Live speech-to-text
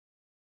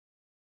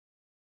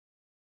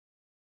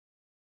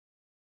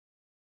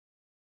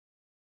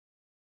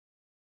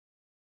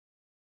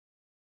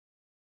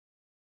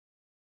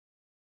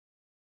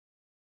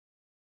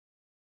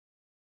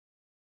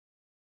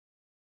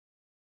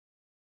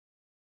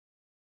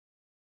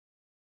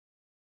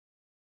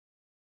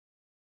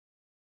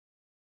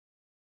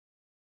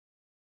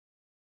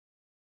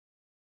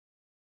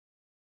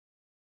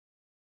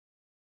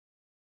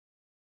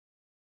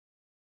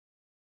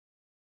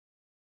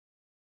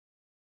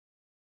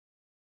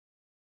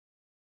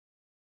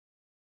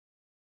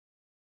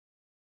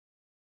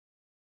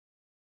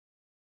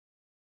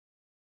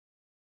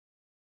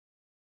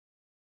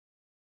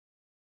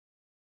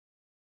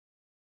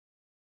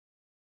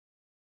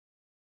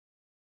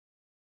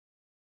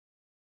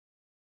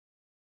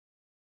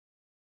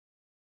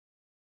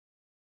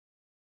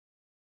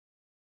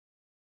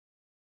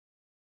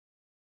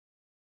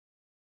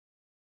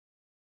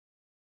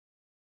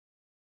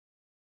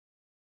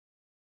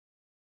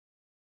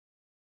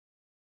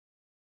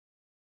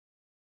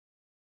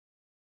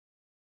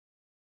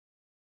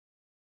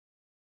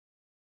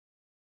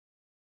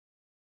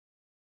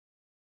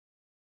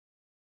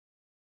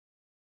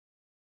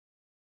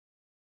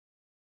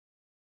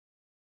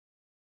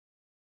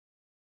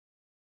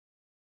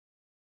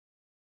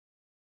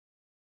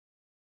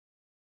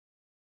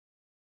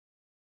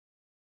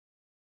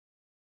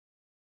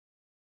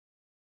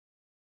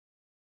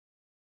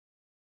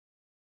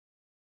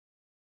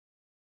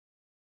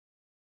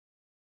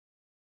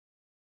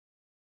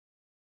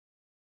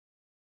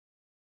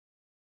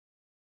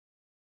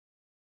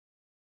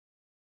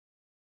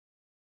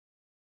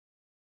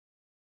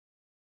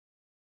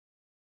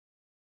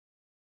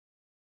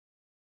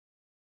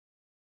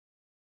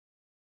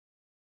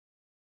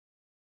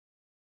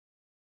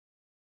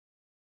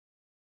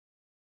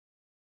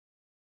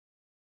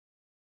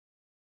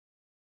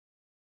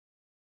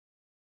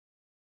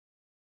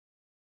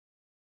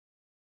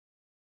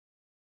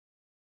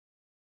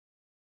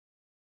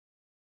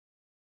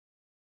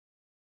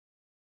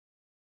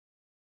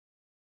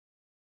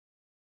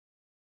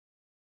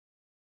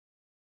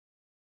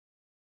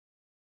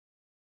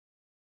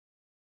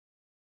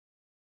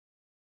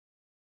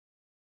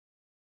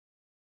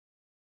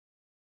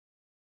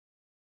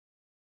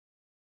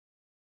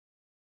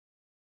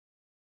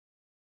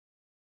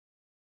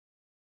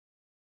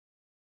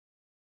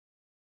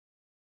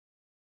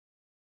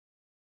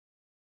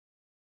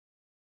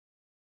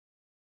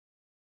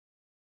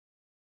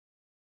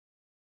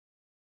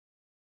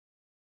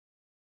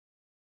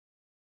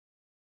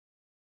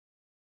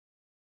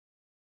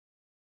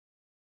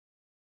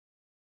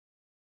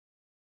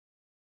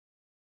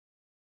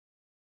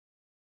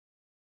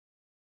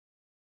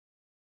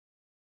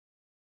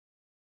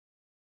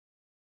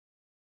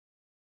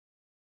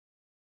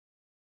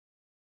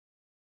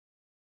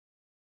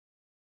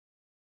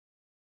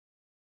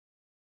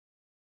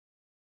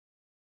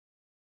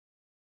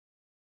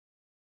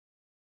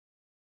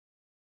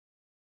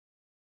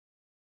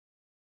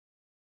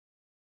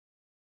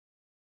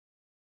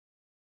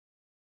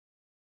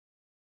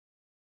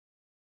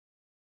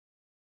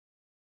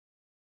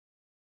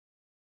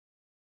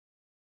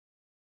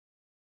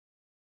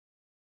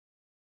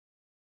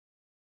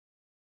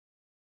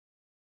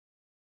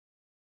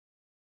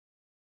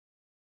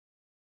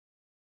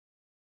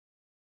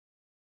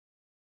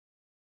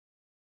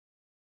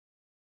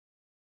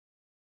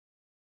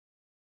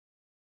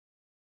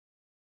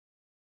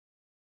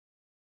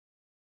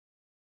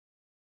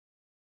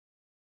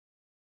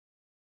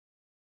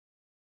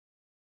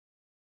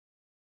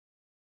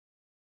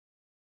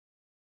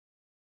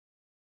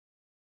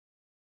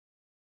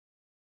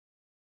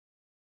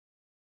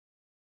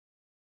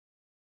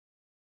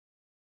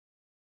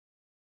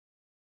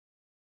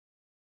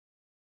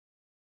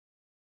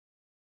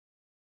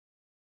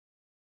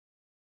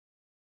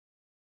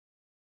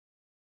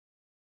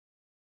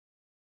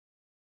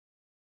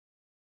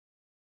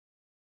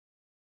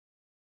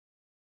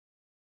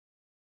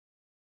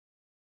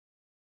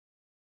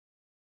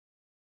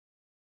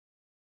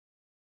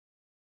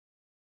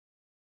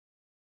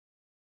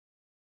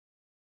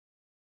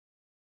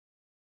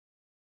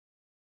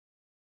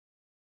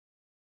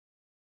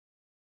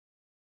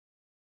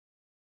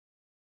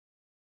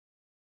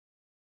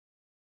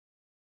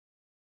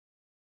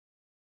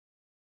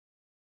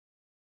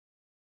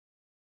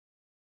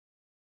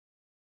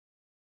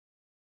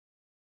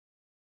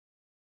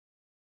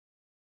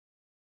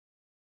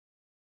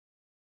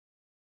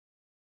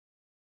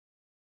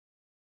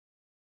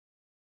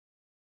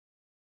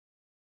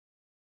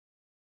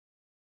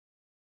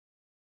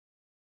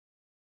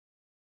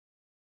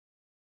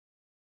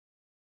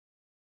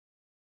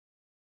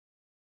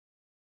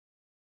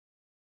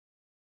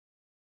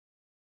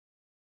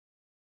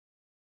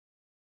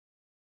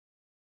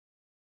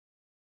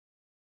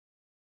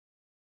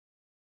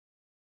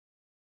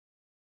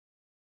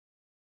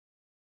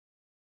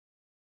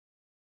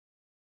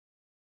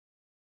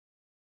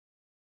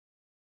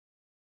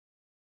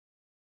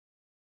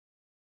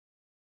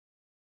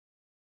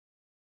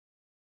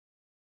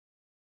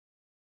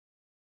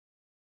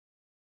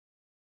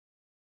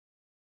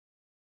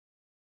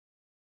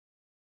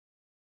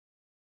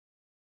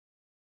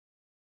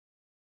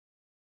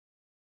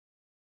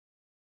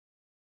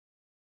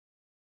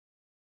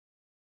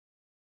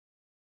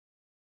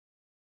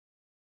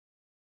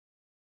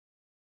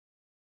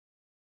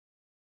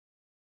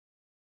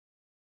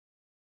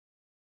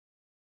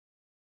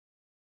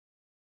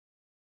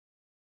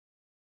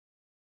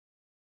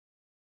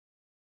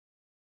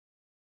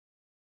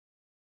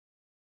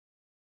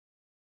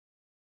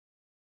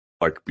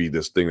like be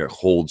this thing that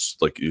holds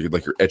like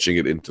you're etching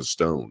it into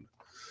stone.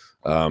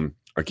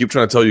 I keep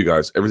trying to tell you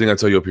guys, everything I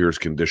tell you up here is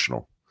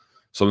conditional.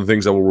 Some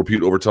things I will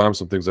repeat over time,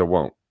 some things I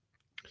won't.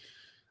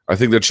 I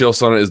think that Chael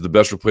Sonnen is the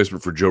best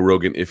replacement for Joe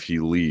Rogan if he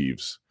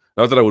leaves.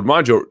 Not that I would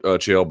mind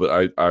Chael,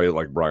 but I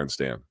like Brian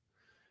Stan.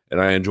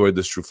 And I enjoyed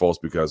this True False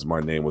because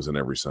my name was in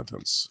every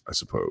sentence, I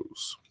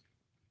suppose.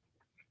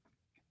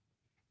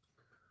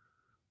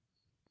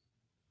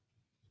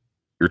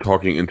 You're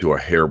talking into a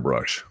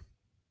hairbrush.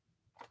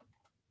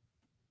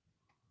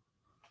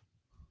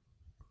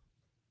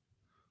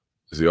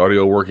 Is the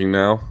audio working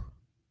now?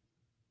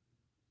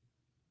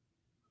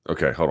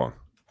 Okay, hold on.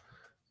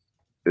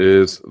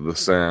 Is the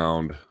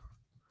sound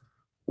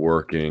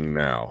working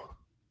now?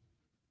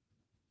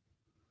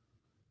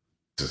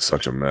 This is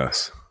such a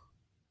mess.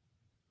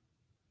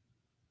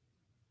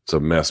 It's a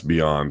mess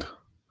beyond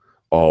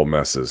all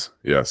messes.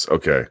 Yes,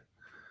 okay.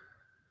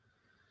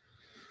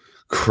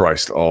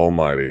 Christ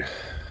almighty.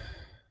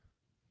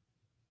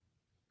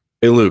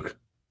 Hey, Luke.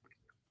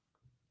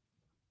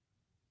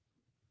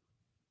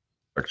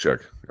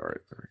 Check. All right,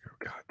 there we go.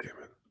 God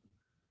damn it.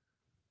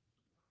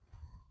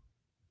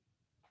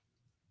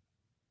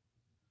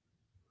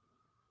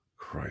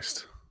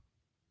 Christ.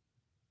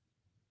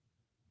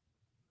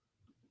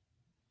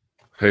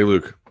 Hey,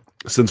 Luke.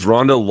 Since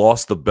Ronda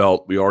lost the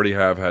belt, we already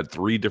have had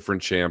 3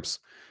 different champs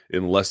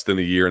in less than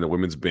a year in the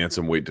women's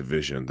bantamweight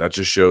division. That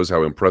just shows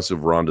how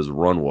impressive Ronda's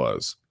run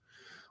was.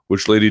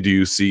 Which lady do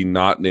you see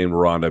not named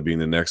Ronda being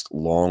the next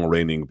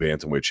long-reigning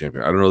bantamweight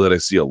champion? I don't know that I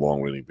see a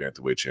long-reigning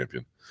bantamweight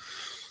champion.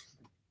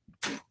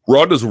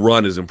 Ronda's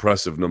run is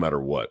impressive no matter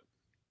what.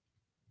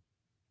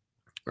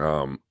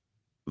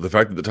 The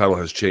fact that the title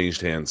has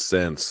changed hands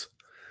since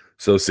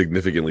so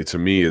significantly to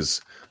me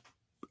is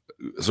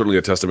certainly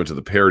a testament to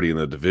the parity in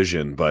the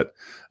division. But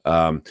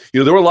there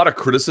were a lot of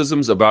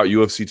criticisms about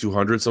UFC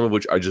 200, some of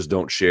which I just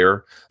don't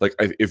share. Like,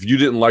 if you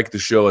didn't like the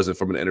show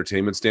from an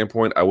entertainment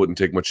standpoint, I wouldn't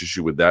take much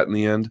issue with that in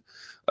the end.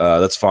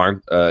 That's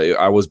fine.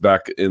 I was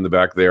back in the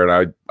back there,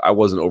 and I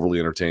wasn't overly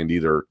entertained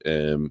either.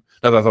 Not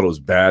that I thought it was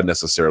bad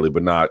necessarily,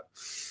 but not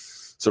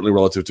certainly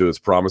relative to its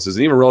promises,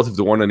 and even relative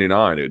to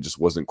 199, it just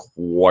wasn't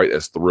quite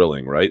as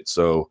thrilling, right?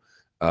 So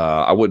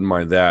I wouldn't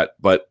mind that,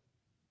 but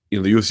the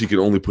UFC can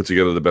only put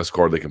together the best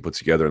card they can put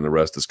together, and the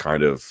rest is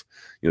kind of,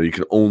 you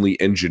can only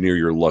engineer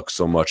your luck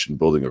so much in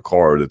building a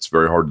card. It's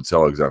very hard to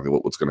tell exactly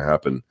what's going to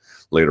happen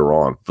later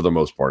on, for the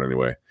most part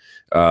anyway.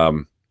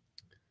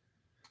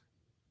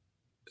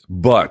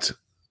 But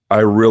I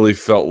really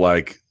felt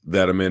like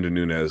that Amanda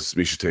Nunes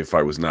Miesha Tate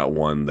fight was not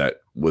one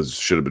that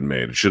should have been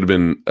made. It should have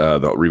been the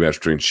rematch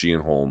between she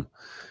and Holm,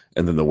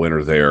 and then the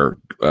winner there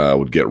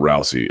would get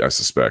Rousey, I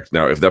suspect.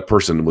 Now, if that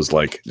person was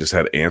just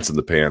had ants in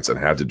the pants and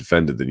had to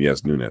defend it, then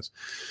yes, Nunes.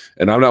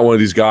 And I'm not one of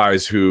these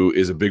guys who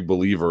is a big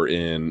believer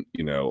in,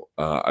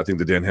 I think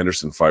the Dan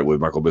Henderson fight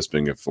with Michael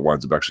Bisping, if it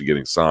winds up actually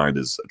getting signed,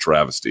 is a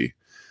travesty.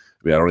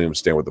 I mean, I don't even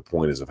understand what the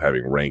point is of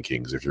having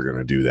rankings if you're going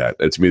to do that.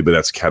 To me, but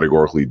that's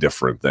categorically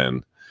different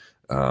than,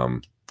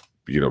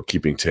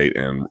 keeping Tate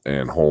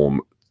and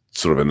Holm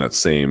sort of in that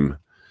same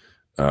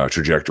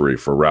trajectory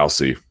for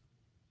Rousey.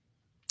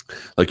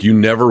 Like, you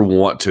never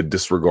want to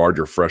disregard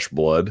your fresh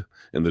blood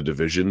in the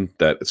division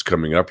that is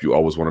coming up. You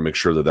always want to make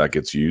sure that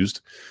gets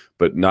used,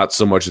 but not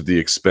so much at the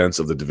expense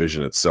of the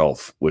division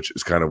itself, which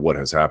is kind of what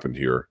has happened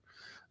here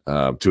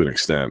to an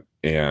extent.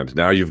 And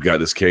now you've got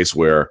this case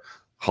where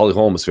Holly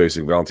Holm is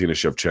facing Valentina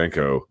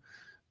Shevchenko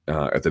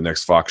at the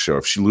next Fox show.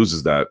 If she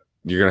loses that,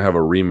 you're going to have a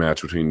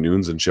rematch between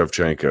Nunes and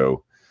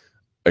Shevchenko,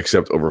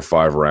 except over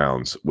 5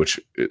 rounds, which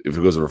if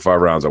it goes over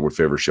 5 rounds, I would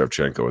favor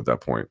Shevchenko at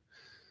that point.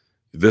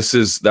 This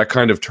is that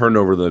kind of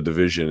turnover in the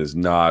division is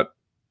not,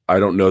 I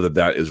don't know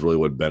that is really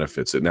what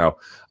benefits it. Now,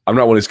 I'm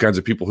not one of these kinds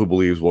of people who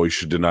believes, well, you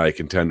should deny a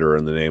contender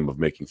in the name of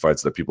making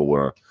fights that people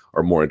are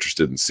more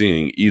interested in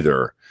seeing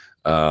either.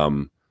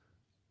 Part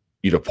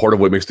of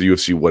what makes the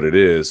UFC what it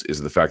is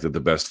the fact that the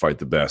best fight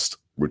the best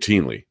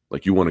routinely.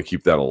 Like, you want to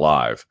keep that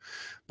alive.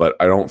 But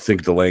I don't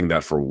think delaying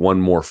that for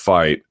one more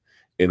fight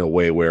in a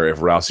way where if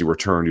Rousey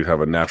returned, you'd have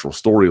a natural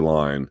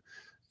storyline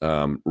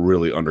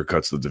really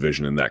undercuts the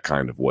division in that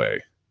kind of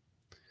way.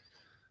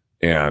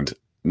 And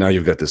now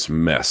you've got this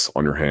mess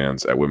on your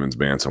hands at women's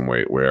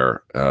bantamweight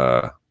where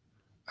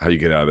how you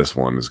get out of this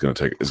one is going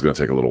to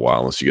take a little while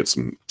unless you get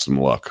some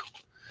luck.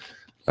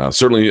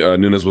 Certainly,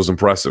 Nunes was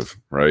impressive,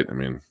 right? I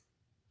mean,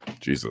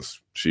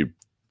 Jesus, she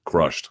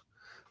crushed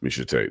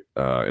Miesha Tate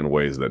in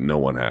ways that no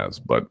one has.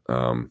 But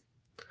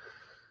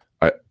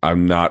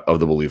I'm not of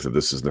the belief that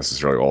this is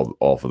necessarily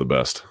all for the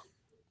best.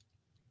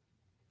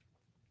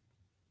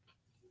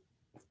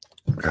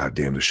 God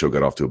damn, this show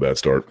got off to a bad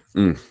start.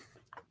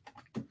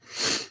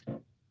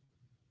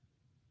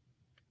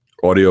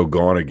 Audio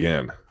gone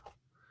again.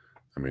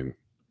 I mean,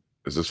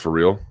 is this for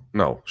real?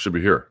 No, should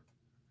be here.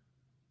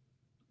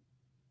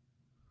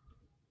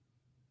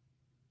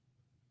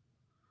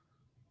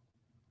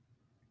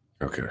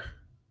 Okay.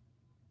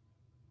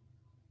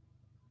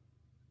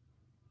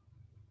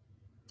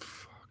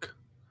 Fuck.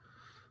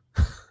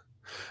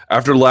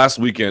 After last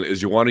weekend,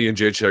 is Joanna and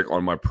Jacek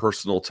on my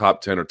personal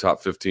top 10 or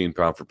top 15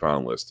 pound for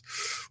pound list?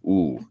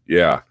 Ooh,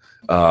 yeah.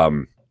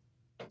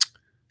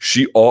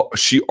 She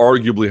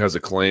arguably has a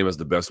claim as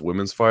the best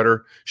women's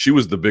fighter. She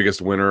was the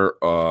biggest winner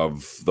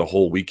of the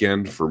whole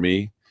weekend for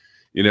me.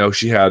 You know,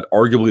 she had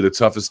arguably the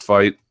toughest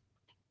fight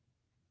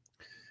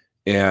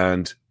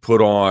and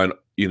put on,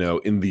 you know,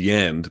 in the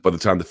end, by the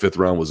time the 5th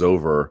round was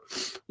over,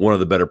 one of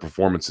the better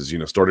performances, you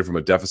know, starting from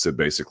a deficit,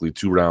 basically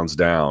 2 rounds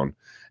down,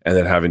 and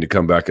then having to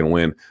come back and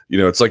win. You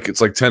know, it's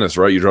like tennis,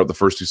 right? You drop the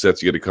first 2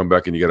 sets, you got to come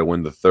back and you got to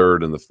win the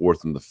 3rd and the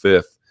 4th and the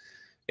 5th.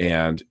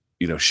 And,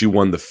 you know, she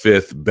won the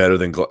 5th better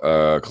than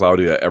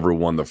Claudia ever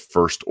won the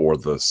 1st or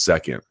the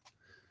 2nd.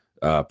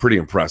 Pretty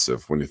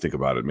impressive when you think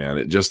about it,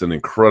 man. Just an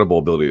incredible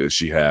ability that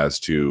she has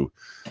to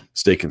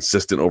stay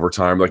consistent over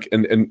time. Like,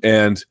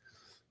 and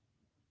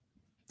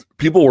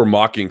people were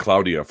mocking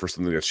Claudia for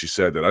something that she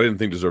said that I didn't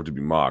think deserved to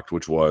be mocked,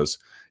 which was,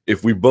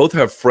 if we both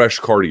have fresh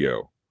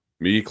cardio,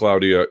 me,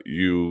 Claudia,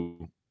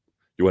 you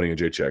winning a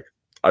J-check,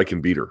 I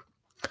can beat her.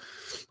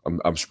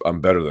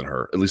 I'm better than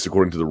her, at least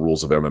according to the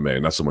rules of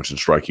MMA. Not so much in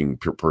striking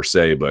per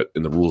se, but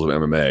in the rules of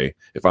MMA,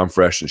 if I'm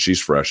fresh and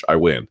she's fresh, I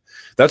win.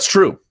 That's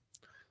true.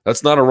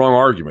 That's not a wrong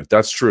argument.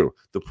 That's true.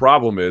 The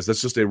problem is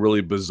that's just a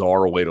really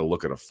bizarre way to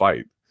look at a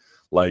fight.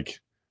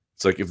 Like,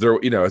 it's like if there,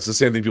 you know, it's the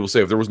same thing people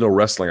say. If there was no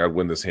wrestling, I'd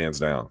win this hands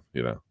down.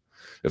 You know,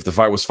 if the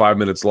fight was 5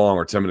 minutes long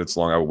or 10 minutes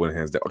long, I would win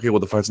hands down. Okay, well,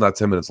 the fight's not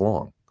 10 minutes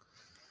long.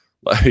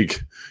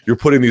 Like, you're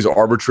putting these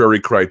arbitrary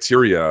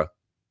criteria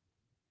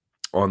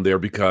on there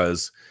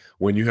because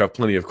when you have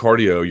plenty of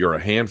cardio, you're a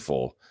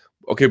handful.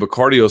 Okay, but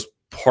cardio is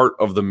part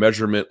of the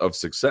measurement of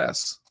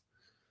success.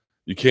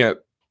 You can't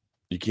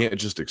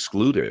just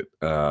exclude it.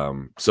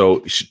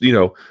 So, you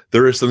know,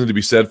 there is something to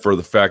be said for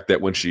the fact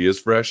that when she is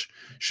fresh,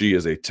 she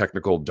is a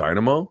technical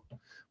dynamo,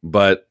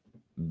 but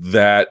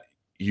that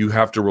you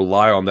have to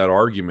rely on that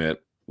argument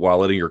while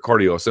letting your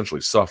cardio essentially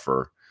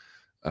suffer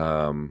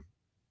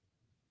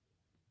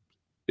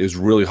is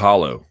really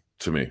hollow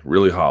to me,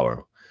 really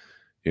hollow,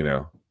 you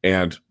know.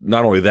 And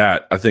not only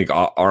that, I think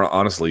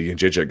honestly,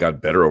 Jacek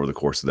got better over the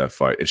course of that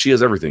fight, and she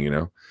has everything, you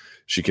know.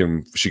 She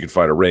can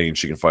fight a range,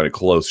 she can fight it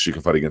close, she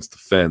can fight against the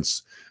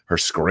fence. Her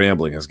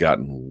scrambling has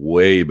gotten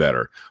way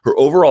better. Her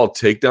overall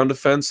takedown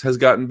defense has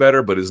gotten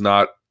better, but is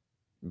not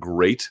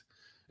great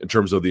in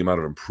terms of the amount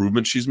of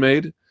improvement she's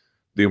made.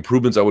 The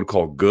improvements I would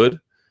call good.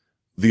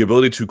 The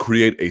ability to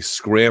create a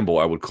scramble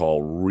I would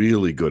call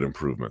really good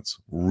improvements.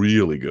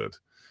 Really good.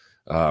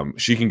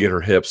 She can get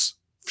her hips.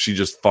 She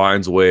just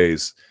finds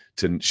ways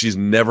to. She's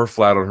never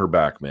flat on her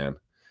back, man.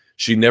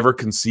 She never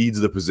concedes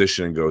the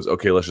position and goes,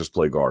 okay, let's just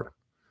play guard.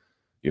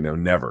 You know,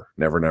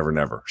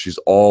 never. She's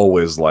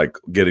always like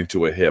getting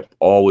to a hip,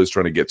 always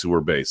trying to get to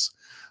her base,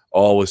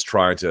 always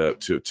trying to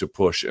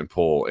push and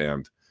pull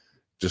and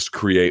just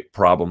create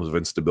problems of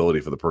instability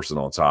for the person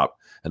on top.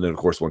 And then, of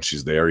course, once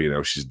she's there, you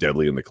know, she's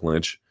deadly in the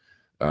clinch.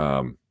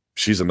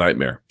 She's a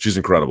nightmare. She's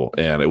incredible,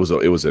 and it was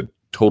a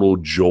total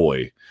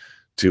joy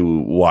to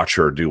watch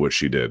her do what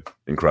she did.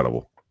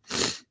 Incredible.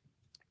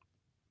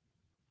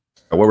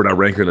 Where would I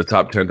rank her in the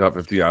top 10, top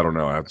 50? I don't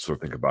know. I have to sort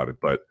of think about it,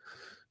 but.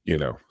 You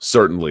know,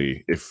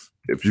 certainly if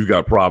you've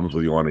got problems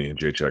with Ioane and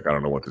Jacek, I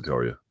don't know what to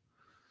tell you.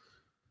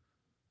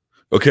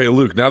 Okay,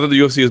 Luke, now that the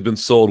UFC has been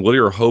sold, what are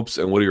your hopes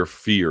and what are your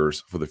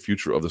fears for the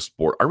future of the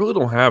sport? I really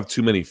don't have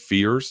too many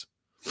fears.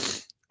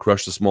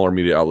 Crush the smaller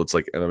media outlets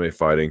like MMA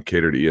Fighting,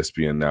 cater to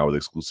ESPN now with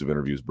exclusive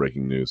interviews,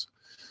 breaking news.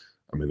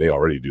 I mean, they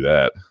already do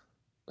that.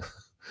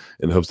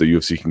 In the hopes that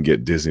UFC can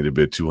get Disney to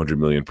bid $200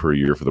 million per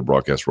year for the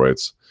broadcast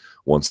rights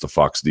once the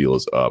Fox deal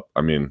is up.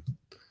 I mean,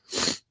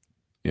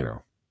 you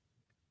know,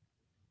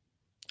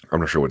 I'm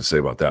not sure what to say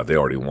about that. They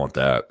already want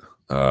that.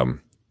 I'm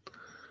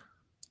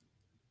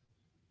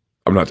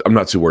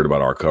not too worried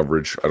about our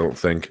coverage, I don't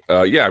think.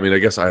 Yeah, I mean, I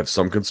guess I have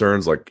some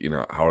concerns, like, you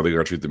know, how are they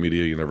going to treat the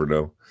media? You never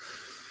know.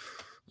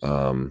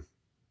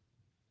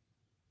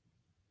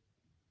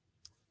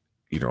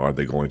 You know, are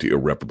they going to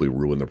irreparably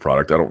ruin the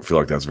product? I don't feel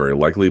like that's very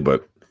likely,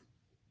 but,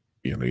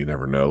 you know, you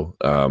never know.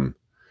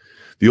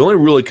 The only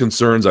really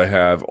concerns I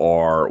have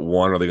are,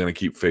 one, are they going to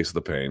keep Face of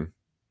the Pain?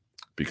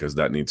 Because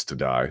that needs to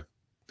die.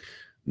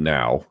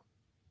 Now,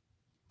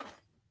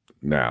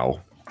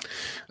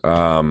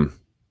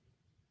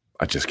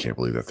 I just can't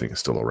believe that thing is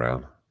still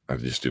around. I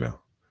just, you know,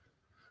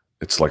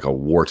 it's like a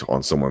wart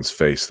on someone's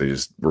face. They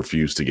just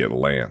refuse to get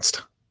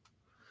lanced.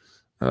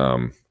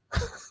 God.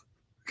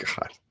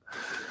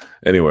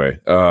 Anyway,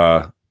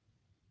 the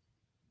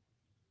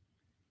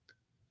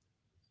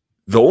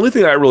only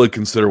thing I really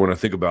consider when I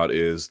think about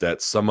is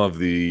that some of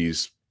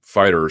these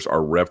fighters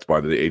are repped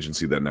by the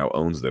agency that now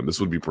owns them. This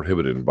would be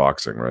prohibited in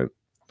boxing, right?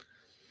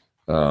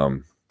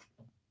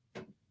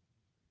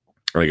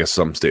 I guess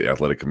some state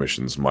athletic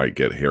commissions might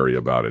get hairy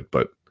about it,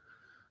 but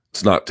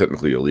it's not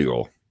technically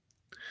illegal.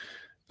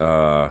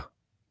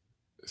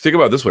 Think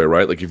about it this way,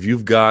 right? Like, if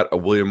you've got a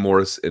William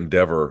Morris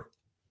Endeavor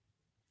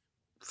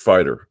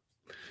fighter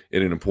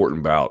in an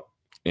important bout,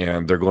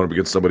 and they're going up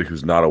against somebody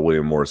who's not a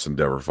William Morris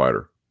Endeavor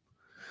fighter,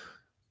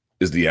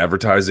 is the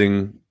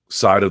advertising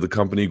side of the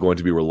company going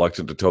to be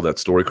reluctant to tell that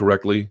story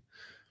correctly?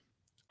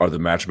 Are the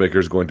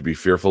matchmakers going to be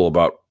fearful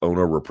about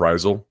owner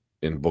reprisal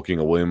in booking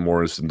a William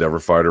Morris Endeavor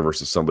fighter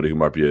versus somebody who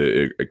might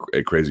be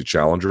a crazy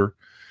challenger?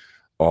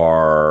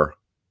 Are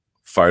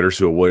fighters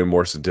who are William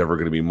Morris Endeavor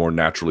going to be more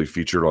naturally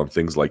featured on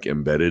things like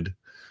Embedded?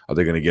 Are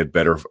they going to get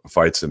better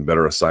fights and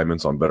better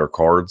assignments on better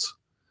cards?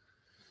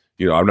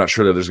 I'm not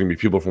sure that there's going to be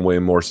people from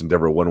William Morris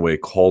Endeavor one way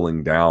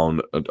calling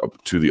down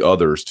to the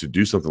others to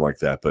do something like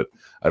that. But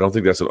I don't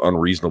think that's an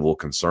unreasonable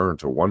concern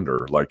to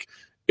wonder. Like,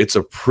 it's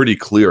a pretty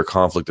clear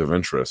conflict of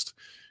interest.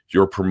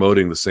 You're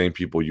promoting the same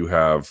people you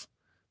have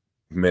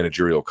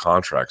managerial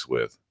contracts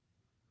with,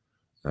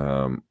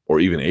 or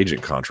even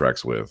agent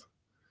contracts with.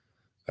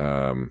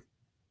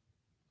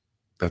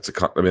 That's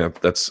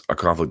a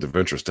conflict of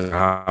interest. And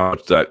how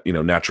much that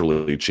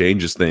naturally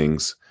changes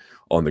things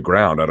on the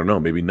ground, I don't know.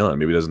 Maybe none.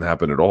 Maybe it doesn't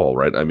happen at all,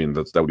 right? I mean,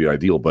 that would be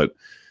ideal. But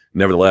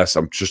nevertheless,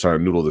 I'm just trying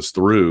to noodle this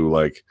through.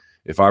 Like,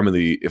 if I'm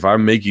working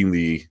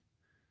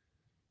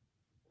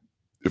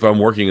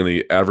in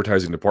the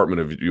advertising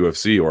department of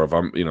UFC, or if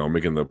I'm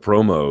making the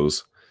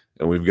promos,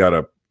 and we've got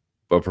a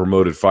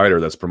promoted fighter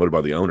that's promoted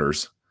by the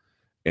owners,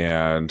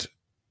 and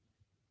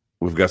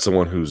we've got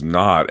someone who's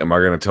not, am I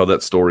going to tell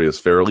that story as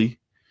fairly?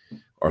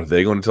 Are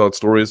they going to tell that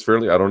story as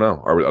fairly? I don't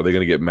know. Are they going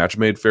to get match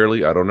made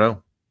fairly? I don't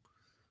know.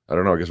 I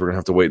guess we're going to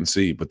have to wait and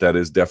see. But that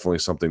is definitely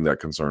something that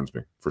concerns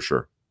me, for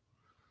sure.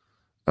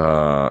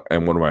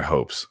 And one of my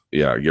hopes,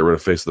 get rid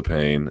of Face the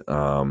Pain.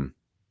 And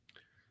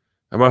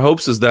my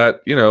hopes is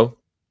that,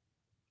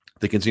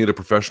 they continue to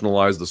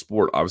professionalize the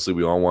sport. Obviously,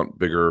 we all want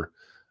bigger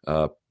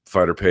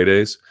fighter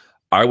paydays.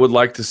 I would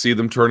like to see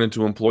them turn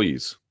into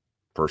employees.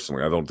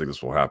 Personally, I don't think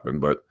this will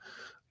happen, but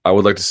I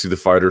would like to see the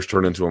fighters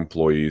turn into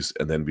employees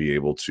and then be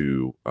able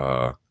to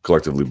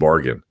collectively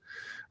bargain,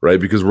 right?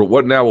 Because what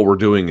we're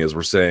doing is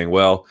we're saying,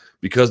 well,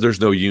 because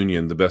there's no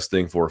union, the best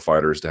thing for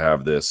fighters to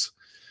have this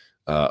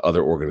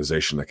other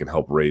organization that can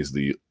help raise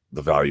the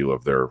value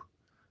of their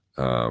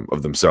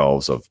of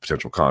themselves, of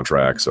potential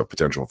contracts, of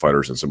potential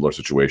fighters in similar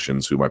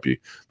situations who might be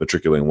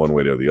matriculating one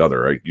way or the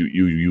other, right?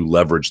 You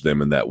leverage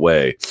them in that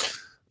way.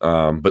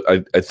 But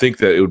I think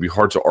that it would be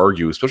hard to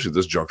argue, especially at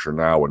this juncture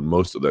now when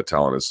most of that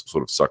talent is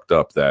sort of sucked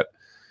up, that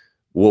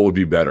what would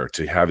be better,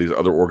 to have these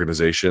other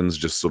organizations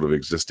just sort of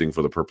existing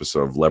for the purpose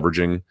of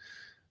leveraging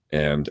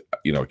and,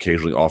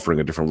 occasionally offering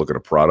a different look at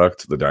a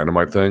product, the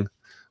Dynamite thing,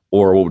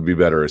 or what would be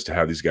better is to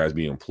have these guys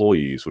be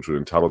employees, which would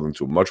entitle them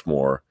to much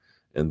more,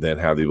 and then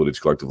have the ability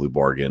to collectively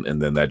bargain,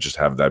 and then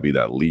have that be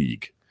that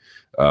league.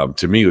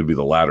 To me, it would be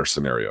the latter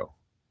scenario.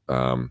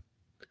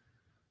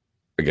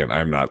 Again,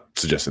 I'm not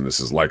suggesting this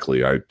is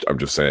likely. I'm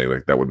just saying,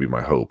 like, that would be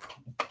my hope.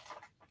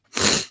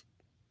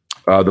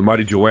 The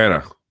mighty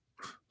Joanna,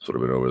 sort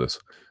of been over this.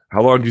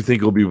 How long do you think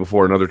it'll be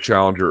before another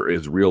challenger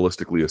is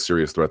realistically a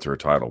serious threat to her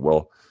title?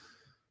 Well,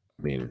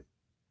 I mean,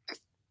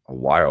 a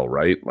while,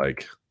 right?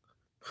 Like,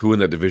 who in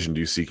that division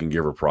do you see can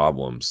give her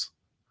problems?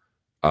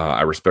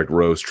 I respect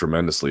Rose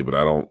tremendously, but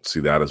I don't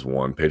see that as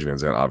one. Paige Van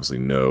Zandt, obviously,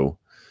 no.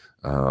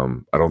 I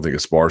don't think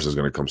Esparza is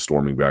going to come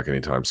storming back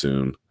anytime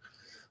soon.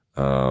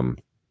 I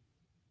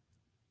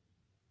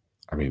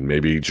mean,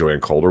 maybe Joanne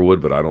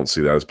Calderwood, but I don't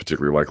see that as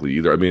particularly likely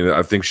either. I mean,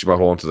 I think she might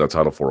hold on to that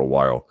title for a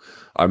while.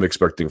 I'm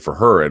expecting for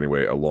her,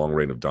 anyway, a long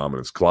reign of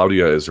dominance.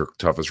 Claudia is her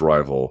toughest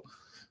rival,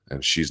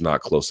 and she's not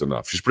close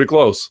enough. She's pretty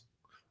close,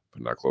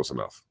 but not close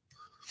enough.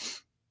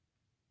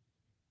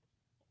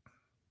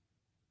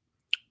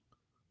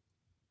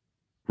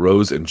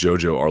 Rose and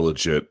JoJo are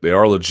legit. They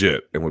are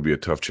legit and would be a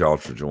tough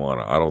challenge for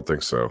Joanna. I don't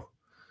think so.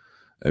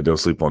 And don't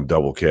sleep on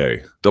Double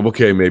K. Double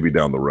K may be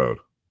down the road.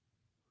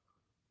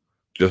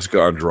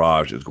 Jessica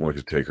Andrade is going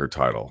to take her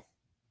title.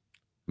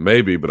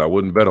 Maybe, but I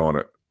wouldn't bet on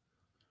it.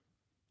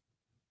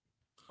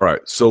 All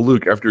right. So,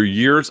 Luke, after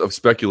years of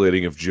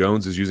speculating if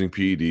Jones is using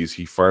PEDs,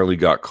 he finally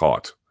got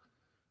caught.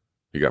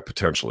 He got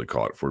potentially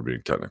caught, if we're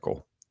being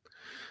technical.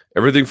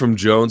 Everything from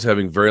Jones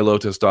having very low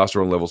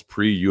testosterone levels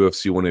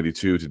pre-UFC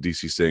 182 to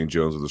DC saying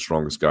Jones was the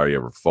strongest guy he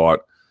ever fought.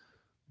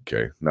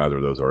 Okay, neither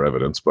of those are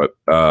evidence. But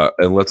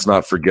and let's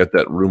not forget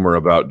that rumor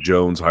about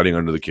Jones hiding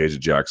under the cage at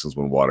Jackson's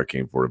when Wada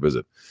came for a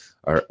visit.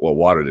 Well,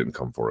 Wada didn't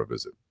come for a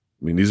visit.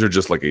 I mean, these are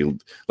just like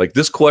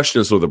this question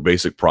is sort of the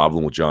basic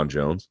problem with Jon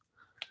Jones.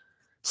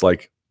 It's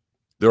like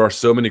there are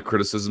so many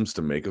criticisms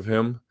to make of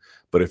him,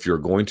 but if you're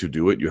going to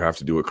do it, you have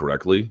to do it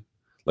correctly.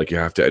 Like, you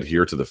have to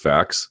adhere to the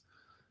facts.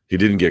 He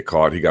didn't get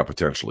caught. He got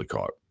potentially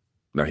caught.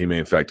 Now, he may,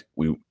 in fact,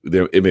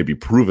 it may be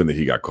proven that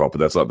he got caught, but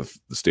that's not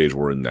the stage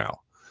we're in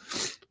now.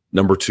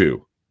 Number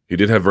two, he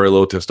did have very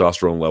low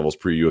testosterone levels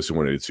pre-UFC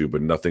 182,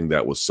 but nothing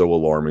that was so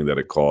alarming that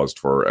it caused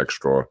for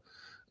extra,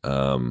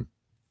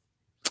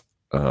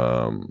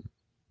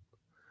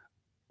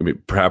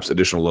 perhaps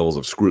additional levels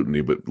of scrutiny,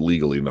 but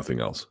legally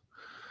nothing else.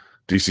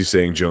 DC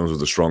saying Jones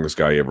was the strongest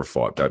guy he ever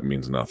fought. That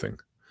means nothing.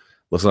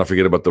 Let's not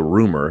forget about the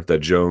rumor that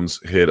Jones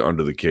hid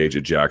under the cage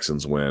at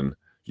Jackson's when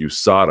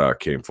USADA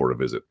came for a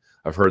visit.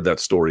 I've heard that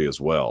story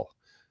as well,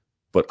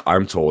 but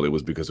I'm told it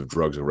was because of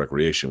drugs and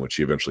recreation, which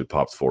he eventually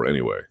popped for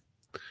anyway.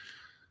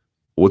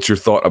 What's your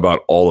thought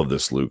about all of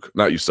this, Luke?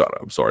 Not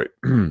USADA, I'm sorry.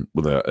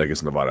 When I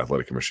guess Nevada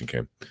Athletic Commission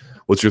came.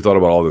 What's your thought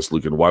about all this,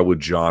 Luke? And why would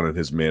Jon and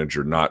his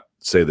manager not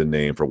say the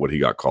name for what he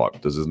got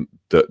caught?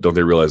 Don't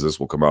they realize this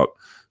will come out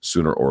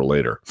sooner or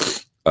later?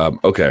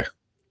 Okay.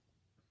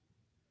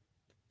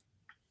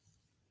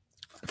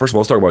 First of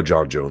all, let's talk about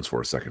Jon Jones for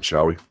a second,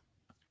 shall we?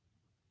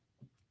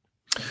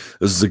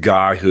 This is a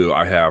guy who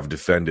I have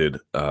defended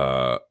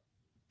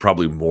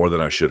probably more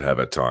than I should have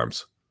at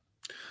times.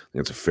 I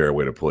think it's a fair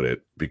way to put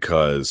it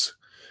because,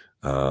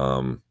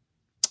 one,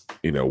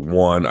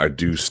 I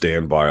do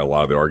stand by a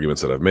lot of the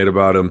arguments that I've made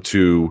about him.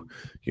 Two,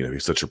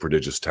 he's such a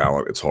prodigious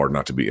talent. It's hard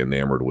not to be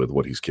enamored with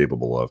what he's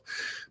capable of.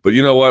 But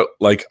you know what?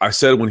 Like I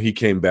said, when he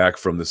came back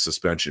from the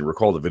suspension,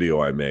 recall the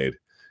video I made,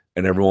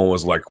 and everyone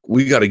was like,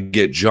 we got to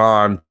get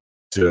Jon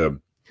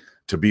to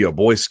be a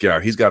Boy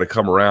Scout. He's got to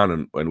come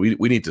around and we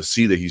need to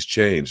see that he's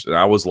changed. And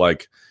I was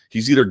like,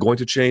 he's either going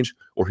to change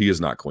or he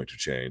is not going to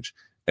change.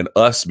 And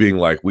us being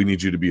like, we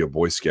need you to be a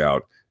Boy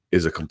Scout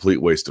is a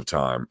complete waste of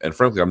time. And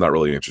frankly, I'm not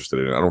really interested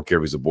in it. I don't care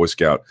if he's a Boy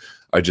Scout.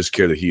 I just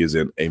care that he is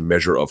in a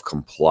measure of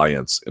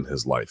compliance in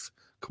his life,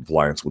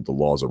 compliance with the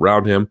laws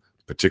around him,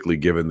 particularly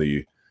given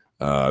the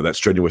that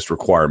strenuous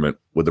requirement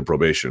with the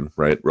probation,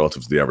 right,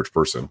 relative to the average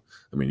person.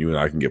 I mean, you and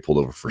I can get pulled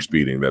over for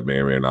speeding. That may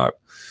or may not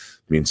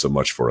mean so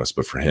much for us,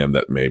 but for him,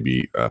 that may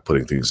be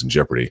putting things in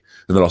jeopardy.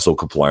 And then also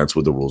compliance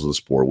with the rules of the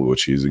sport with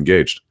which he's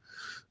engaged,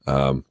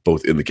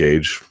 both in the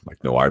cage,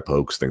 like no eye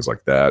pokes, things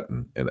like that,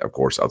 and of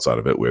course outside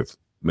of it with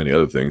many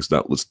other things,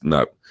 not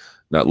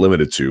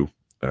limited to,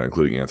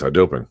 including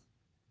anti-doping.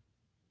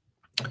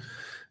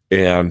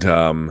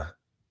 And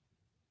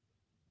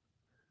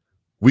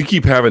we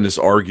keep having this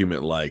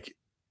argument,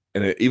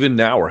 even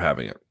now we're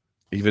having it.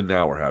 Even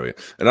now we're having it.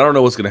 And I don't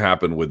know what's going to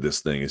happen with this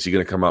thing. Is he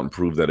going to come out and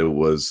prove that it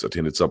was a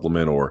tainted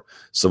supplement or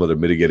some other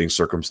mitigating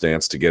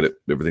circumstance to get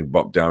everything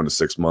bumped down to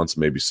 6 months?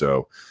 Maybe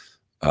so.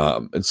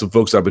 And some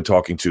folks I've been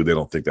talking to, they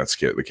don't think that's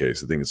the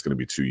case. I think it's going to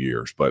be 2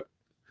 years, but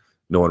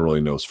no one really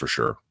knows for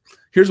sure.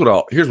 Here's what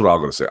I'm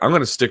going to say. I'm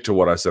going to stick to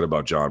what I said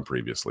about Jon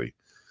previously.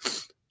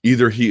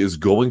 Either he is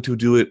going to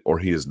do it or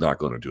he is not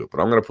going to do it. But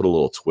I'm going to put a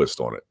little twist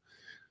on it.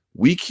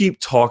 We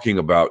keep talking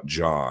about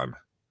Jon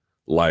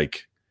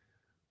like,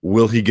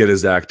 will he get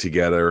his act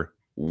together?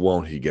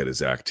 Won't he get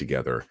his act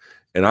together?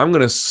 And I'm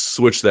going to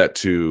switch that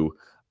to,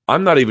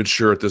 I'm not even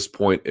sure at this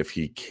point if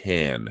he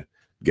can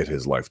get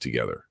his life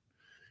together.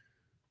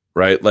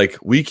 Right? Like,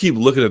 we keep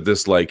looking at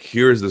this like,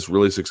 here is this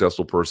really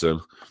successful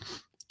person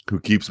who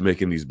keeps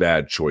making these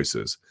bad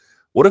choices.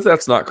 What if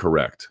that's not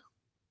correct?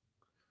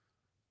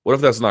 What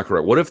if that's not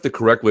correct? What if the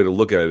correct way to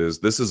look at it is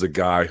this is a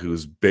guy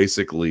who's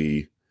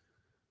basically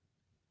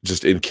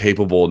just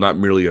incapable, not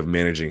merely of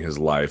managing his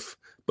life,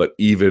 but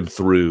even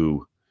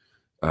through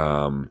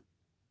all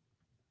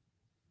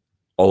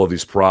of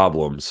these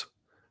problems,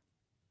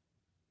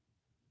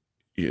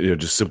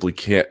 just simply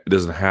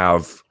doesn't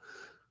have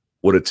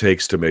what it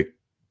takes to make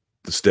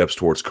the steps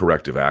towards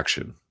corrective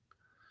action.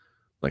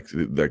 Like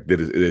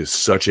it is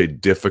such a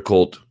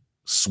difficult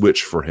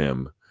switch for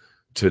him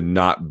to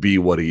not be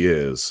what he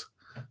is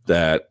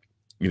that,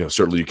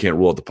 certainly you can't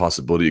rule out the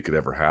possibility it could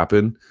ever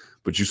happen.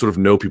 But you sort of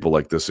know people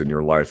like this in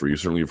your life, or you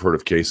certainly have heard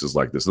of cases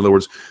like this. In other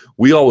words,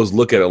 we always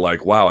look at it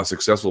like, wow, a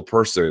successful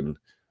person,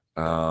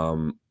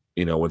 when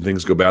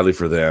things go badly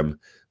for them,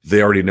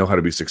 they already know how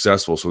to be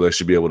successful, so they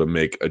should be able to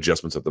make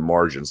adjustments at the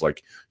margins.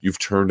 Like, you've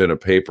turned in a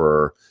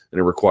paper, and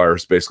it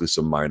requires basically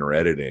some minor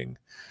editing.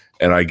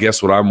 And I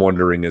guess what I'm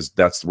wondering is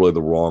that's really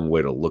the wrong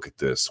way to look at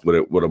this. What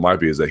it might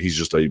be is that he's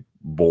just a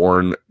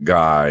born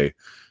guy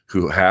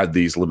who had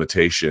these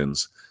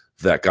limitations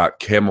that got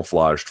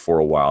camouflaged for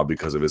a while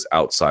because of his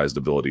outsized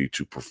ability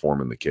to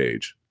perform in the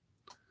cage.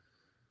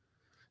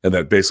 And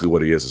that basically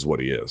what he is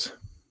what he is.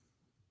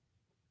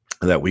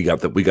 And that we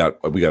got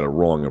a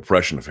wrong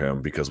impression of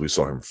him because we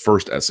saw him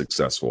first as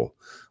successful,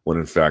 when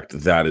in fact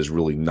that is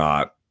really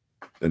not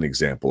an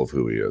example of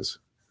who he is.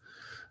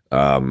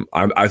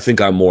 I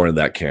think I'm more in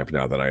that camp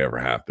now than I ever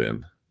have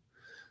been.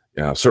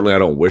 Certainly I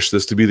don't wish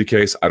this to be the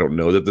case. I don't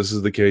know that this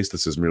is the case.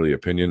 This is merely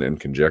opinion and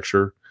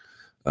conjecture.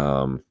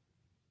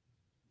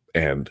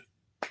 And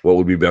what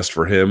would be best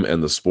for him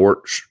and the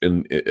sport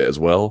as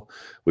well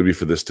would be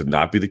for this to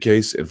not be the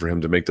case and for him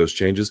to make those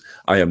changes.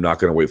 I am not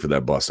going to wait for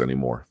that bus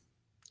anymore.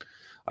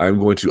 I am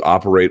going to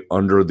operate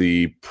under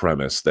the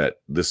premise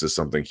that this is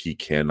something he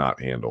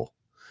cannot handle.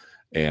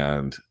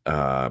 And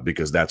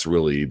because that's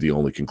really the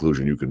only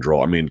conclusion you can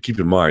draw. I mean, keep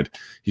in mind,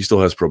 he still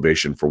has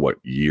probation for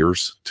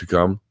years to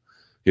come.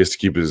 He has to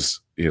keep his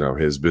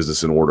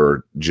business in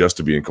order just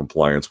to be in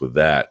compliance with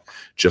that,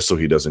 just so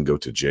he doesn't go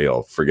to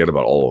jail. Forget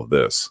about all of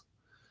this.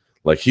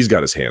 Like, he's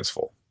got his hands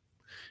full.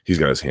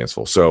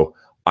 So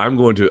I'm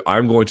going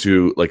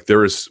to like,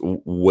 there is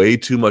way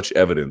too much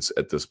evidence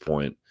at this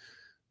point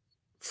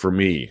for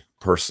me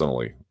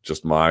personally,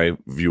 just my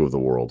view of the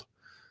world,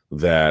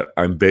 that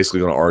I'm basically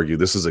going to argue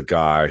this is a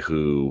guy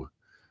who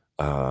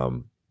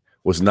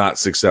was not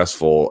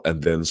successful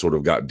and then sort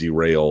of got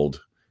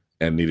derailed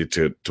and needed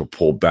to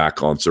pull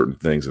back on certain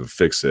things and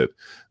fix it.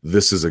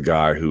 this is a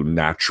guy who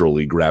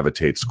naturally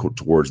gravitates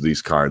towards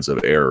these kinds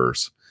of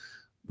errors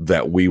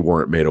that we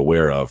weren't made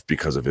aware of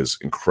because of his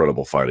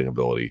incredible fighting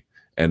ability.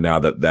 And now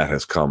that that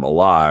has come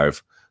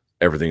alive,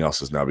 everything else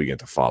has now begun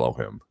to follow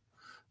him.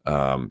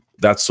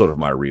 That's sort of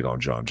my read on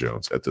Jon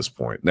Jones at this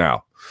point.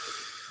 Now,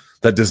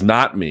 that does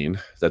not mean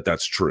that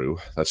that's true.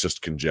 That's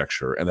just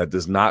conjecture. And that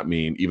does not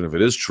mean, even if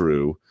it is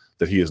true,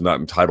 that he is not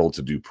entitled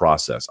to due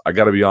process. I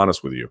got to be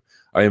honest with you.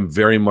 I am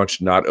very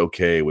much not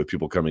okay with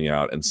people coming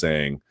out and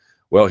saying,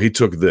 well, he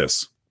took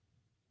this.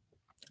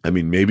 I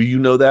mean, maybe you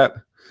know that.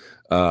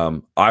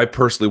 I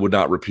personally would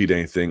not repeat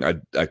anything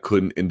I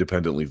couldn't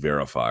independently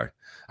verify.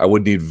 I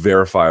would need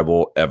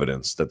verifiable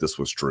evidence that this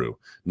was true,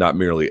 not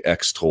merely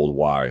X told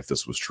Y if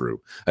this was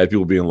true. I had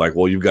people being like,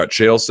 well, you've got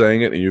Chael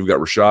saying it and you've got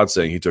Rashad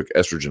saying he took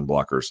estrogen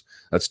blockers.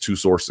 That's two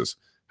sources.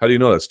 How do you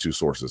know that's two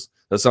sources?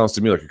 That sounds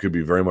to me like it could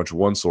be very much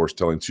one source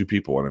telling two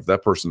people. And if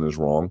that person is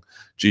wrong,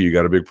 gee, you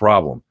got a big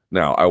problem.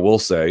 Now, I will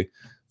say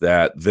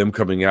that them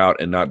coming out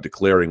and not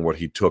declaring what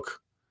he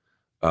took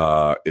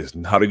is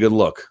not a good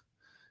look.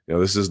 You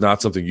know, this is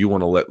not something you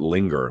want to let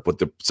linger.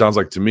 What it sounds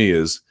like to me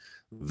is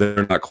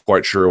they're not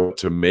quite sure what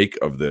to make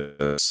of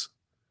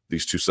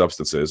these two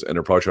substances, and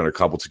they're probably trying to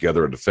cobble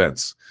together a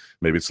defense.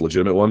 Maybe it's a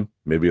legitimate one.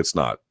 Maybe it's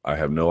not. I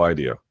have no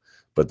idea.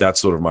 But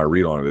that's sort of my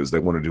read on it, is they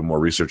want to do more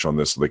research on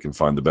this so they can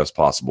find the best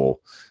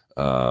possible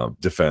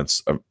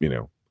defense,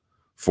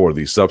 for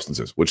these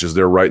substances, which is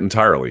their right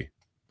entirely.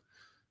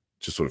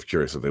 Just sort of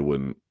curious if they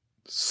wouldn't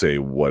say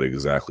what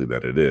exactly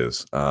that it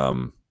is.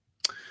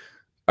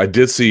 I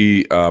did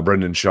see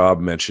Brendan Schaub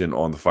mention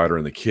on The Fighter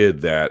and the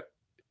Kid that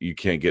you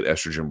can't get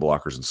estrogen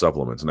blockers and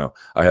supplements. Now,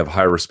 I have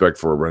high respect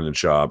for Brendan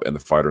Schaub and The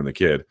Fighter and the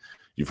Kid.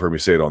 You've heard me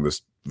say it on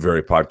this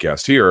very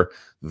podcast here.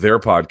 Their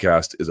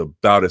podcast is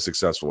about as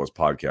successful as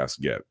podcasts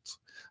get.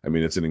 I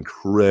mean, it's an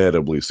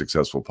incredibly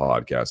successful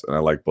podcast, and I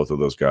like both of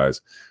those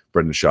guys,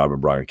 Brendan Schaub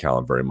and Brian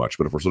Callen, very much.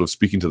 But if we're sort of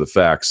speaking to the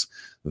facts,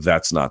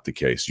 that's not the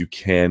case. You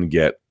can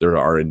get, there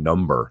are a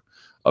number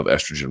of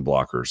estrogen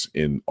blockers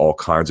in all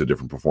kinds of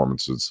different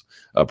performances,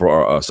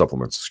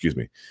 supplements, excuse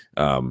me.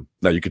 Now,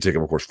 you could take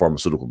them, of course,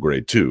 pharmaceutical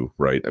grade too,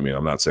 right? I mean,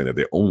 I'm not saying that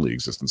they only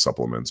exist in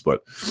supplements,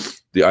 but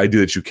the idea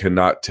that you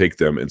cannot take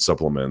them in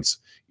supplements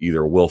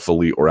either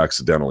willfully or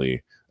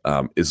accidentally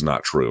is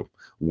not true.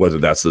 Whether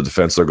that's the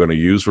defense they're going to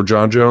use for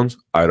Jon Jones,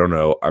 I don't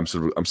know. I'm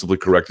simply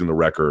correcting the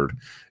record.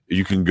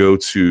 You can go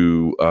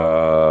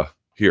to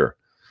here.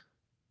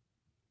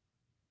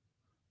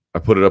 I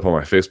put it up on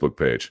my Facebook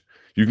page.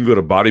 You can go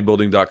to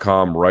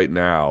bodybuilding.com right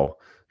now.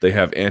 They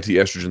have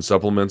anti-estrogen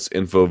supplements,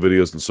 info,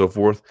 videos, and so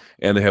forth.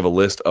 And they have a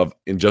list of,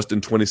 in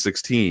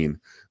 2016,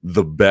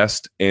 the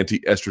best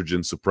anti-estrogen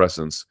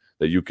suppressants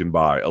that you can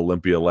buy.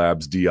 Olympia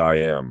Labs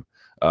DIM,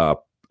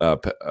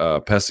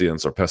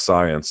 Pesiance or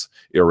Pesiance,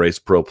 Erase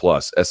Pro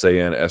Plus,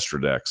 SAN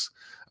Estrodex,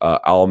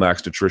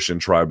 Almax Nutrition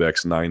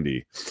Tribex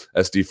 90,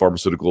 SD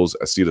Pharmaceuticals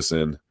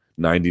Acetocin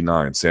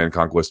 99, San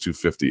Conquest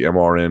 250,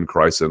 MRN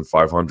Chrysin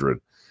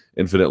 500,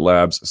 Infinite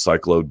Labs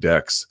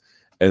Cyclodex,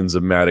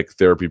 Enzymatic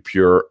Therapy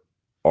Pure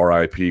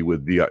RIP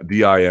with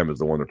DIM is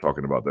the one they're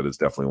talking about. That is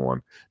definitely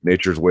one.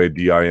 Nature's Way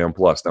DIM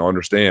Plus. Now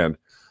understand,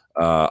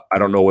 I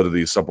don't know whether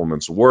these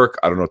supplements work.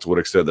 I don't know to what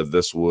extent that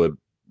this would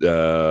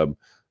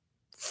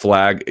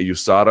flag a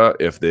USADA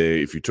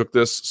if you took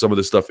this. Some of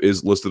this stuff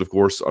is listed, of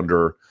course,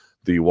 under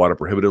the WADA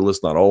prohibited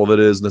list. Not all of it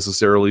is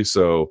necessarily.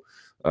 So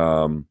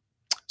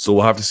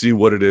we'll have to see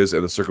what it is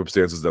and the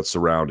circumstances that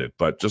surround it.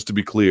 But just to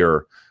be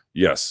clear,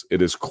 yes,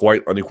 it is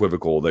quite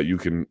unequivocal that you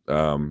can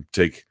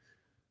take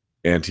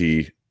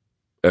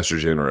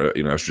anti-estrogen or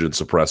estrogen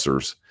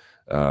suppressors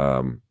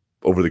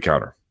over the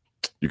counter.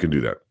 You can do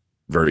that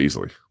very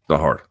easily. Not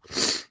hard.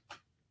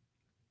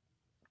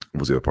 What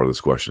was the other part of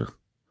this question?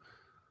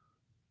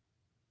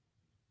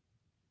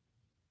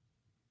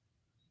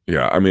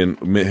 Yeah, I mean,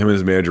 him and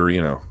his manager,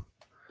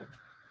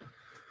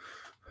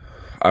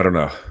 I don't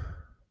know.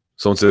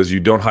 Someone says, you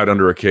don't hide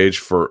under a cage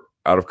for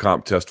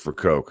out-of-comp test for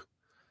Coke.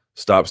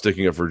 Stop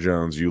sticking up for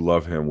Jones. You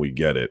love him. We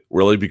get it.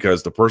 Really?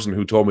 Because the person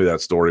who told me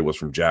that story was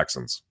from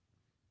Jackson's.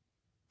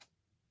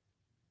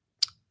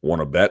 Want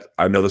to bet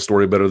I know the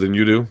story better than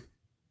you do?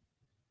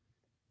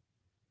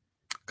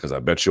 Because I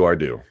bet you I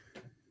do.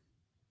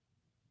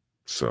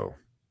 So,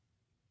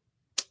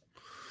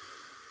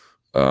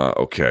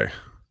 okay.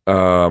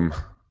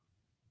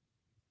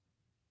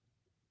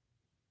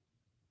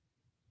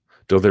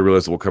 Don't they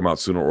realize it will come out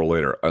sooner or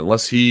later?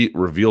 Unless he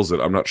reveals it,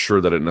 I'm not sure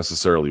that it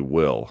necessarily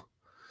will.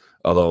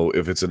 Although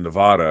if it's in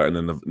Nevada and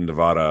then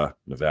Nevada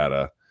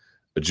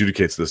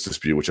adjudicates this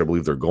dispute, which I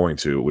believe they're going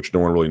to, which no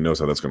one really knows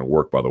how that's going to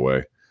work, by the way,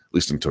 at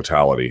least in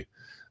totality,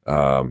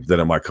 then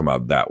it might come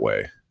out that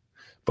way.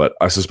 But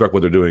I suspect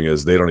what they're doing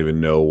is they don't even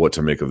know what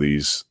to make of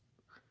these.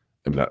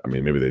 I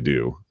mean, maybe they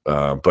do.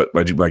 But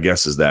my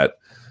guess is that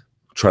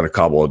trying to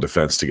cobble a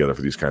defense together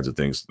for these kinds of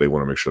things, they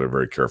want to make sure they're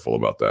very careful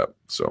about that.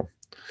 So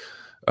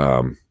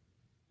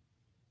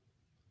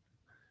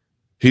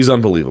he's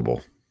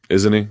unbelievable,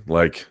 isn't he?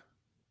 Like,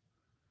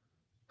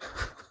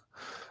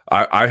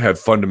 I have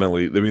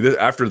fundamentally,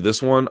 after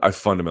this one, I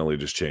fundamentally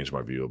just changed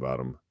my view about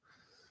him.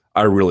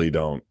 I really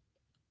don't.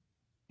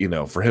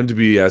 For him to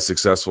be as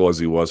successful as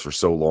he was for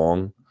so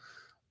long,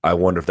 I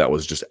wonder if that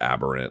was just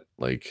aberrant.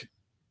 Like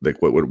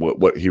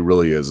what he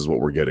really is what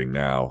we're getting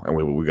now, and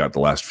we got the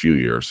last few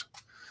years.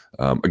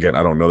 Again,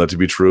 I don't know that to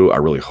be true. I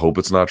really hope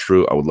it's not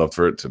true. I would love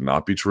for it to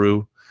not be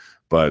true,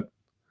 but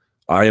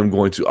I am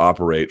going to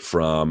operate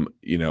from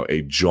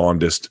a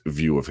jaundiced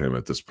view of him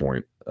at this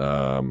point,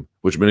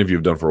 which many of you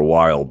have done for a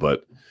while,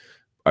 but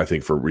I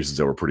think for reasons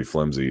that were pretty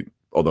flimsy.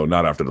 Although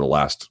not after the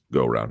last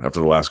go round.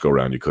 After the last go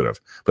round, you could have,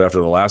 but after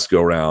the last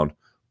go round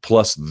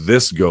plus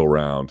this go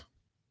round,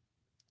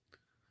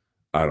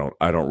 I don't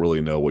really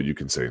know what you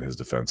can say in his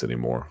defense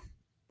anymore.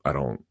 I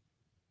don't.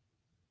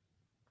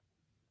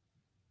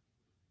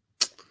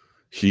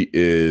 He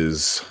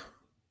is.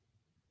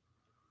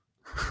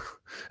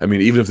 I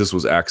mean, even if this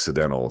was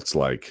accidental, it's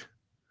like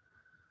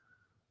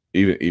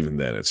even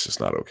then, it's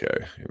just not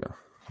okay.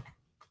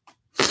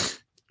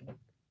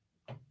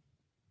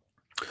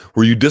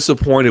 Were you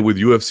disappointed with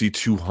UFC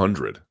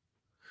 200?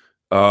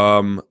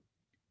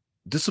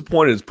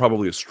 Disappointed is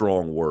probably a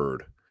strong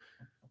word,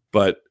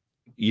 but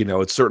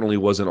it certainly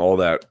wasn't all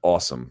that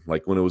awesome.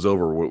 Like when it was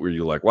over, were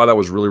you like, wow, that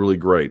was really, really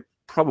great?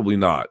 Probably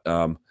not.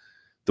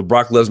 The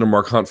Brock Lesnar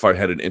Mark Hunt fight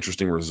had an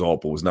interesting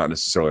result, but was not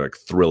necessarily like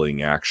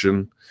thrilling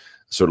action.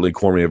 Certainly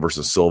Cormier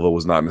versus Silva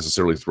was not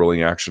necessarily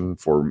thrilling action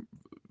for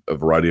a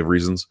variety of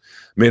reasons.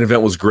 Main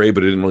event was great,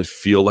 but it didn't really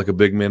feel like a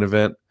big main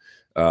event.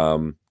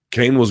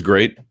 Kane was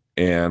great.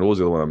 And what was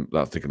the other one I'm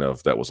not thinking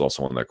of that was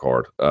also on that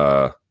card?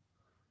 Well,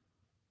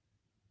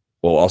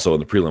 also on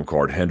the prelim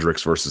card,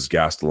 Hendricks versus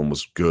Gastelum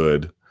was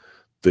good.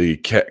 The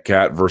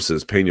Cat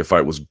versus Pena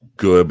fight was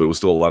good, but it was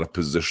still a lot of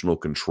positional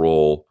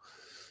control.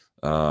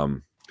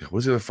 What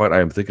was the other fight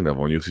I am thinking of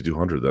on UFC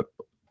 200 that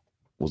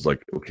was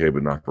like okay,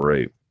 but not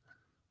great?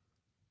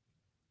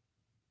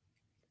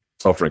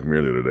 Saw Frank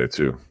Mir the other day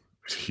too.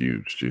 It's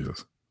huge,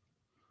 Jesus.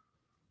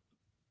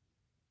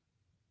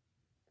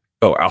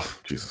 Oh,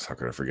 Jesus, how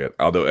could I forget?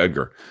 Aldo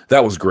Edgar.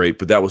 That was great,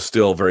 but that was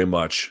still very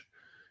much,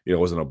 it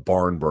wasn't a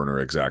barn burner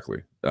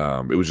exactly.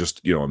 It was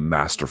just, a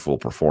masterful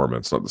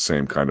performance, not the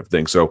same kind of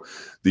thing. So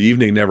the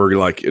evening never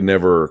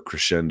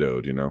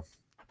crescendoed.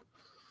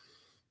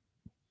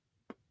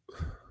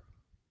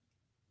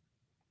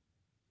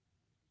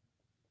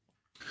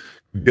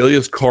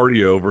 Delia's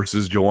cardio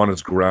versus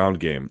Joanna's ground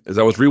game. As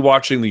I was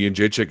rewatching the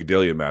Jacek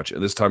Delia match,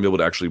 and this time able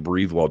to actually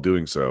breathe while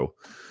doing so,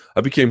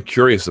 I became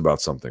curious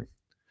about something.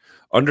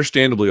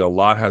 Understandably, a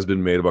lot has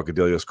been made about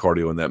Gedelia's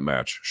cardio in that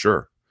match,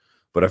 sure.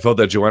 But I felt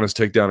that Joanna's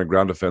takedown and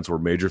ground defense were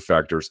major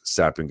factors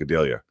sapping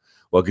Gedalia.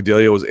 While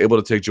Gedalia was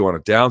able to take Joanna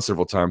down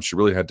several times, she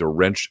really had to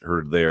wrench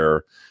her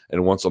there.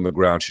 And once on the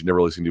ground, she never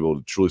really seemed able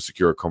to truly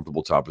secure a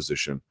comfortable top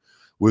position,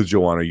 with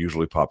Joanna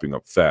usually popping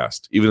up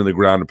fast. Even in the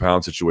ground and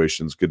pound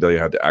situations, Gedalia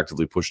had to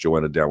actively push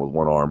Joanna down with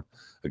one arm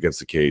against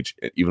the cage.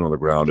 And even on the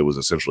ground, it was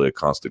essentially a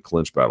constant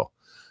clinch battle.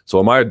 So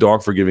am I a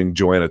dog for giving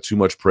Joanna too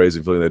much praise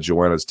and feeling that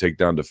Joanna's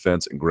takedown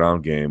defense and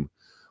ground game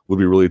would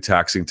be really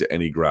taxing to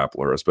any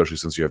grappler, especially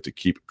since you have to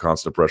keep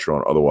constant pressure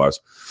on otherwise?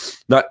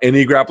 Not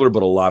any grappler,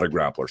 but a lot of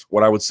grapplers.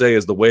 What I would say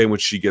is the way in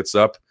which she gets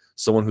up,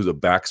 someone who's a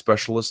back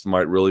specialist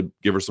might really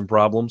give her some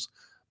problems.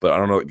 But I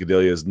don't know,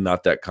 Gedalia is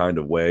not that kind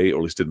of way, or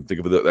at least didn't think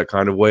of it that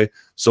kind of way.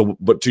 So,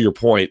 but to your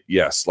point,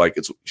 yes, like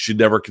she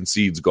never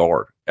concedes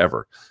guard,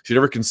 ever. She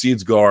never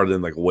concedes guard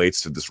and like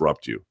waits to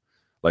disrupt you.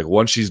 Like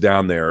once she's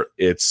down there,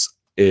 it's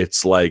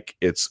like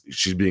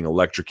she's being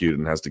electrocuted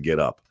and has to get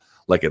up.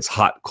 Like it's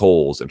hot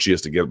coals and she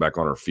has to get back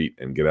on her feet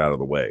and get out of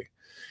the way.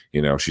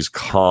 She's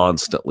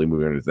constantly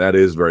moving. That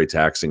is very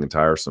taxing and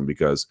tiresome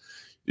because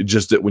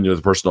when you're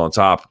the person on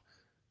top,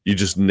 you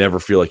just never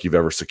feel like you've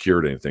ever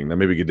secured anything. Now,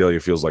 maybe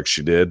Gedalia feels like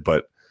she did,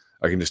 but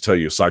I can just tell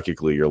you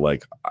psychically, you're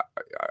like,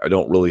 I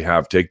don't really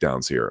have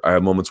takedowns here. I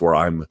have moments where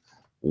I'm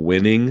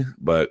winning,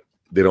 but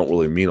they don't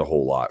really mean a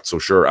whole lot. So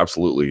sure,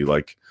 absolutely.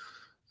 Like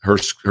her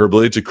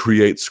ability to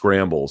create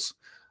scrambles.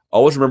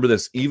 Always remember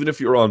this, even if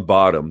you're on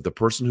bottom, the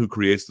person who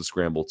creates the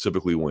scramble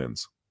typically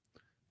wins.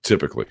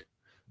 Typically.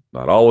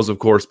 Not always, of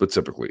course, but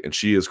typically. And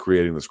she is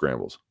creating the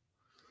scrambles.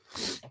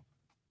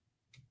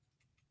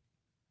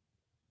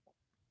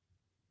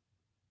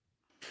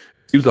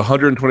 Seems the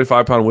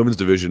 125-pound women's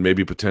division may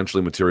be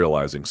potentially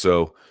materializing.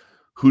 So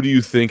who do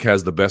you think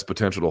has the best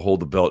potential to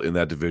hold the belt in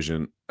that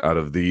division out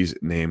of these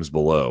names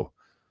below?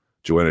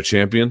 Joanna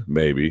Champion?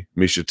 Maybe.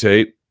 Miesha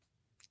Tate?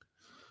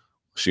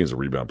 She has a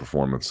rebound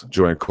performance.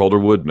 Joanne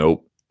Calderwood?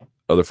 Nope.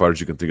 Other fighters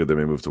you can think of that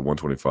may move to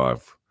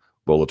 125.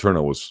 Well,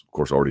 Laterna was, of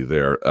course, already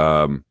there.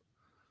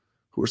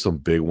 Who are some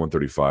big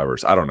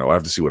 135ers? I don't know. I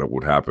have to see what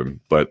would happen.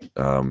 But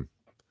I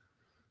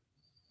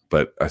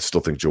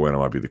still think Joanna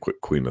might be the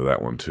quick queen of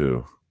that one,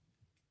 too.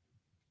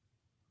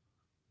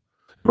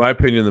 In my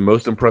opinion, the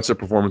most impressive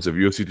performance of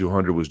UFC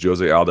 200 was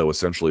Jose Aldo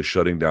essentially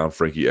shutting down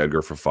Frankie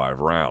Edgar for 5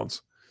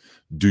 rounds.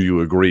 Do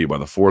you agree? By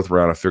the 4th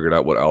round, I figured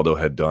out what Aldo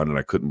had done, and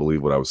I couldn't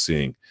believe what I was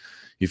seeing.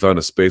 He found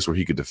a space where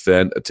he could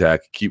defend,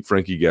 attack, keep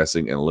Frankie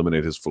guessing, and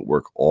eliminate his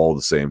footwork all at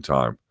the same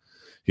time.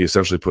 He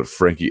essentially put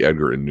Frankie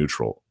Edgar in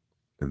neutral.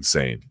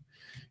 Insane.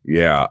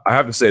 Yeah, I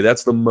have to say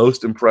that's the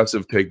most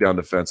impressive takedown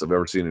defense I've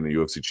ever seen in a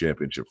UFC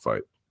championship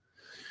fight.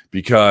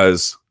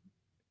 Because,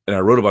 and I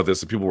wrote about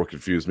this and people were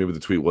confused. Maybe the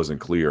tweet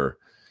wasn't clear.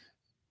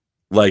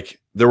 Like,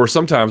 there were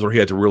some times where he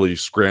had to really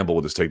scramble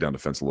with his takedown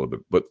defense a little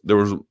bit, but there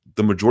was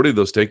the majority of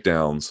those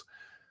takedowns,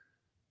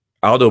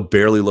 Aldo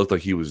barely looked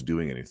like he was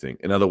doing anything.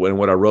 And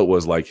what I wrote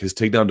was like his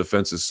takedown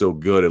defense is so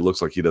good, it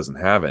looks like he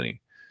doesn't have any.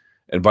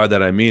 And by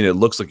that I mean it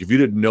looks like if you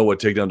didn't know what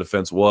takedown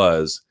defense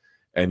was,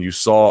 and you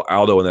saw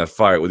Aldo in that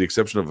fight, with the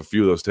exception of a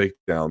few of those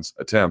takedowns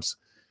attempts,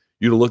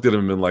 you'd have looked at him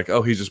and been like,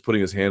 "Oh, he's just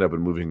putting his hand up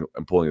and moving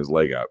and pulling his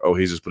leg out. Oh,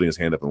 he's just putting his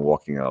hand up and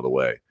walking out of the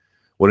way."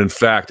 When in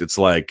fact, it's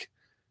like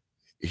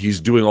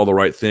he's doing all the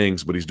right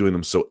things, but he's doing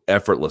them so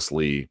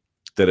effortlessly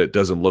that it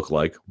doesn't look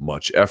like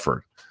much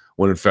effort.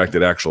 When in fact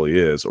it actually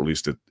is, or at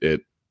least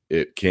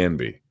it can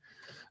be.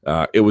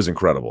 It was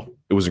incredible.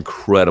 It was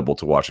incredible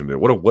to watch him do.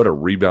 What a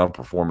rebound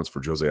performance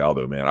for Jose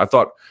Aldo, man. I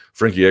thought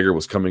Frankie Edgar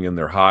was coming in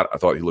there hot. I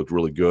thought he looked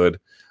really good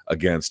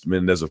against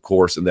Mendez, of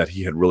course, and that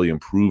he had really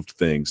improved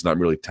things, not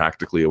merely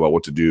tactically about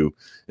what to do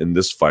in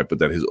this fight, but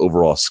that his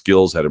overall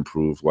skills had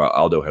improved while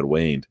Aldo had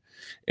waned.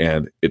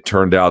 And it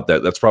turned out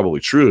that that's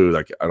probably true.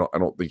 Like I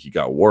don't think he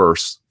got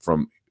worse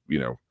from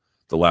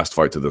the last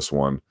fight to this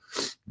one,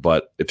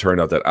 but it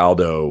turned out that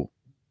Aldo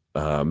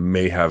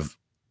may have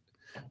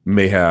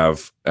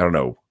I don't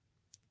know,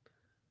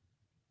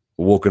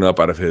 woken up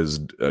out of his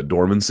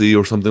dormancy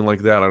or something like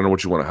that. I don't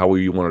know how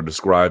you want to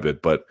describe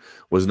it, but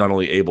was not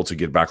only able to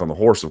get back on the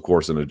horse, of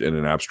course, in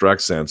an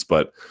abstract sense,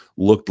 but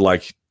looked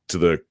like, to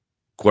the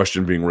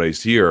question being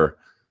raised here,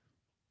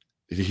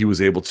 he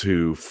was able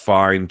to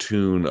fine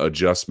tune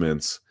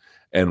adjustments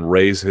and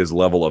raise his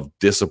level of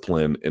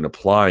discipline in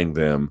applying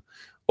them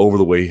over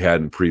the way he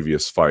had in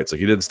previous fights. Like,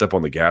 he didn't step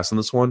on the gas in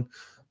this one,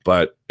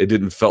 but it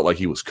didn't felt like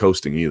he was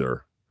coasting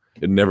either.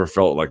 It never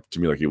felt like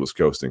to me like he was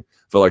coasting.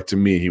 It felt like to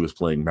me he was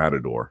playing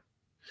Matador,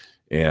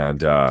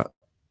 and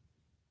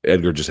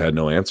Edgar just had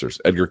no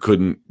answers. Edgar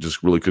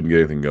really couldn't get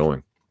anything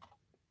going.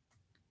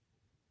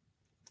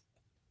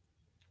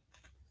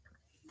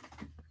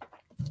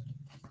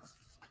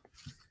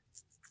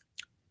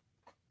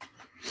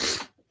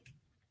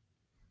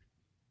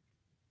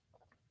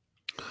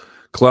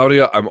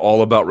 Claudia, I'm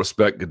all about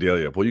respect.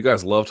 Gadelia. Well, you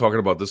guys love talking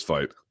about this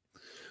fight.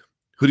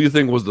 Who do you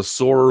think was the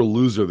sorer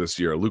loser this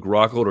year, Luke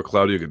Rockhold or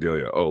Claudia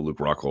Gadelia? Oh, Luke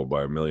Rockhold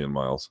by a million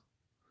miles.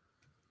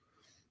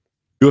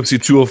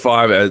 UFC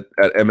 205 at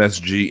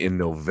MSG in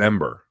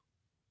November.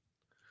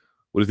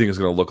 What do you think it's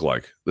going to look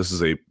like? This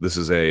is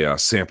a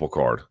sample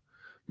card.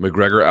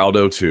 McGregor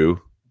Aldo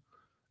 2,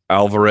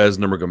 Alvarez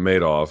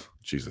Nurmagomedov.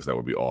 Jesus, that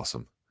would be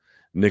awesome.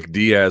 Nick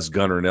Diaz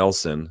Gunnar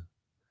Nelson,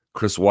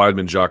 Chris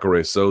Weidman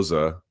Jacare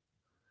Souza,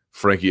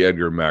 Frankie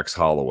Edgar Max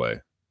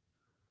Holloway.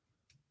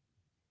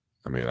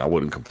 I mean, I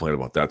wouldn't complain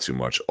about that too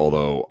much,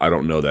 although I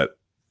don't know that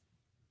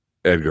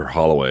Edgar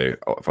Holloway,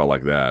 if I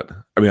like that.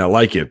 I mean, I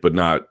like it, but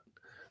not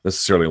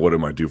necessarily what it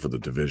might do for the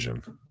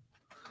division.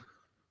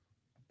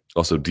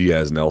 Also,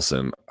 Diaz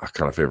Nelson, I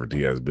kind of favor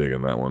Diaz big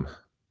in that one.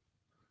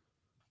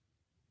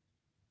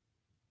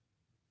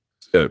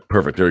 Yeah,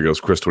 perfect. There he goes,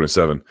 Chris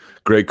 27.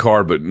 Great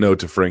card, but no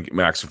to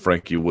Max and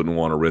Frankie. Wouldn't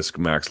want to risk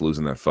Max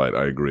losing that fight.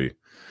 I agree.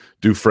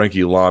 Do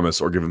Frankie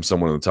Lamas or give him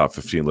someone in the top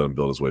 15, let him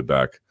build his way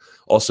back.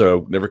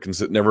 Also,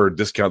 never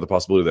discount the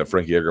possibility that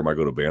Frankie Edgar might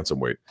go to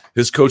bantamweight.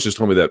 His coach has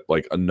told me that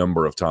like a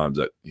number of times,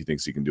 that he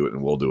thinks he can do it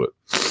and will do it.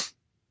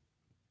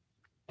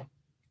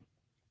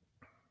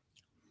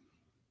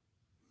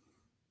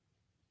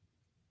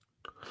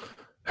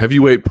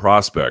 Heavyweight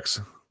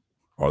prospects.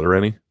 Are there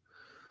any?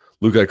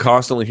 Luke, I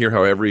constantly hear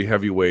how every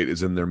heavyweight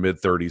is in their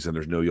mid-30s and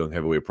there's no young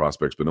heavyweight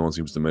prospects, but no one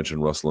seems to mention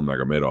Ruslan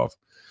Magomedov.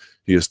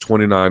 He is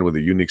 29 with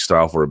a unique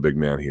style for a big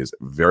man. He is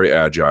very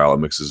agile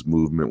and mixes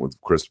movement with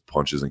crisp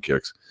punches and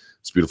kicks.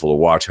 It's beautiful to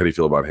watch. How do you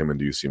feel about him, and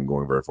do you see him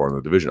going very far in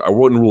the division? I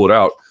wouldn't rule it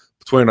out.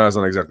 29 is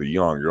not exactly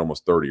young. You're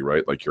almost 30,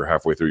 right? Like, you're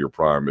halfway through your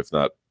prime, if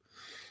not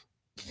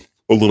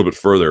a little bit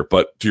further.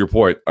 But to your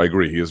point, I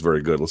agree. He is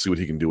very good. Let's see what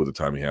he can do with the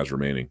time he has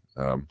remaining.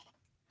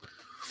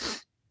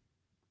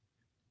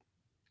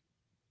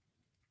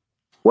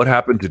 What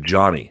happened to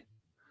Johnny?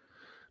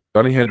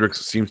 Johnny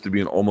Hendricks seems to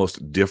be an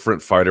almost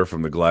different fighter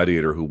from the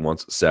gladiator who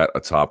once sat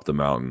atop the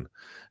mountain.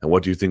 And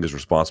what do you think is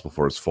responsible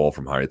for his fall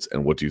from heights?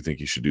 And what do you think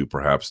he should do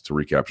perhaps to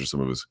recapture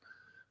some of his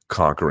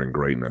conquering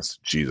greatness?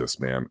 Jesus,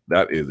 man,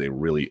 that is a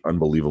really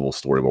unbelievable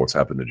story about what's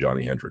happened to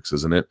Johnny Hendricks,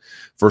 isn't it?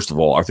 First of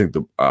all, I think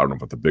I don't know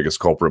about the biggest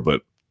culprit,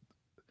 but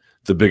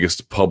the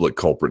biggest public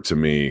culprit to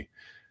me,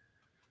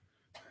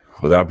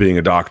 without being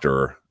a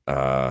doctor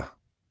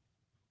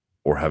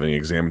or having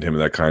examined him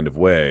in that kind of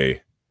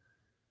way,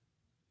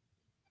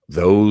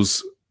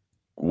 those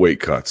weight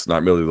cuts,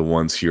 not merely the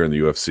ones here in the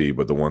UFC,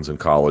 but the ones in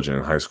college and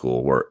in high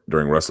school, where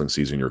during wrestling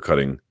season you're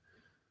cutting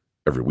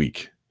every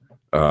week,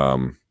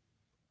 I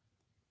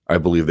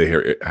believe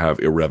they have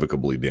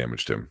irrevocably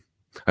damaged him.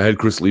 I had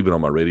Chris Lieben on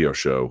my radio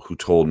show who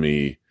told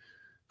me,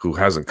 who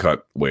hasn't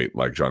cut weight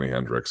like Johnny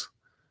Hendricks,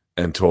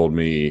 and told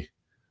me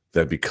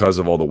that because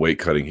of all the weight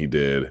cutting he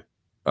did,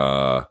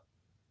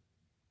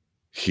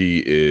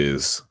 he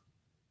is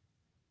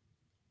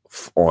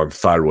on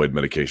thyroid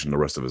medication the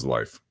rest of his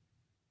life.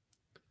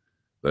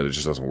 That it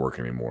just doesn't work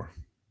anymore.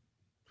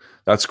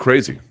 That's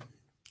crazy,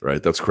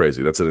 right? That's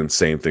crazy. That's an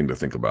insane thing to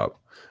think about.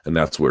 And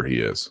that's where he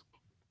is.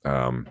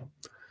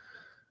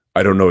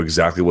 I don't know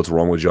exactly what's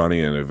wrong with Johnny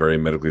in a very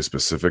medically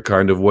specific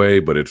kind of way,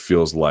 but it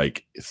feels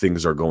like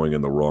things are going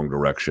in the wrong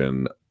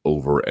direction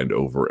over and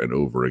over and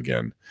over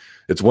again.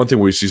 It's one thing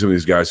where you see some of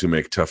these guys who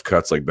make tough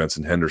cuts like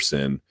Benson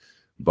Henderson,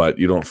 but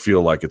you don't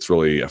feel like it's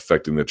really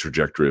affecting the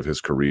trajectory of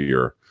his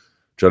career.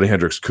 Johnny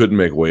Hendricks couldn't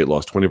make weight,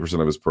 lost 20%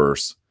 of his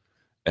purse,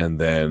 and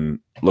then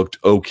looked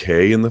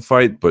okay in the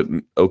fight, but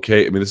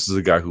okay. I mean, this is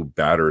a guy who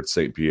battered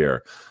St.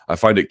 Pierre. I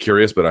find it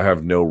curious, but I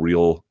have no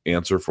real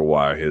answer for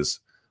why his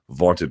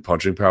vaunted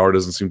punching power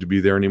doesn't seem to be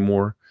there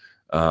anymore.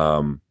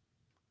 And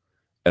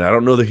I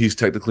don't know that he's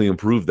technically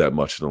improved that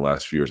much in the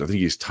last few years. I think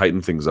he's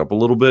tightened things up a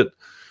little bit,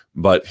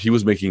 but he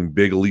was making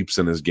big leaps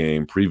in his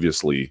game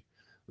previously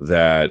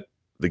that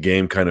the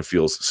game kind of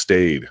feels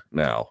stayed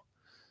now.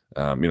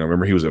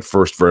 Remember he was at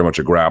first very much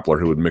a grappler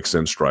who would mix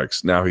in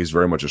strikes. Now he's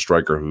very much a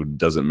striker who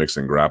doesn't mix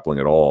in grappling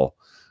at all.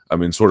 I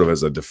mean, sort of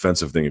as a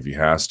defensive thing if he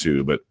has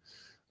to, but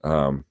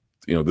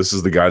this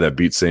is the guy that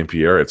beat St.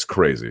 Pierre. It's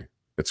crazy.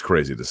 It's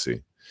crazy to see.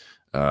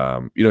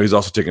 He's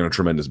also taken a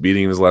tremendous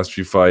beating in his last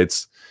few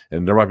fights,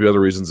 and there might be other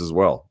reasons as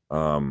well.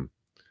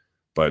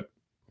 But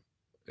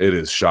it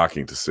is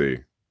shocking to see.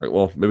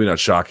 Well, maybe not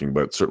shocking,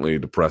 but certainly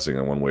depressing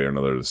in one way or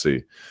another to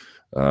see.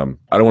 I don't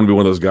want to be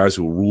one of those guys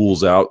who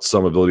rules out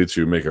some ability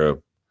to make a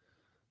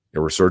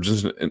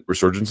resurgence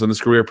in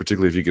his career,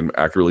 particularly if he can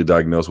accurately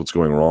diagnose what's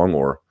going wrong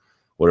or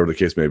whatever the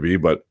case may be.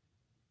 But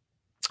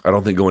I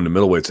don't think going to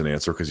middleweight's an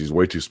answer because he's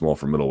way too small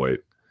for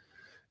middleweight.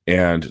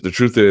 And the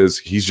truth is,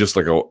 he's just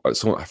like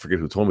I forget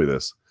who told me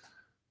this.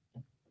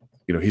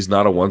 He's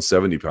not a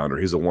 170 pounder.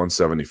 He's a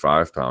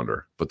 175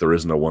 pounder, but there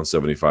isn't a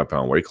 175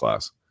 pound weight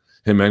class.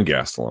 Him and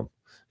Gastelum,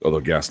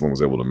 although Gastelum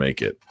was able to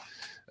make it.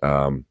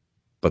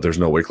 But there's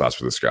no weight class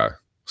for this guy.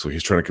 So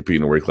he's trying to compete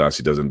in a weight class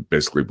he doesn't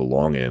basically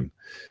belong in.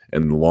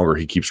 And the longer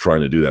he keeps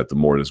trying to do that, the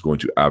more it is going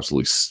to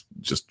absolutely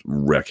just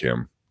wreck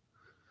him.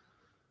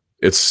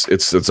 It's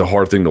a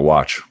hard thing to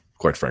watch,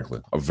 quite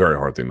frankly. A very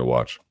hard thing to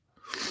watch.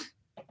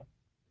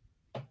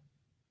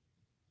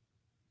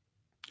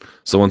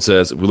 Someone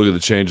says, if we look at the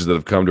changes that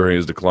have come during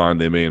his decline,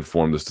 they may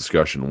inform this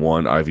discussion.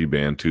 1, IV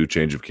ban. 2,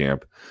 change of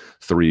camp.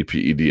 3,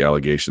 PED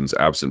allegations.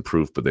 Absent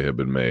proof, but they have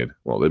been made.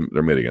 Well,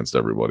 they're made against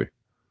everybody.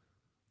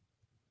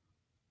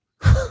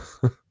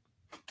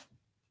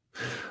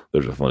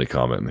 There's a funny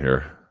comment in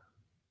here.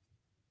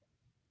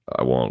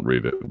 I won't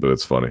read it, but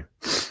it's funny.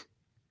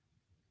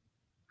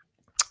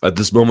 At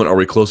this moment, are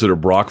we closer to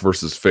Brock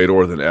versus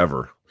Fedor than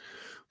ever?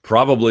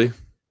 Probably.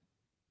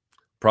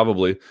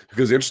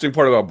 Because the interesting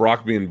part about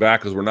Brock being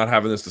back is we're not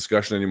having this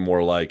discussion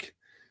anymore like,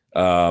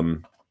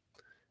 can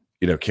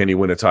he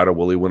win a title?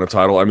 Will he win a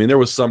title? I mean, there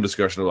was some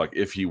discussion of like,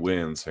 if he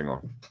wins, hang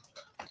on.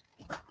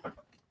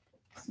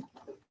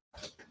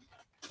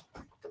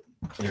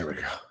 There we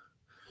go.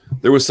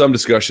 There was some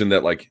discussion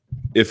that like,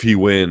 if he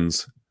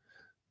wins,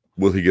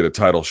 will he get a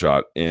title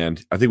shot?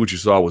 And I think what you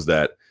saw was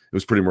that it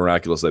was pretty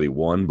miraculous that he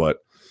won, but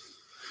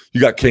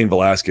you got Cain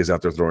Velasquez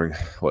out there throwing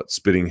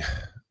spinning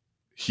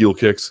heel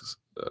kicks,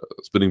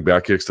 spinning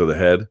back kicks to the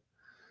head.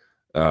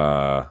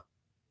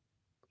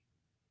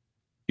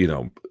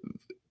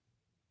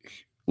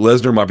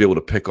 Lesnar might be able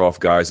to pick off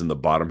guys in the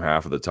bottom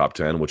half of the top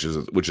 10, which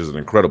is an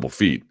incredible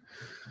feat,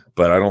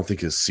 but I don't think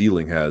his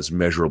ceiling has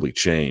measurably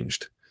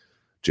changed.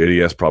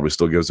 JDS probably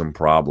still gives him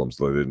problems,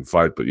 though they didn't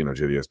fight, but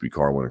JDS beat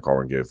Carwin, and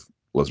Carwin gave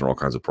Lesnar all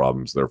kinds of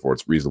problems. Therefore,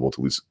 it's reasonable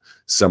to at least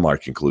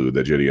semi-conclude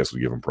that JDS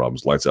would give him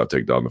problems. Lights out,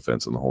 take down the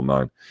fence, and the whole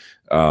nine.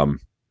 And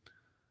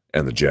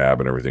the jab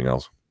and everything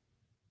else.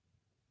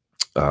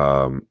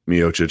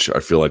 Miocic,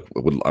 I feel like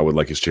I would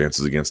like his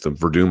chances against him.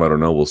 Verdum, I don't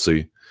know. We'll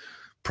see.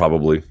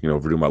 Probably.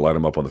 Verdum might light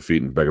him up on the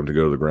feet and beg him to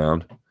go to the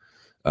ground.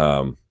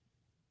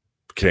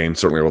 Cain,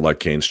 certainly I would like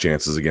Cain's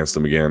chances against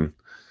him again.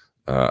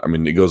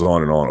 It goes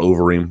on and on.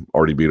 Overeem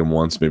already beat him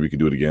once. Maybe he could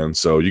do it again.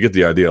 So you get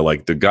the idea.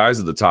 Like the guys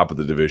at the top of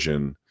the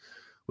division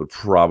would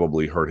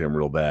probably hurt him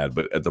real bad.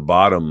 But at the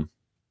bottom,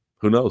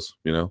 who knows?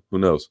 Who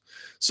knows?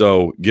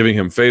 So giving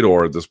him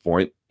Fedor at this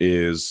point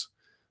is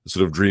a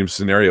sort of dream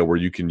scenario where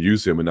you can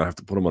use him and not have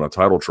to put him on a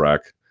title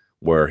track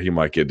where he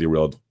might get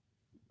derailed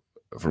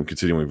from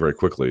continuing very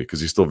quickly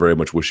because he's still very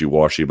much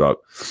wishy-washy about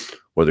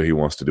whether he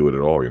wants to do it at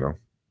all,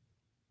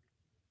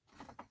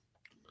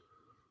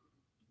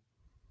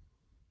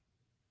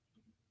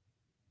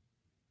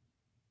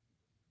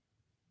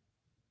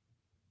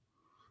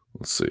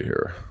 Let's see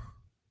here.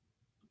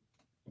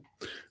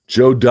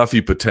 Joe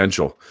Duffy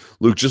potential.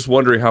 Luke, just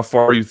wondering how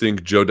far you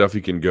think Joe Duffy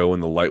can go in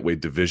the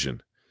lightweight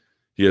division.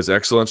 He has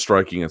excellent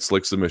striking and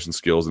slick submission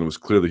skills, and it was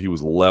clear that he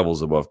was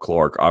levels above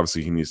Clark.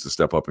 Obviously, he needs to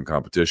step up in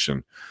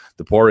competition.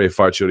 The Poirier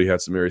fight showed he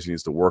had some areas he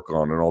needs to work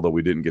on, and although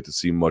we didn't get to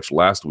see much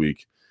last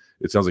week,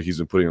 it sounds like he's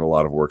been putting in a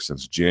lot of work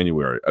since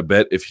January. I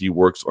bet if he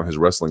works on his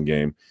wrestling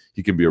game,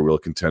 he can be a real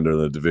contender in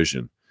the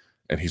division.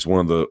 And he's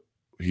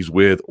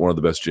with one of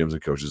the best gyms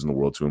and coaches in the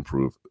world to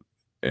improve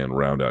and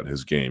round out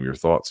his game. Your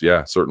thoughts?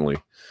 Yeah, certainly.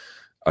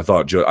 I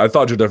thought Joe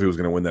Duffy was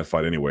going to win that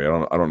fight anyway.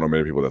 I don't know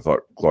many people that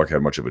thought Clark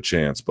had much of a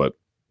chance, but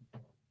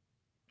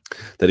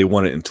that he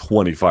won it in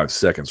 25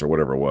 seconds or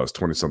whatever it was,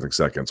 20 something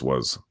seconds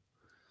was,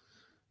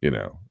 you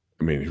know,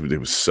 I mean,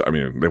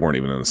 they weren't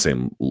even in the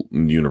same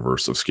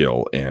universe of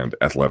skill and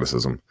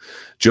athleticism.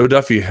 Joe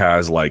Duffy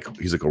he's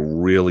like a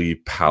really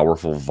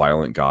powerful,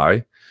 violent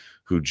guy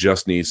who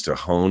just needs to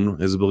hone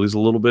his abilities a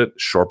little bit,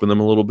 sharpen them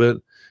a little bit,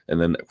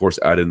 and then of course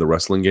add in the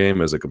wrestling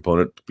game as a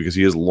component because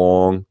he is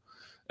long,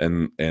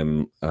 and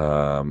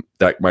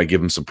that might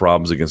give him some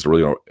problems against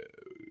really,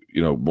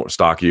 more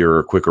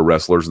stockier, quicker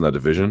wrestlers in that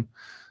division.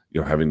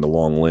 Having the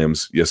long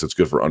limbs, yes, it's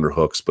good for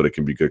underhooks, but it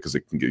can be good because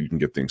you can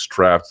get things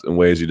trapped in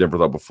ways you never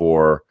thought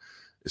before.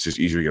 It's just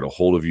easier to get a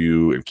hold of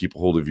you and keep a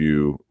hold of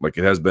you. Like,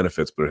 it has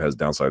benefits, but it has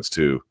downsides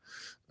too.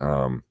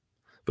 But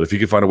if he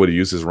can find a way to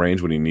use his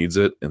range when he needs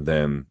it, and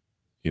then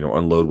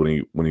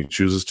unload when he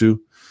chooses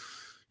to,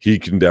 he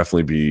can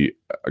definitely be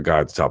a guy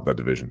at the top of that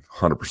division,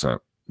 100%,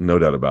 no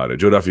doubt about it.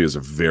 Joe Duffy is a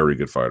very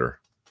good fighter.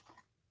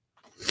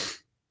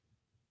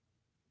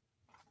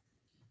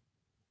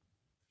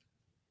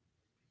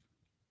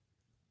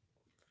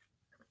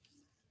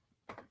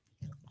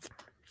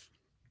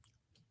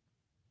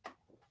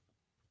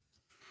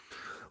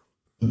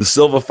 The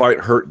Silva fight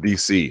hurt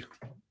DC.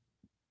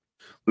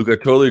 Luke, I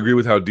totally agree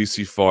with how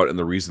DC fought and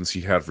the reasons he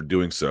had for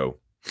doing so.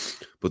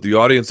 But the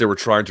audience they were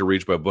trying to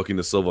reach by booking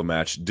the Silva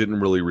match didn't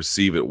really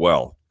receive it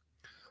well.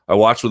 I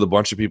watched with a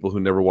bunch of people who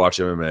never watch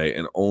MMA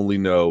and only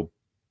know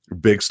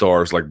big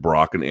stars like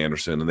Brock and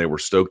Anderson, and they were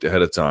stoked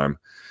ahead of time.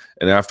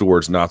 And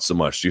afterwards, not so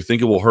much. Do you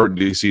think it will hurt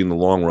DC in the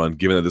long run,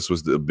 given that this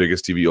was the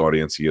biggest TV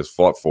audience he has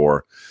fought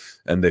for,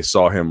 and they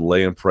saw him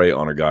lay and pray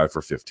on a guy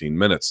for 15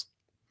 minutes?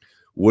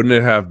 Wouldn't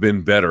it have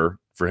been better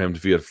for him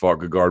if he had fought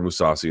Gegard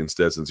Mousasi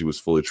instead, since he was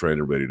fully trained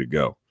and ready to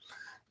go?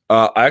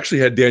 I actually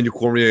had Daniel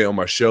Cormier on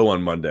my show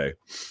on Monday,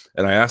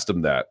 and I asked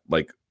him that,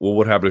 like, well,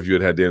 what happened if you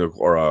had Daniel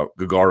or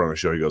Gegard on the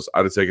show? He goes,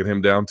 I'd have taken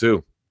him down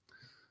too.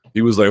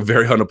 He was like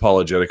very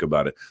unapologetic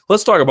about it.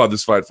 Let's talk about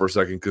this fight for a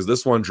second, because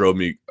this one drove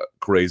me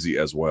crazy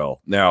as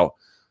well. Now,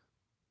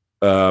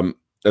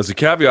 as a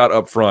caveat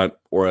up front,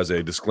 or as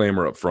a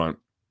disclaimer up front,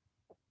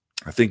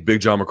 I think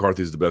Big John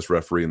McCarthy is the best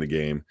referee in the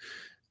game.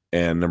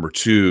 And number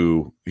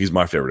two, he's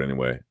my favorite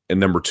anyway. And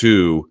number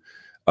two,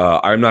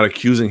 I'm not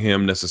accusing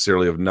him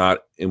necessarily of not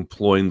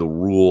employing the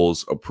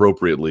rules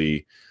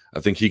appropriately. I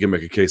think he can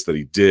make a case that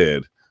he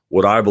did.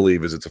 What I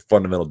believe is it's a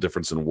fundamental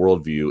difference in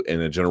worldview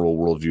and a general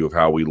worldview of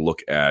how we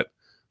look at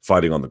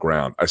fighting on the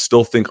ground. I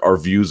still think our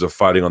views of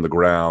fighting on the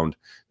ground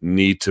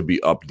need to be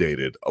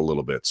updated a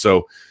little bit.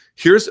 So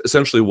here's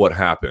essentially what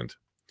happened.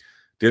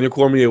 Daniel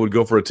Cormier would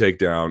go for a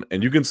takedown,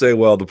 and you can say,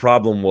 well, the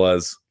problem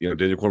was,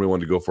 Daniel Cormier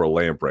wanted to go for a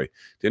lay and pray.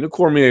 Daniel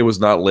Cormier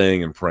was not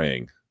laying and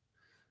praying.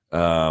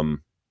 Not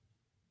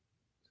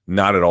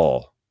at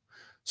all.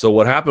 So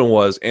what happened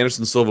was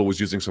Anderson Silva was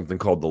using something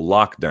called the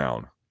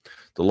lockdown.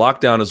 The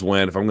lockdown is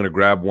when, if I'm going to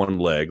grab one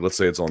leg, let's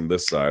say it's on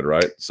this side,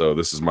 right? So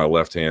this is my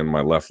left hand,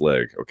 my left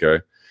leg, okay?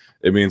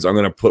 It means I'm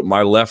going to put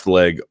my left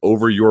leg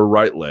over your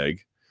right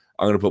leg.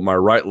 I'm going to put my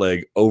right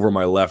leg over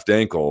my left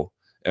ankle,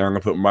 and I'm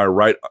going to put my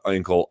right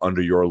ankle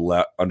under your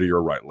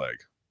right leg.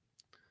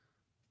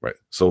 Right.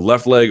 So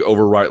left leg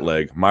over right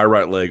leg, my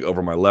right leg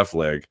over my left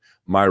leg,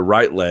 my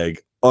right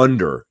leg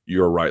under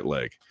your right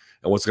leg.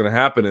 And what's going to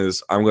happen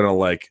is I'm going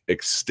to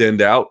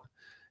extend out.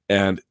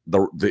 And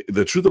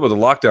the truth about the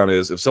lockdown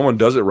is, if someone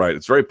does it right,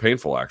 it's very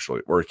painful,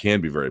 actually, or it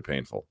can be very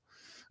painful.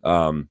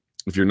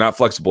 If you're not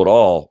flexible at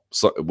all,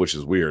 which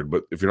is weird,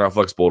 but if you're not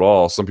flexible at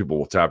all, some people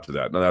will tap to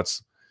that. Now,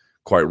 that's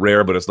quite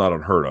rare, but it's not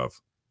unheard of.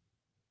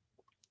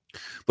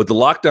 But the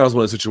lockdown is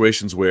one of the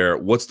situations where,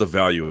 what's the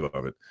value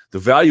of it? The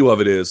value of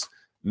it is,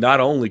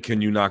 not only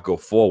can you not go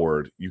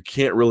forward, you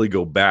can't really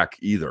go back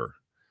either.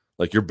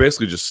 Like, you're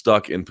basically just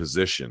stuck in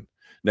position.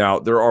 Now,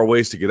 there are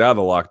ways to get out of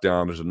the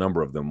lockdown. There's a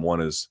number of them.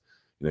 One is,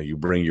 you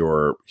bring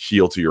your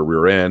heel to your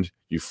rear end,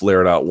 you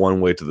flare it out one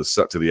way to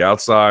the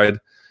outside,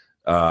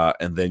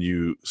 and then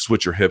you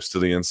switch your hips to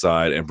the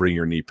inside and bring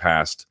your knee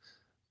past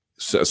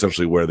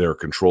essentially where they're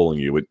controlling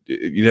you.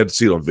 You have to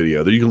see it on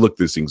video. You can look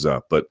these things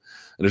up, but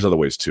there's other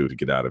ways too to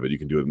get out of it. You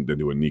can do it and then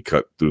do a knee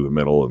cut through the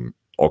middle and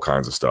all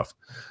kinds of stuff.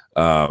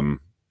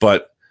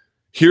 But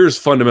here's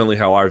fundamentally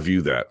how I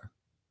view that.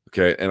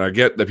 Okay. And I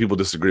get that people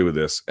disagree with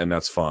this, and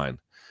that's fine.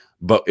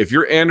 But if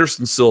you're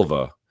Anderson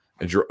Silva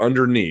and you're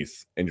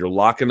underneath and you're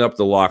locking up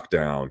the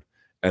lockdown,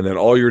 and then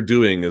all you're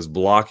doing is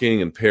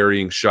blocking and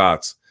parrying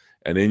shots,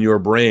 and in your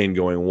brain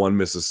going 1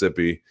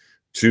 Mississippi,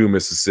 2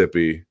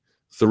 Mississippi,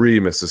 3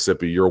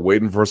 Mississippi, you're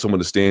waiting for someone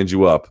to stand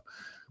you up,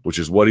 which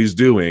is what he's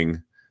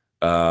doing.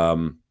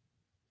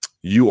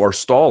 You are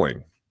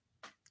stalling.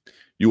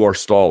 You are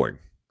stalling.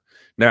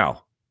 Now,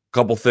 a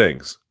couple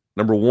things.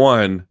 Number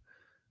one,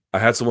 I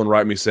had someone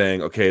write me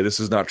saying, okay, this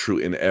is not true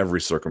in every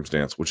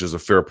circumstance, which is a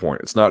fair point.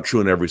 It's not true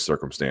in every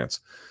circumstance.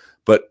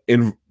 But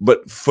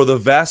for the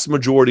vast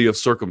majority of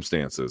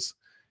circumstances,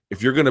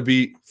 if you're going to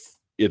be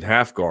in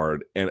half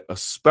guard, and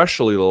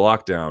especially the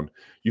lockdown,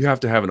 you have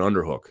to have an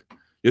underhook.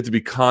 You have to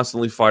be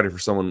constantly fighting for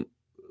someone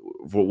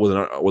with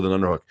an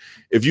underhook.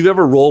 If you've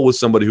ever rolled with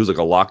somebody who's like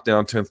a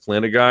lockdown 10th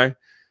Planet guy,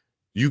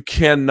 you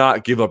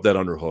cannot give up that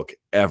underhook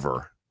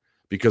ever,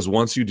 because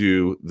once you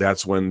do,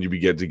 that's when you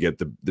begin to get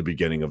the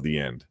beginning of the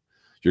end.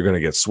 You're going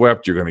to get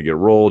swept. You're going to get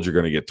rolled. You're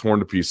going to get torn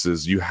to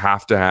pieces. You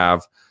have to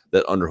have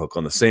that underhook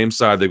on the same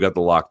side. They've got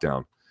the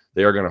lockdown.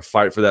 They are going to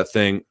fight for that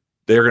thing.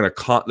 They're going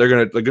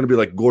to be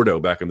like Gordo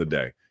back in the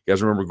day. You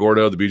guys remember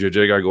Gordo, the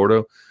BJJ guy,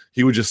 Gordo?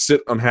 He would just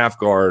sit on half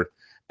guard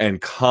and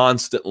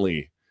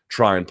constantly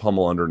try and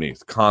pummel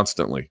underneath,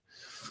 constantly.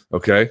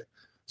 Okay?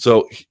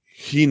 So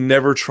he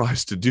never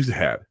tries to do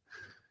that.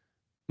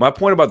 My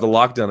point about the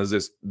lockdown is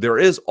this: there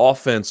is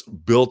offense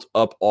built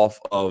up off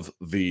of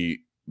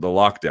the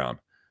lockdown.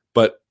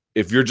 But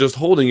if you're just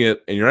holding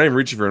it and you're not even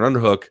reaching for an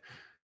underhook,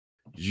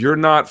 you're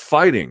not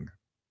fighting.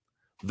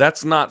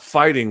 That's not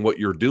fighting what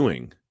you're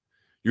doing.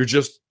 You're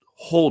just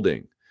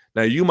holding.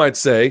 Now, you might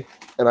say,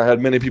 and I had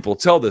many people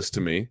tell this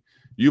to me,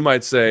 you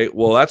might say,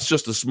 well, that's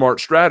just a smart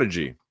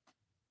strategy,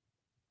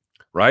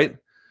 right?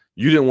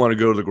 You didn't want to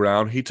go to the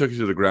ground. He took you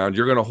to the ground.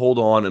 You're going to hold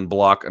on and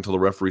block until the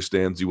referee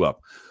stands you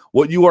up.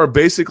 What you are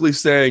basically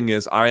saying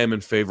is, I am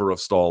in favor of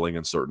stalling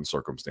in certain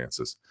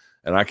circumstances.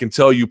 And I can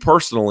tell you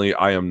personally,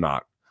 I am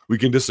not. We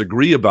can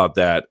disagree about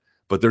that,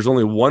 but there's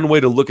only one way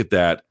to look at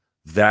that.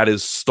 That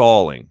is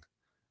stalling.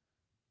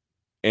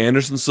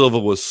 Anderson Silva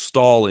was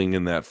stalling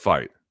in that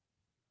fight.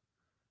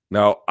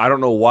 Now, I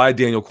don't know why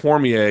Daniel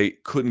Cormier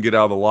couldn't get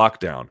out of the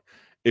lockdown.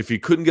 If he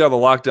couldn't get out of the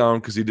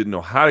lockdown because he didn't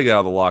know how to get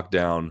out of the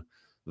lockdown,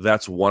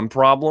 that's one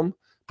problem,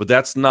 but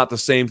that's not the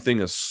same thing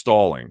as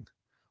stalling.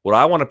 What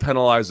I want to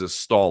penalize is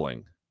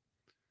stalling.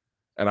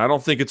 And I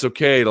don't think it's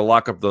okay to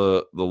lock up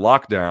the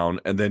lockdown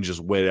and then just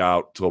wait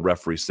out till a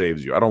referee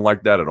saves you. I don't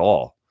like that at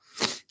all.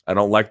 I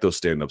don't like those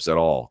stand-ups at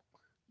all.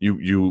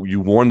 You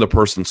warn the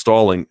person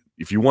stalling.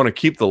 If you want to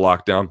keep the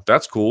lockdown,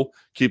 that's cool.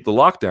 Keep the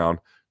lockdown.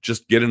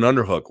 Just get an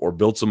underhook or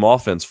build some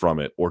offense from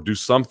it or do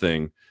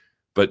something,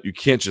 but you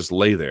can't just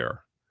lay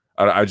there.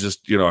 I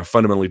just, I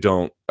fundamentally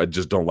don't. I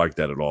just don't like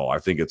that at all. I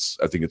think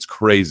it's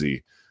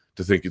crazy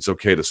to think it's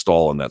okay to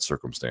stall in that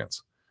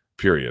circumstance.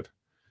 Period.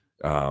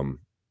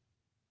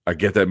 I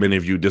get that many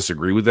of you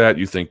disagree with that.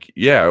 You think,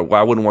 yeah, well,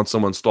 I wouldn't want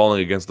someone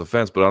stalling against the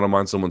fence, but I don't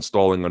mind someone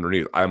stalling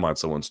underneath. I mind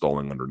someone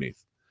stalling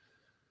underneath.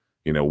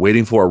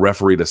 Waiting for a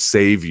referee to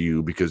save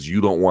you because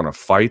you don't want to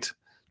fight,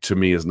 to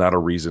me, is not a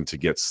reason to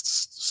get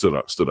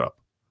stood up.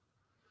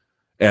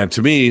 And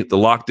to me, the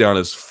lockdown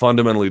is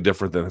fundamentally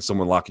different than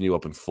someone locking you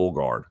up in full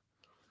guard.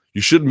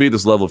 You shouldn't be at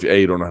this level if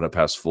you don't know how to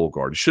pass full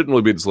guard. You shouldn't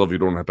really be at this level if you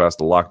don't know how to pass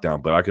the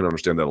lockdown, but I can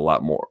understand that a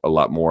lot more.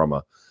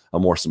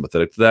 I'm more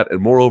sympathetic to that.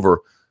 And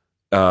moreover,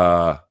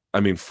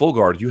 full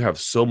guard, you have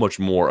so much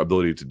more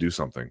ability to do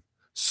something.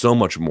 So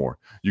much more.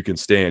 You can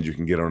stand, you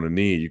can get on a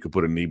knee, you can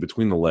put a knee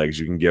between the legs,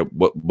 you can get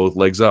both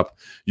legs up.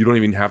 You don't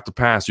even have to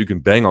pass. You can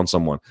bang on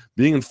someone.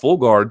 Being in full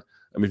guard,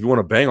 if you want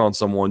to bang on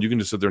someone, you can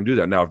just sit there and do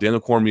that. Now, if Daniel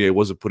Cormier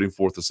wasn't putting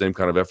forth the same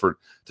kind of effort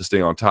to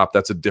stay on top,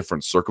 that's a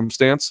different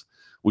circumstance.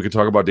 We could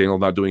talk about Daniel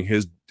not doing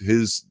his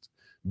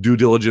due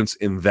diligence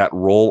in that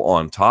role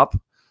on top.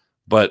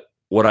 But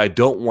what I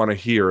don't want to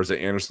hear is that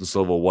Anderson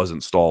Silva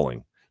wasn't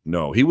stalling.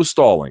 No, he was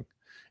stalling.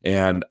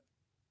 And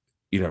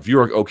if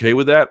you're okay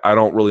with that, I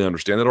don't really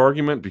understand that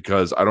argument,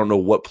 because I don't know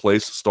what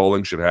place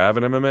stalling should have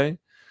in MMA.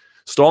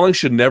 Stalling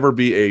should never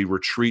be a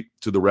retreat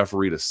to the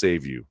referee to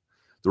save you.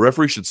 The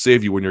referee should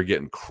save you when you're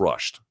getting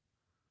crushed,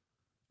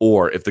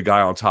 or if the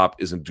guy on top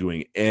isn't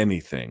doing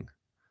anything,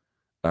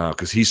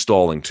 because he's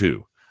stalling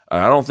too.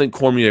 I don't think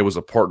Cormier was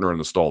a partner in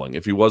the stalling.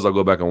 If he was, I'll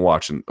go back and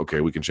watch, and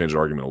okay, we can change the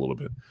argument a little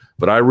bit.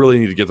 But I really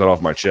need to get that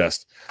off my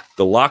chest.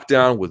 The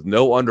lockdown with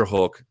no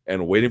underhook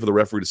and waiting for the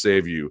referee to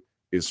save you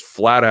is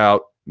flat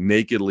out,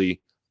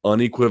 nakedly,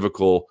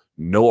 unequivocal,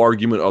 no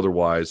argument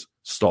otherwise,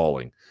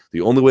 stalling.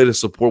 The only way to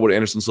support what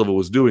Anderson Silva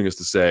was doing is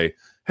to say,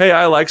 hey,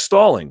 I like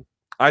stalling.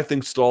 I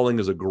think stalling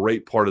is a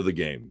great part of the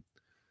game.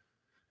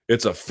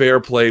 It's a fair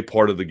play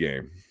part of the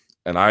game.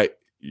 And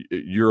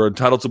you're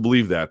entitled to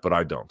believe that, but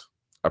I don't.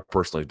 I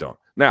personally don't.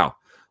 Now,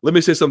 let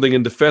me say something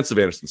in defense of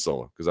Anderson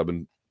Silva, because I've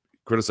been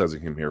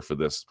criticizing him here for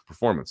this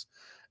performance.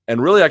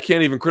 And really, I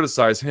can't even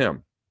criticize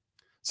him.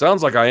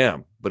 Sounds like I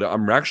am, but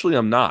I'm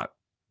not.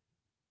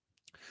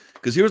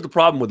 Because here's the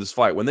problem with this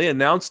fight. When they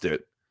announced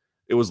it,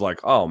 it was like,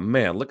 oh,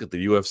 man, look at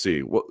the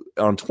UFC.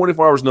 On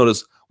 24 hours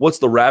notice, what's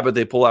the rabbit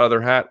they pull out of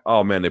their hat?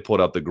 Oh, man, they pulled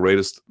out the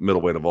greatest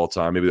middleweight of all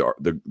time, maybe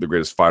the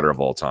greatest fighter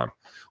of all time.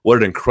 What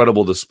an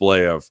incredible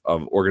display of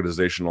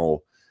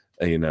organizational,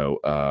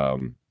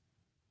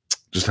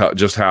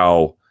 just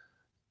how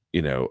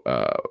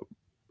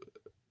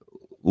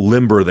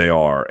limber they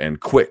are and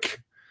quick.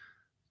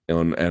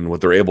 And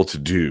what they're able to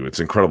do. It's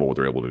incredible what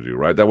they're able to do,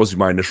 right? That was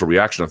my initial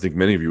reaction. I think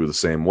many of you were the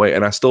same way.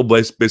 And I still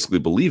basically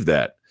believe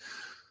that.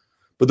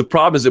 But the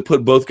problem is it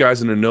put both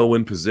guys in a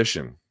no-win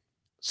position.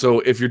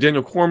 So if you're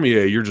Daniel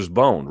Cormier, you're just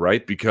boned,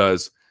 right?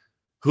 Because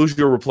who's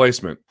your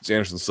replacement? It's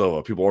Anderson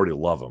Silva. People already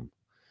love him.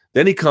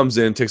 Then he comes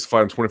in, takes the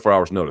fight on 24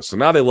 hours notice. So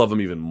now they love him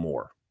even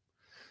more.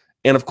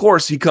 And of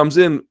course, he comes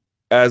in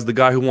as the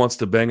guy who wants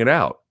to bang it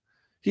out.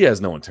 he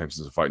has no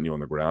intentions of fighting you on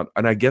the ground.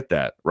 And I get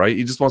that, right?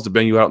 He just wants to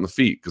bang you out in the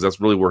feet because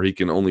that's really where he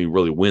can only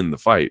really win the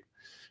fight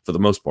for the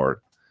most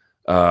part.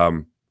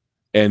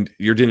 And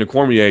you're Daniel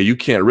Cormier, you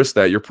can't risk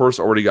that. Your purse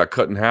already got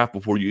cut in half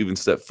before you even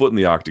step foot in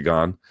the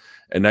octagon.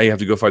 And now you have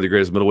to go fight the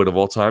greatest middleweight of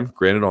all time.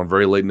 Granted, on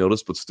very late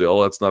notice, but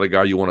still, that's not a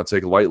guy you want to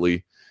take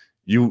lightly.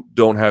 You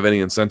don't have any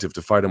incentive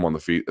to fight him on the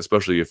feet,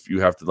 especially if you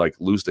have to like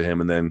lose to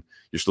him and then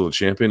you're still the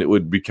champion. It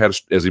would be,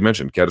 as he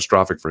mentioned,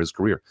 catastrophic for his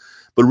career.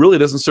 But really, it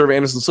doesn't serve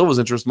Anderson Silva's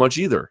interest much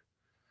either,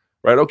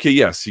 right? Okay,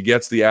 yes, he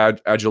gets the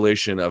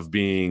adulation of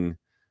being,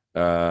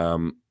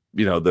 the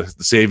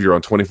savior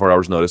on 24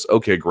 hours notice.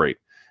 Okay, great.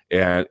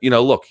 And,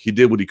 look, he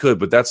did what he could,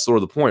 but that's sort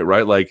of the point,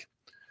 right? Like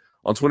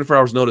on 24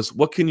 hours notice,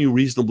 what can you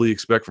reasonably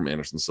expect from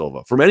Anderson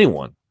Silva, from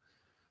anyone?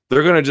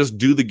 They're going to just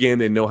do the game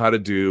they know how to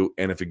do.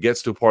 And if it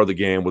gets to a part of the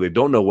game where they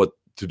don't know what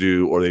to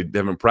do, or they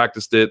haven't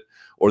practiced it,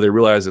 or they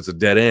realize it's a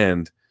dead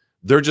end,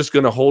 they're just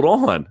going to hold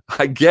on.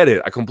 I get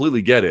it. I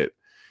completely get it.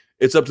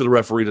 It's up to the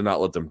referee to not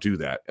let them do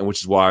that. And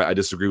which is why I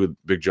disagree with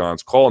Big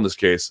John's call in this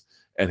case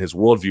and his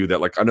worldview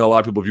that, like, I know a lot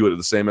of people view it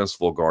the same as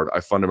full guard.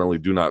 I fundamentally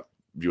do not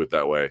view it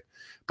that way.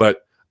 But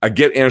I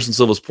get Anderson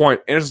Silva's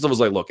point. Anderson Silva's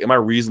like, look, am I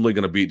reasonably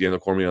going to beat Daniel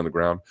Cormier on the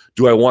ground?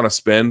 Do I want to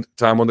spend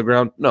time on the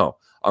ground? No.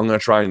 I'm going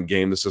to try and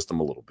game the system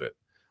a little bit.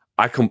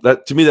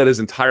 To me, that is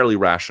entirely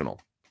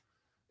rational.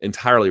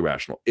 Entirely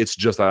rational. It's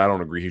just that I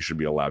don't agree he should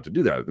be allowed to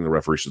do that. And the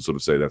referee should sort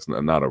of say that's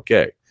not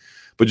okay.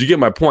 But you get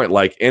my point.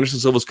 Like, Anderson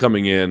Silva's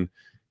coming in.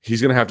 He's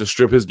going to have to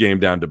strip his game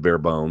down to bare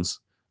bones,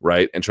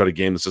 right? And try to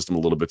game the system a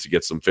little bit to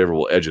get some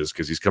favorable edges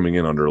because he's coming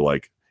in under,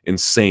 like,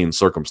 insane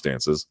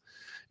circumstances.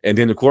 And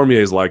Daniel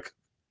Cormier is, like,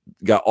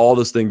 got all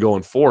this thing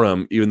going for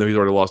him, even though he's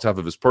already lost half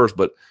of his purse.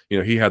 But,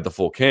 he had the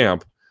full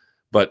camp.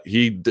 But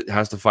he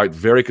has to fight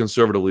very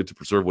conservatively to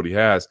preserve what he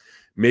has.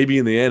 Maybe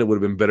in the end, it would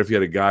have been better if he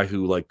had a guy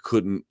who, like,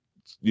 couldn't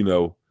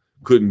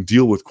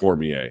deal with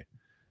Cormier.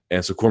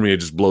 And so Cormier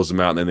just blows him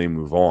out and then they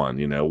move on.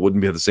 It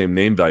wouldn't be the same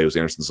name value as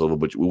Anderson Silva,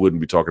 but we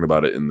wouldn't be talking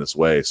about it in this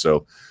way.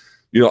 So,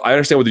 I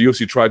understand what the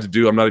UFC tried to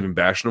do. I'm not even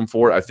bashing them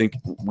for it. I think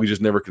we just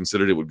never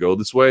considered it would go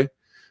this way.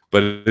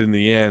 But in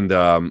the end,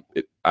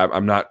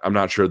 I'm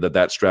not sure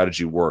that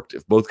strategy worked.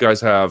 If both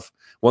guys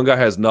one guy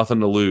has nothing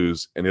to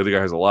lose and the other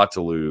guy has a lot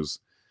to lose,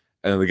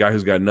 and the guy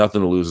who's got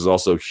nothing to lose is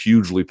also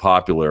hugely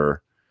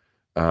popular,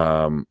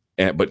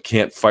 but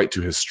can't fight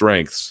to his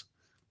strengths,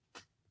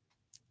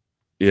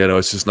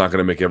 it's just not going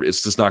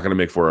to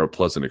make for a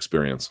pleasant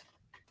experience.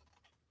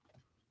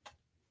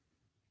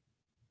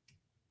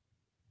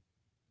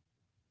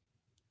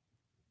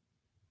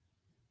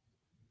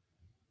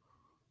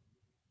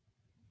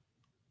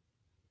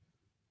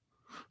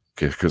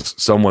 Okay, because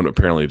someone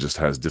apparently just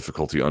has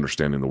difficulty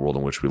understanding the world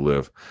in which we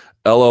live.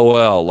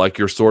 LOL, like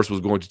your source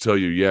was going to tell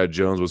you, yeah,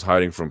 Jones was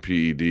hiding from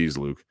PEDs,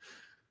 Luke.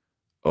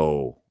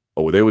 Oh,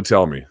 they would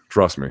tell me.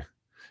 Trust me.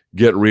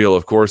 Get real.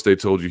 Of course, they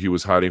told you he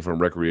was hiding from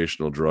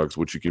recreational drugs,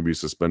 which you can be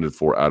suspended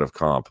for out of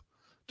comp,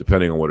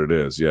 depending on what it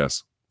is.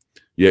 Yes.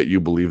 Yet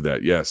you believe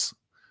that. Yes.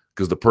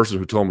 Because the person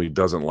who told me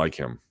doesn't like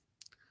him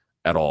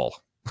at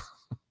all.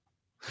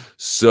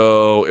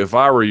 So if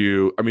I were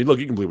you, I mean, look,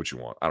 you can believe what you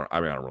want. I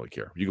don't really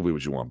care. You can believe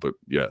what you want, but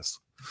yes.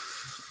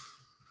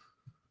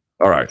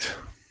 All right.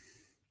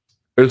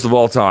 Greatest of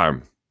all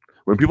time.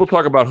 When people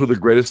talk about who the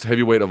greatest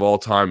heavyweight of all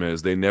time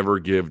is, they never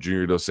give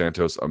Junior Dos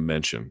Santos a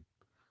mention.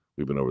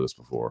 We've been over this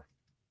before.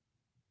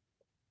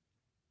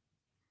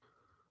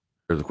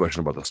 Here's a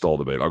question about the stall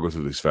debate. I'll go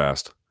through these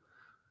fast.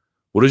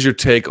 What is your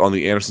take on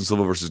the Anderson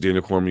Silva versus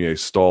Daniel Cormier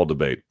stall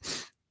debate?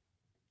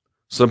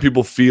 Some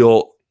people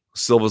feel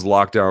Silva's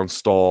lockdown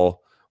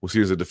stall was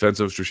seen as a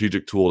defensive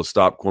strategic tool to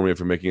stop Cormier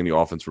from making any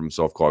offense for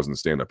himself, causing the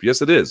stand-up.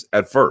 Yes, it is,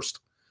 at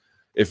first.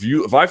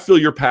 If I feel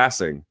you're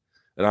passing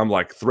and I'm,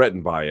 like,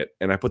 threatened by it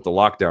and I put the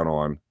lockdown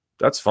on,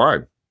 that's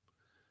fine.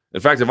 In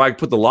fact, if I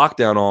put the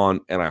lockdown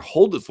on and I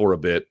hold it for a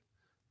bit,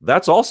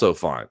 that's also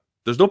fine.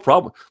 There's no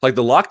problem. Like,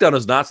 the lockdown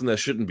is not something that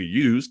shouldn't be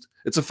used.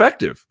 It's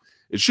effective.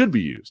 It should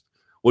be used.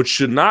 What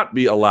should not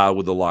be allowed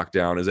with the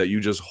lockdown is that you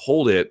just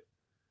hold it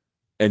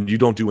and you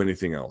don't do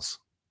anything else.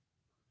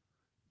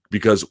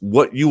 Because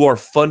what you are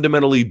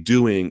fundamentally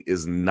doing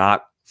is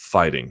not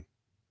fighting.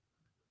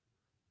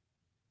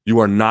 You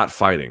are not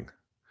fighting.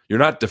 You're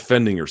not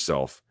defending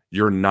yourself.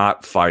 You're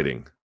not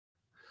fighting.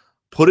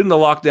 Putting the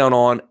lockdown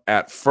on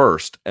at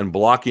first and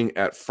blocking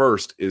at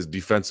first is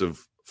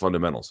defensive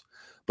fundamentals.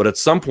 But at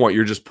some point,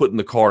 you're just putting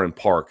the car in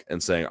park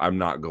and saying, I'm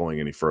not going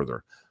any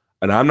further.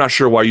 And I'm not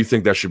sure why you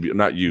think that should be,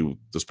 not you,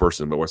 this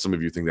person, but why some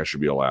of you think that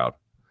should be allowed.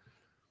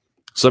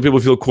 Some people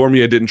feel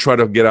Cormier didn't try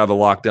to get out of the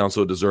lockdown,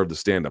 so it deserved the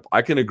stand-up.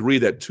 I can agree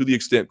that to the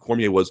extent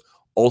Cormier was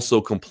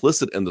also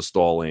complicit in the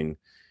stalling,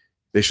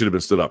 they should have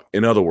been stood up.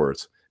 In other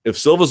words, if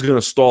Silva's going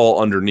to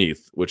stall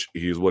underneath, which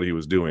is what he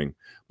was doing,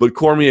 but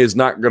Cormier is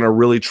not going to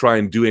really try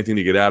and do anything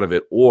to get out of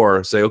it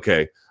or say,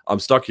 okay, I'm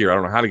stuck here. I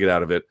don't know how to get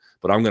out of it,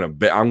 but I'm going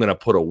to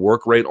put a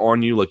work rate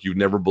on you like you've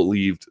never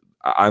believed.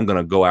 I'm going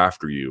to go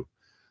after you.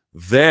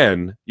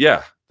 Then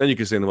you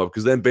can stand them up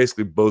because then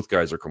basically both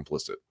guys are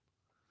complicit.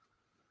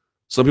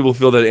 Some people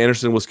feel that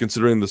Anderson was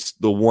considering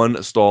the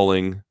one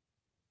stalling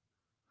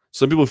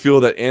Some people feel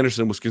that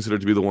Anderson was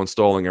considered to be the one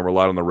stalling and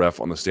relied on the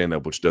ref on the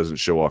stand-up, which doesn't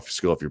show off your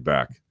skill off your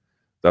back.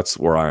 That's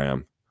where I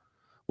am.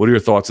 What are your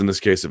thoughts in this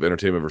case of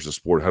entertainment versus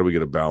sport? How do we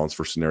get a balance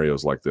for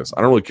scenarios like this?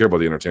 I don't really care about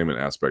the entertainment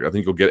aspect. I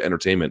think you'll get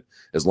entertainment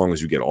as long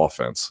as you get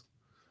offense.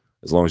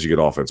 As long as you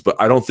get offense. But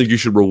I don't think you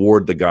should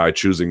reward the guy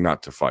choosing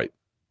not to fight.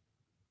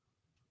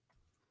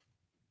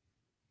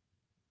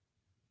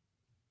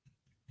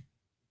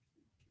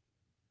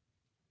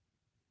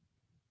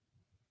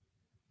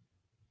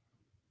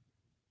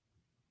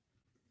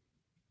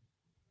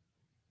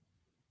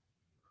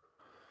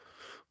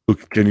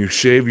 Can you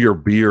shave your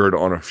beard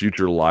on a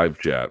future live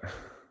chat?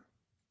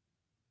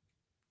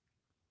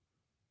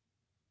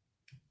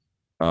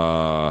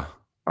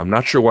 I'm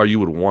not sure why you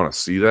would want to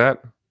see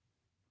that.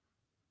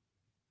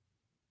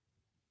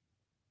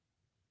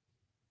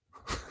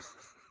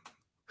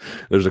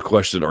 There's a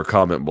question or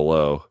comment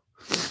below.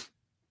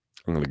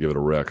 I'm going to give it a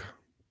rec.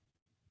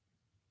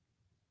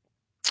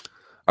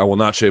 I will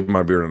not shave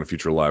my beard on a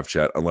future live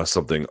chat unless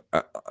something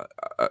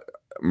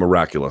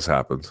miraculous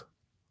happens.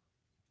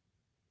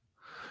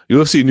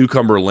 UFC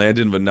newcomer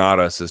Landon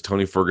Venata says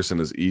Tony Ferguson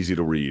is easy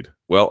to read.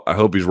 Well, I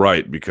hope he's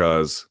right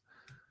because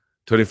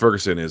Tony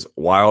Ferguson is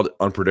wild,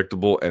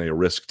 unpredictable, and a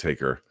risk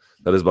taker.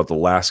 That is about the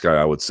last guy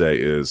I would say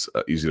is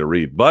easy to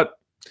read. But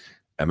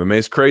MMA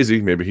is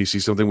crazy. Maybe he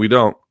sees something we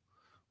don't.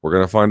 We're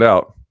going to find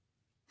out.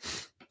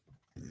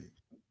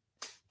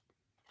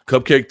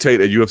 Cupcake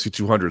Tate at UFC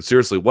 200.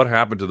 Seriously, what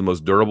happened to the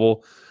most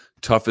durable,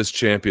 toughest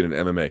champion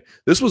in MMA?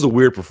 This was a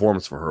weird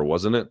performance for her,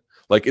 wasn't it?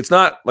 Like, it's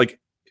not like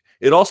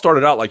it all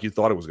started out like you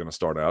thought it was going to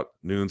start out.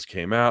 Nunes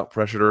came out,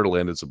 pressured her,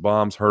 landed some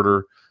bombs, hurt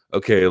her.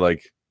 Okay,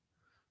 like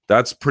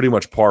that's pretty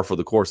much par for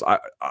the course. I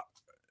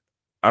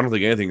don't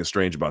think anything is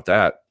strange about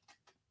that.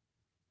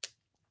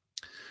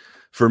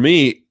 For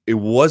me, it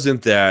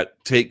wasn't that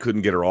Tate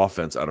couldn't get her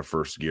offense out of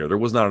first gear. There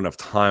was not enough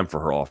time for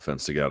her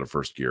offense to get out of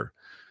first gear.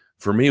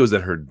 For me, it was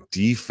that her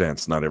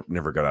defense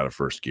never got out of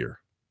first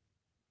gear.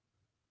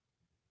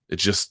 It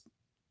just,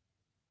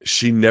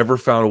 she never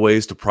found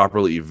ways to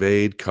properly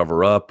evade,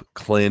 cover up,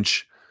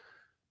 clinch,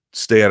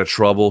 stay out of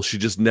trouble. She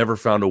just never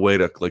found a way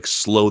to like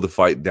slow the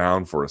fight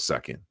down for a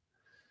second.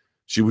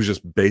 She was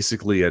just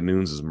basically at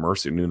Nunes'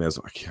 mercy. Nunes,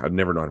 I'd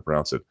never know how to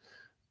pronounce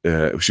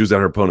it. She was at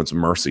her opponent's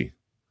mercy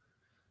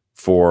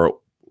for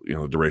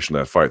the duration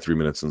of that fight, 3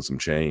 minutes and some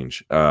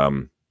change.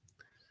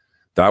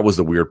 That was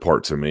the weird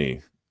part to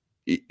me.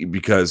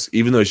 Because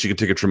even though she could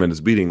take a tremendous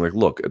beating, like,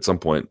 look, at some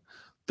point,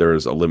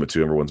 there's a limit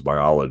to everyone's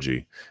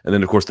biology. And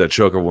then, of course, that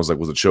choke, everyone's like,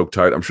 was the choke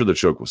tight? I'm sure the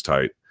choke was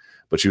tight,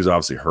 but she was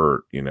obviously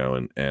hurt,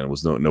 and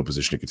was no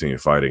position to continue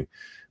fighting.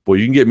 Boy,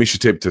 you can get Miesha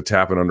Tate to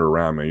tap it under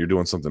around, man. You're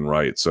doing something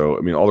right. So,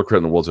 I mean, all the credit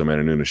in the world to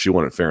Amanda Nunes. She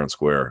won it fair and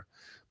square.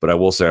 But I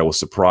will say I was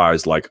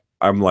surprised. Like,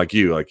 I'm like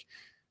you. Like,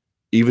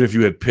 even if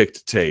you had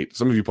picked Tate,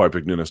 some of you probably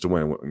picked Nunes to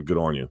win, and good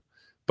on you.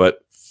 But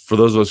for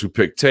those of us who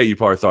picked Tate, you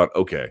probably thought,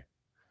 okay,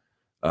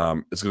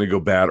 it's going to go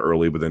bad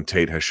early, but then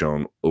Tate has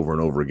shown over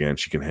and over again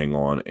she can hang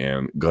on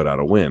and gut out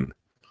a win.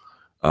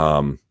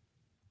 Not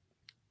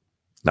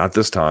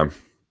this time.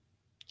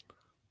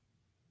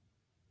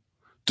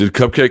 Did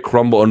Cupcake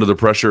crumble under the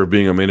pressure of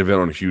being a main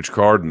event on a huge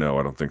card? No,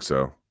 I don't think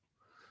so.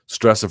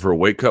 Stress of her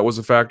weight cut was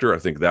a factor. I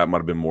think that might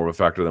have been more of a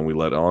factor than we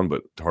let on,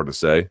 but hard to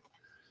say.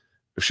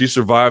 If she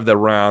survived that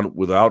round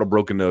without a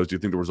broken nose, do you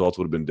think the results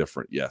would have been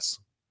different? Yes.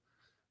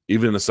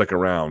 Even in the second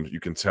round, you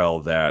can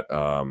tell that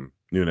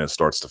Nunes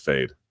starts to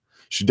fade.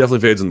 She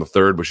definitely fades in the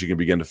third, but she can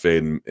begin to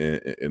fade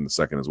in the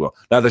second as well.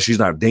 Not that she's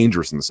not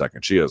dangerous in the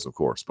second. She is, of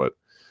course, but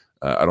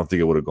I don't think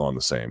it would have gone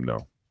the same,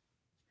 no.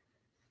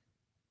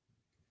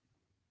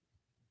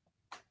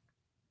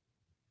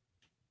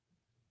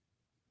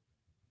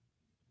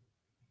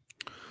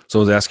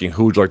 Someone's asking,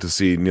 who would you like to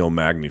see Neil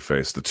Magny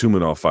face? The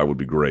Tumenov fight would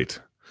be great.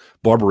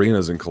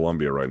 Barberina's in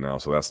Colombia right now,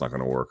 so that's not going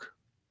to work.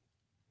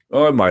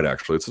 Oh, it might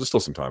actually. It's still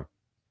some time.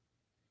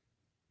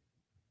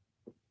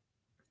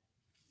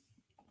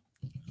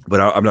 But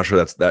I'm not sure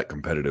that's that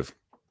competitive.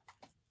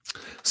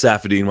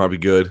 Safadine might be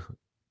good.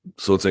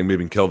 So it's saying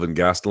maybe Kelvin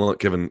Gastelum.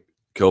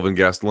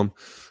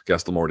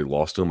 Gastelum already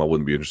lost to him. I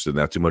wouldn't be interested in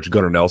that too much.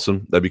 Gunnar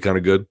Nelson, that'd be kind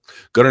of good.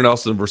 Gunnar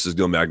Nelson versus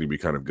Neil Magny would be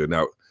kind of good.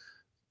 Now,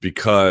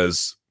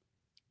 because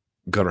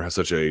Gunnar has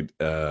such a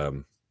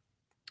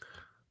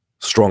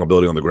strong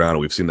ability on the ground, and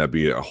we've seen that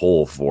be a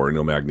hole for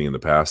Neil Magny in the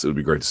past, it would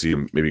be great to see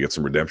him maybe get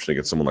some redemption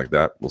against someone like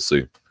that. We'll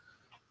see.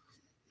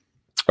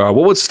 What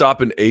would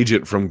stop an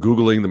agent from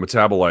Googling the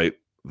metabolite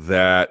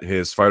that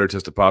his fighter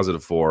tested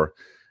positive for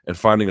and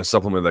finding a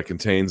supplement that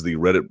contains the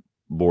Reddit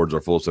boards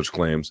are full of such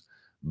claims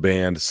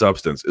banned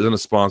substance? Isn't a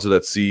sponsor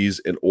that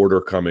sees an order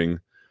coming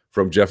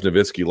from Jeff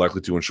Nowitzki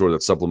likely to ensure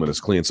that supplement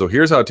is clean? So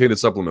here's how a tainted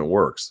supplement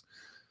works.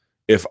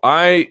 If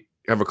I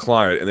have a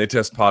client and they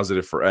test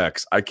positive for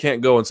X, I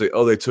can't go and say,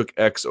 oh, they took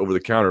X over the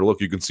counter.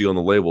 Look, you can see on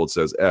the label it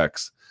says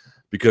X,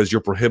 because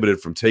you're prohibited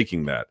from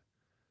taking that.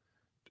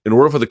 In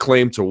order for the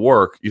claim to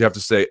work, you'd have to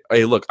say,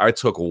 hey, look, I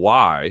took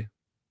Y,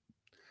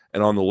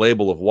 and on the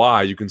label of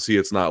Y, you can see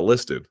it's not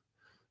listed.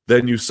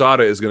 Then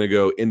USADA is going to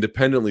go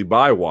independently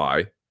by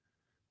Y,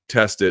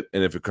 test it,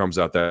 and if it comes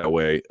out that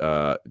way,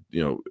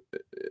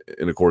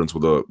 in accordance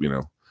with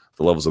the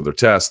levels of their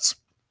tests,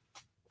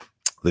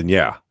 then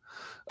yeah,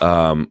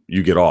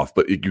 you get off.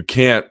 But you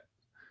can't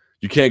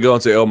go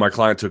and say, oh, my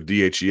client took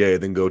DHEA,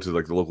 then go to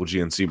like the local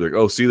GNC, be like,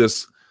 oh, see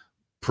this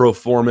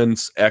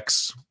Performance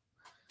X,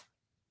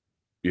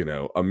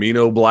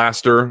 amino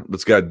blaster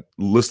that's got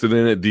listed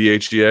in it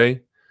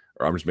DHEA,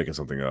 or I'm just making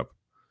something up.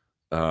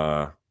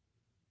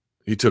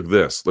 He took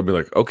this. They'll be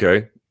like,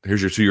 okay,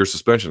 here's your 2-year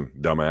suspension,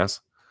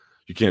 dumbass.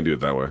 You can't do it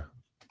that way.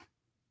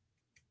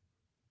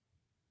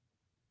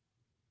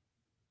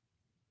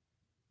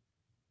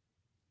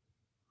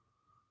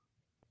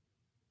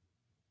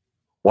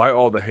 Why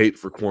all the hate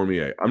for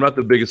Cormier? I'm not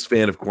the biggest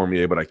fan of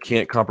Cormier, but I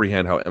can't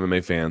comprehend how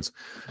MMA fans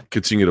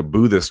continue to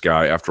boo this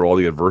guy after all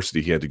the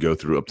adversity he had to go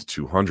through up to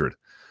 200.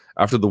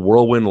 After the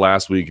whirlwind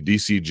last week,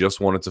 DC just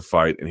wanted to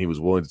fight, and he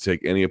was willing to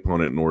take any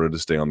opponent in order to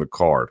stay on the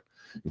card,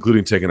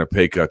 including taking a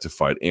pay cut to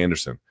fight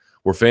Anderson.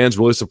 Were fans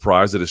really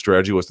surprised that his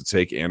strategy was to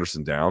take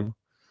Anderson down?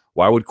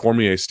 Why would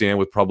Cormier stand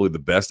with probably the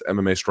best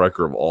MMA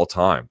striker of all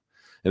time?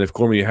 And if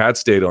Cormier had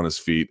stayed on his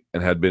feet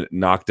and had been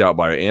knocked out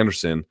by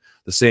Anderson,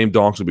 the same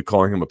donks would be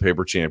calling him a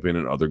paper champion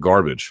and other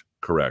garbage.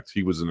 Correct.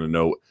 He was in a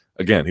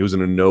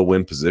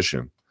no-win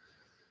position.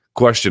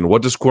 Question,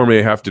 what does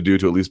Cormier have to do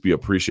to at least be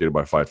appreciated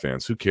by fight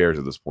fans? Who cares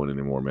at this point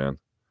anymore, man?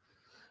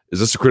 Is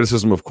this a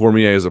criticism of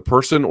Cormier as a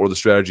person or the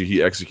strategy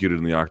he executed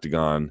in the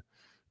octagon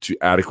to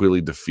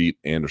adequately defeat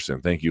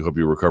Anderson? Thank you. Hope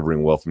you're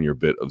recovering well from your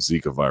bit of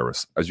Zika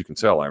virus. As you can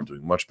tell, I'm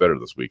doing much better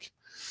this week.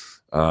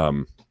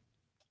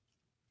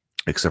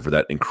 Except for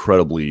that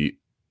incredibly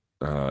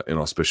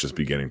inauspicious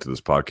beginning to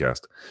this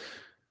podcast.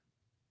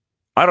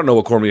 I don't know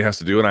what Cormier has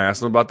to do, and I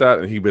asked him about that,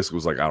 and he basically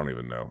was like, I don't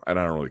even know, and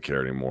I don't really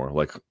care anymore.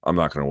 Like, I'm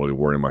not going to really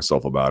worry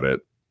myself about it.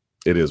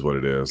 It is what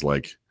it is.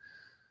 Like,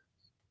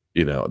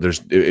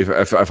 there's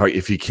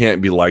if he can't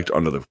be liked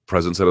under the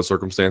present set of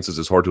circumstances,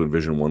 it's hard to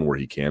envision one where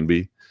he can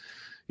be.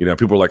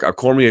 People are like,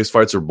 Cormier's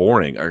fights are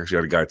boring. I actually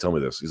had a guy tell me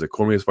this. He's like,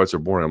 Cormier's fights are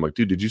boring. I'm like,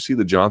 dude, did you see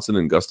the Johnson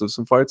and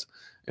Gustafsson fights?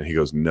 And he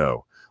goes,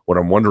 no. What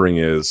I'm wondering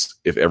is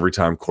if every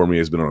time Cormier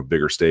has been on a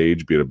bigger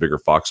stage, be it a bigger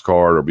Fox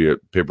card or be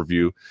it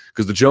pay-per-view,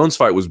 because the Jones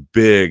fight was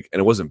big and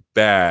it wasn't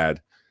bad,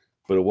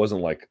 but it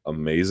wasn't like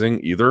amazing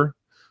either.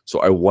 So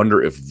I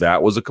wonder if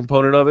that was a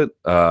component of it.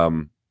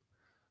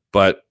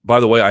 But by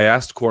the way, I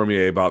asked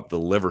Cormier about the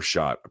liver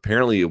shot.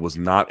 Apparently it was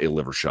not a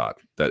liver shot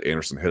that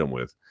Anderson hit him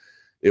with.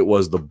 It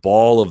was the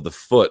ball of the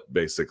foot,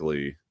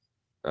 basically,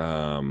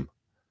 hitting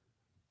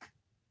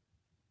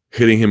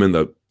him in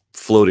the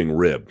floating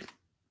rib.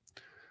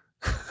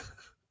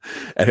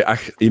 And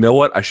you know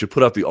what? I should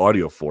put out the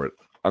audio for it.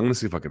 I'm going to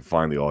see if I can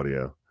find the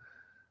audio.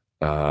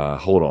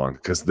 Hold on,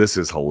 because this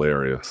is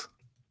hilarious.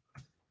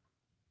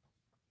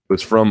 It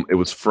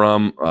was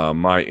from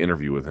my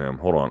interview with him.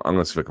 Hold on. I'm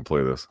going to see if I can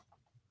play this.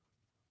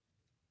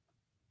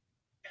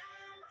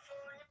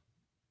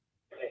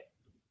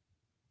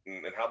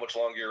 And how much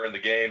longer you're in the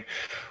game.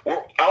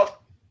 We're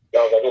out. I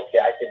was like, okay,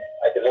 I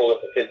can hold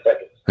it for 10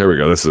 seconds. Here we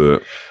go. This is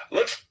it.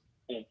 Let's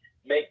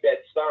make that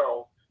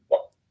sound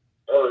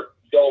or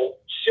don't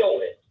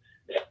show it.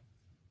 He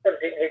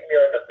hit me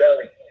on the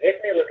belly. He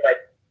hit me with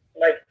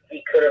like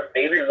he could have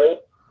maybe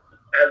wrote.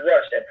 I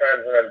rushed at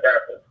times when I'm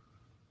grappling.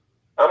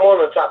 I'm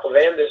on top of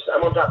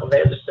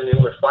Anderson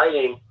and we're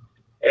fighting,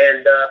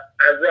 and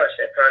I rush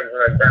at times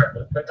when I'm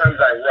grappling. Sometimes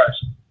I rush.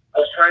 I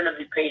was trying to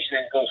be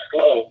patient and go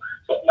slow.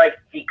 So like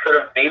he could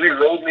have maybe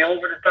rolled me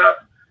over the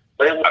top.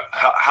 But it was,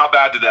 how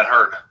bad did that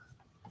hurt?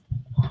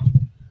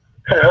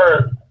 It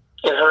hurt.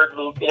 It hurt,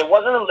 Luke. And it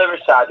wasn't a liver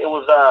shot. It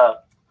was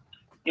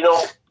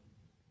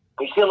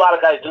we see a lot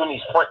of guys doing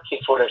these front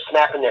kicks where they're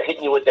snapping, they're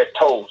hitting you with their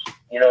toes.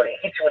 They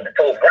hit you with the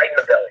toes right in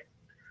the belly.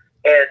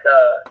 And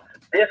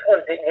this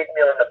one didn't hit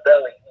me on the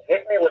belly. He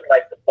hit me with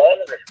like the ball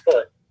of his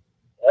foot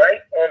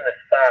right on the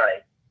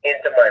side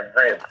into my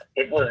ribs.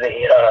 It was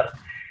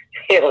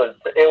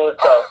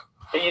tough.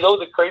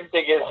 The crazy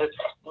thing is,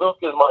 Luke,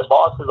 is my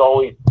bosses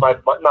always,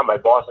 not my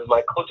bosses,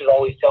 my coaches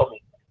always tell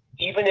me,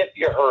 even if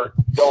you're hurt,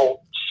 don't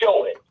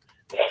show it.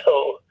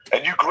 So,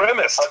 and you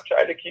grimaced. I'm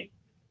trying to keep.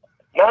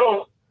 Not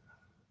only.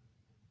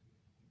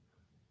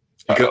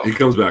 He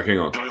comes back. Hang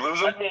on. Did we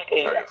lose him?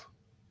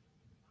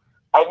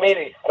 I made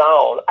a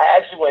sound. I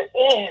actually went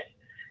in,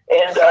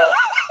 and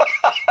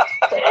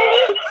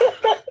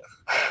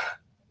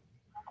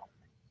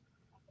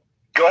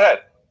go ahead.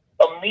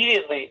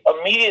 Immediately,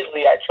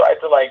 I tried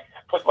to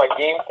put my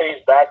game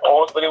face back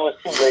on, but it was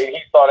too late.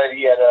 He thought that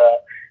he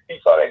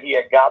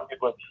had got me.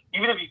 But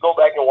even if you go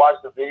back and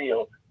watch the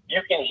video,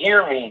 you can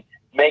hear me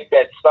make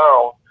that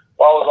sound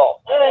while I was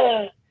all.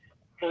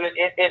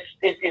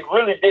 It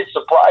really did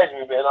surprise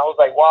me, man. I was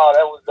like, wow,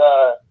 that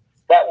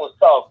was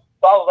tough.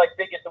 So I was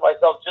thinking to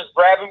myself, just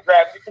grab him,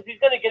 because he's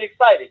gonna get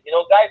excited.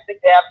 Guys think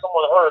they have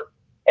someone hurt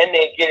and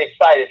they get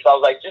excited. So I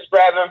was like, just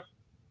grab him.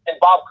 And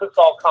Bob Cook's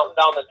all counting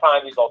down the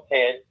time. He's all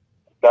 10,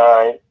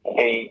 9,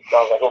 8. So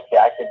I was like, okay,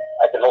 I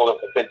can hold him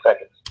for 10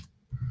 seconds.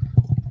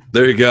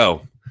 There you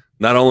go.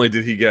 Not only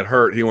did he get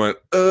hurt, he went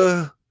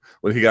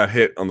when he got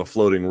hit on the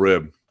floating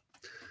rib.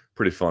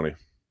 Pretty funny.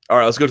 All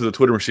right, let's go to the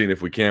Twitter machine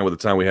if we can with the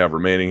time we have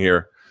remaining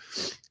here.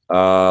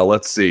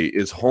 Let's see.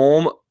 Is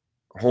Holly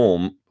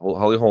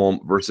Holm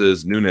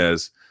versus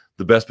Nunes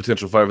the best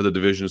potential fight for the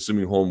division,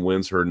 assuming Holm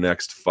wins her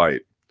next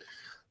fight?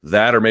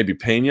 That or maybe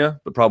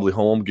Pena, but probably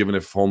Holm, given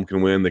if Holm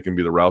can win, they can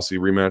be the Rousey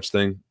rematch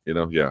thing.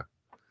 Yeah.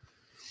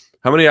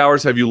 How many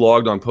hours have you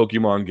logged on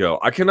Pokemon Go?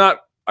 I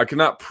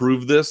cannot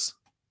prove this.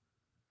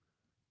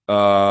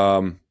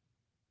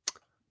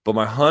 But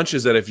my hunch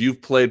is that if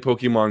you've played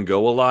Pokemon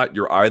Go a lot,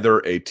 you're either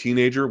a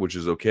teenager, which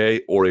is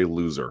okay, or a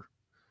loser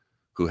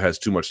who has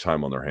too much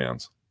time on their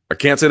hands. I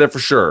can't say that for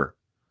sure.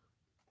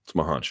 It's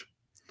my hunch.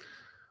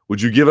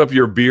 Would you give up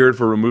your beard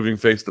for removing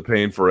Face the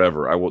Pain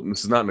forever? I will.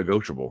 This is not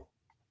negotiable.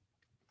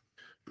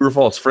 True or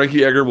false?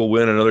 Frankie Edgar will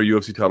win another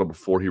UFC title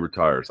before he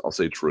retires. I'll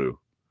say true.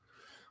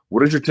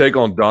 What is your take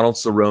on Donald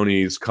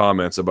Cerrone's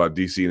comments about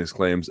DC and his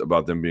claims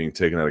about them being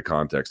taken out of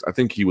context? I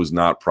think he was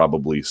not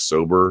probably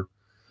sober,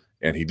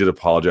 and he did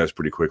apologize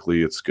pretty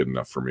quickly. It's good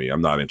enough for me.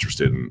 I'm not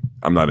interested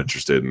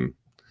in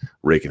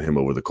raking him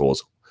over the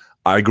coals.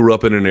 I grew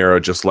up in an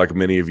era, just like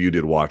many of you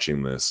did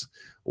watching this,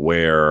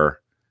 where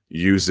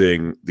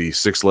using the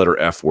 6-letter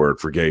F word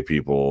for gay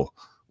people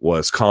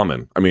was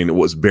common. I mean, it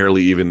was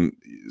barely even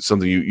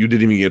something you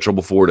didn't even get in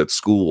trouble for it at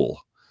school.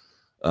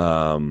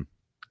 And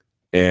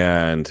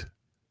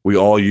we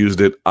all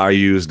used it. I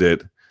used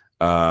it.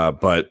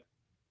 But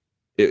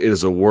it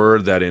is a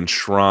word that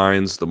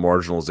enshrines the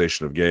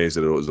marginalization of gays.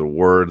 It was a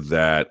word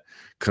that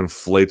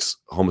conflates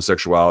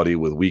homosexuality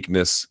with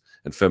weakness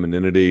and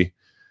femininity.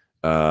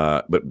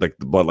 But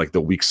like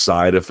the weak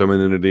side of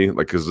femininity,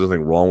 like, because there's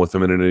nothing wrong with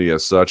femininity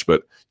as such,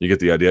 but you get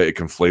the idea. It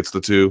conflates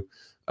the two,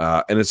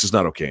 and it's just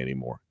not okay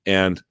anymore.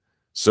 And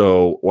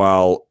so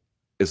while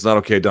it's not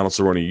okay, Donald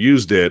Cerrone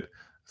used it.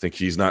 I think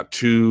he's not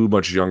too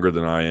much younger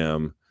than I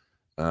am.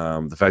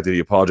 The fact that he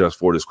apologized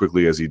for it as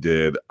quickly as he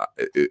did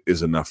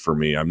is enough for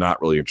me. I'm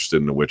not really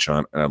interested in a witch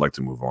hunt, and I'd like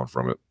to move on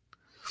from it.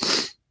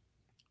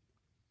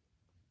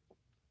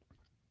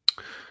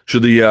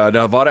 Should the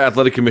Nevada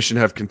Athletic Commission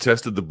have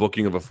contested the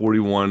booking of a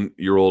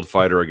 41-year-old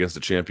fighter against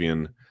a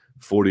champion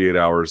 48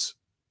 hours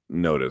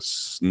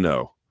notice?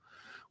 No.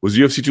 Was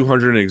UFC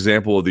 200 an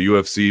example of the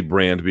UFC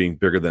brand being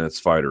bigger than its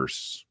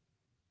fighters?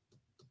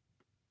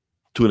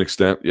 To an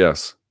extent,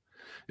 yes.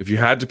 If you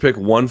had to pick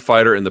one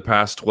fighter in the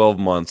past 12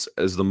 months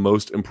as the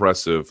most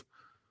impressive,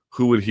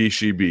 who would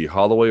she be?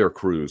 Holloway or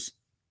Cruz?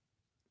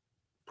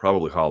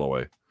 Probably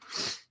Holloway.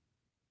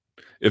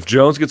 If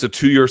Jones gets a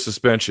 2-year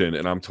suspension,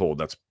 and I'm told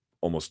that's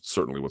almost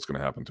certainly what's going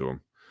to happen to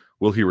him,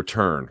 will he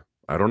return?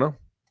 I don't know.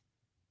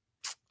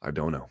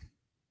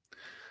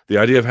 The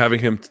idea of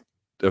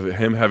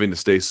him having to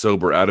stay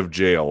sober out of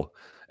jail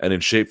and in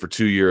shape for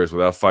 2 years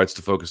without fights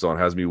to focus on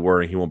has me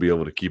worrying he won't be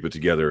able to keep it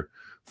together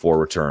for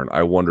return.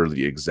 I wonder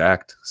the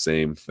exact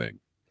same thing.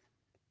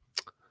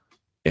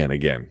 And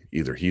again,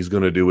 either he's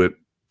going to do it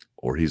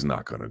or he's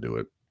not going to do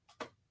it.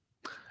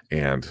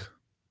 And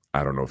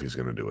I don't know if he's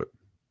going to do it.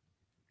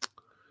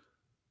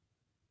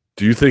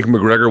 Do you think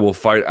McGregor will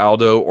fight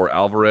Aldo or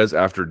Alvarez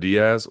after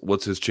Diaz?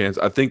 What's his chance?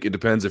 I think it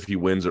depends if he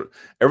wins.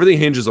 Everything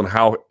hinges on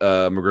how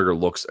McGregor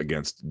looks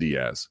against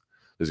Diaz.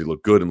 Does he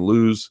look good and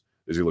lose?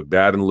 Does he look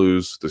bad and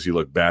lose? Does he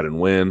look bad and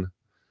win?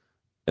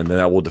 And then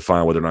that will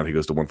define whether or not he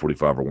goes to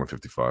 145 or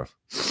 155.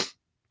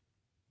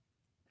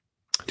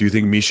 Do you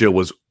think Misha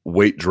was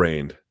weight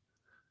drained?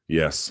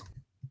 Yes.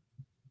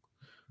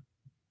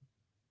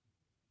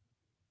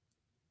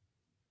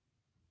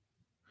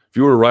 If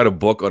you were to write a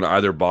book on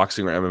either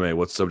boxing or MMA,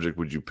 what subject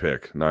would you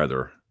pick?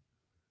 Neither.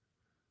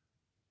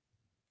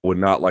 I would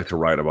not like to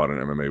write about an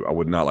MMA. I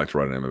would not like to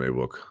write an MMA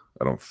book.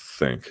 I don't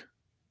think.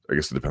 I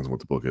guess it depends on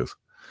what the book is.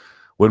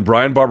 When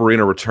Brian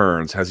Barberina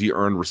returns, has he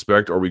earned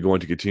respect, or are we going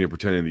to continue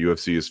pretending the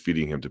UFC is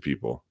feeding him to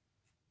people?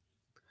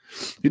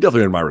 He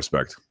definitely earned my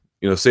respect.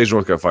 Sage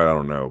Northcutt fight, I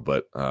don't know,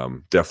 but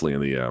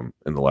definitely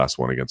in the last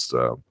one against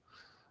Vorley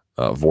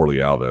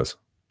Alves.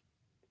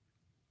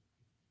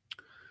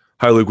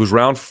 Hi, Luke. Was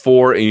round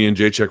 4 Ian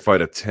Jacek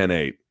fight a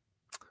 10-8?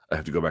 I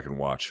have to go back and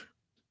watch.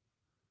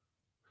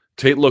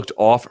 Tate looked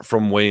off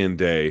from weigh-in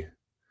day.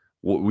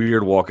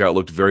 Weird walkout.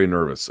 Looked very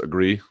nervous.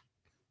 Agree?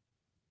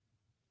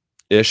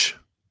 Ish.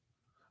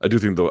 I do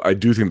think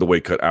the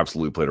weight cut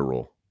absolutely played a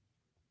role.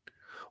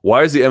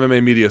 Why is the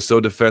MMA media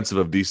so defensive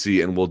of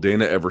DC, and will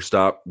Dana ever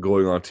stop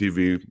going on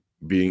TV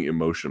being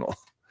emotional?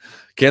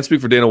 Can't speak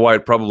for Dana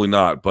White, probably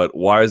not, but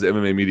why is the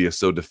MMA media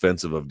so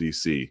defensive of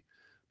DC?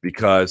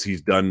 Because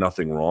he's done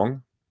nothing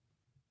wrong?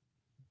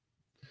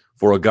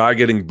 For a guy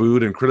getting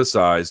booed and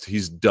criticized,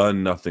 he's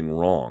done nothing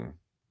wrong.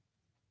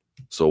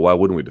 So why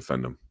wouldn't we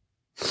defend him?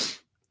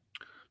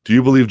 Do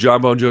you believe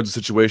Jon Bone Jones'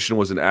 situation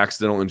was an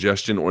accidental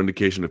ingestion or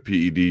indication of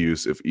PED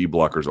use if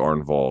E-blockers are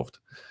involved?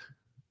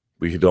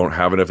 We don't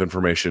have enough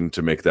information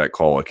to make that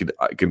call.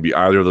 It can be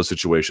either of those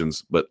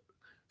situations, but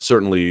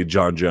certainly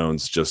Jon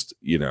Jones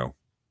Jon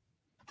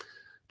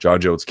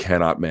Jones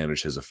cannot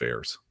manage his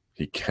affairs.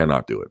 He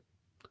cannot do it.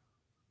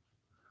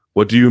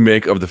 What do you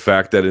make of the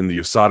fact that in the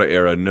USADA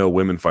era, no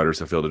women fighters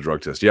have failed a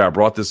drug test? Yeah, I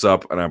brought this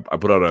up, and I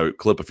put out a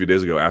clip a few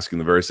days ago asking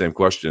the very same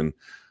question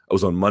It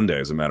was on Monday,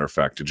 as a matter of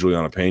fact, to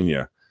Juliana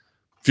Pena.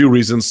 Few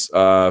reasons.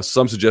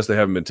 Some suggest they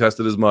haven't been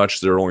tested as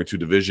much. There are only 2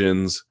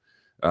 divisions.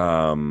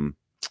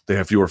 They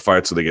have fewer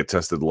fights, so they get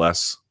tested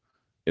less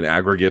in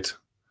aggregate.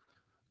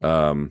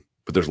 But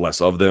there's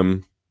less of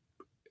them.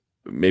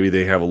 Maybe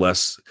they have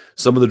less.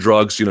 Some of the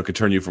drugs, can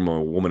turn you from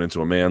a woman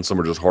into a man.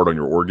 Some are just hard on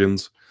your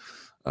organs.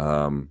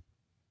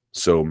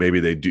 So maybe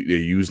they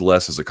use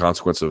less as a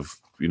consequence of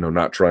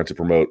not trying to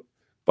promote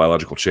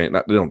biological change.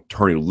 They don't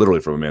turn you literally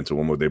from a man to a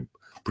woman. They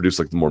produce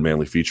like the more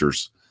manly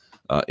features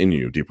in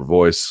you, deeper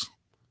voice,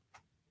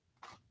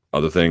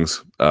 other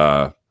things.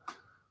 So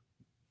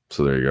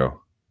there you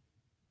go.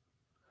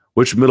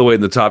 Which middleweight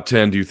in the top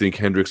 10 do you think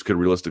Hendricks could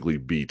realistically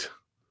beat?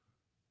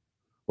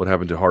 What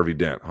happened to Harvey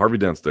Dent? Harvey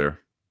Dent's there.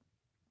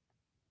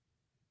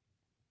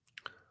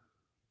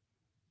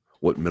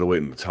 What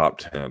middleweight in the top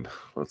 10?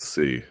 Let's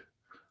see.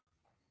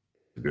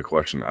 Good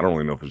question. I don't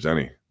really know if there's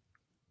any.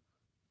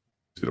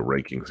 See the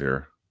rankings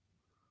here.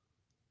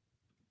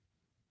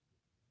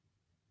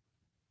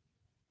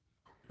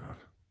 God.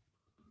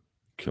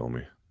 Kill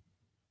me.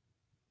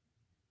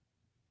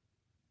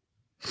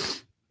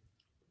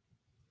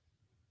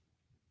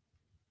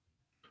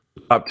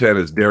 Top 10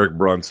 is Derek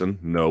Brunson.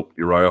 Nope.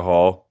 Uriah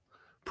Hall.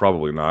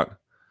 Probably not.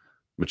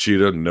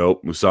 Machida.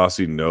 Nope.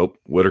 Musasi. Nope.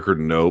 Whitaker.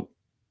 Nope.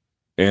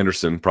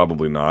 Anderson.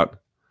 Probably not.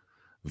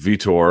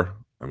 Vitor.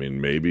 I mean,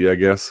 maybe, I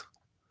guess.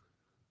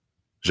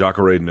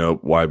 Jacare.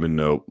 Nope. Weidman.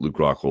 Nope. Luke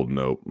Rockhold.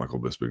 Nope. Michael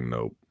Bisping.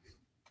 Nope.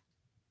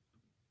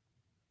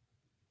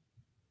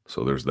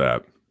 So there's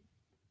that.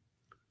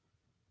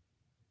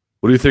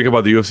 What do you think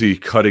about the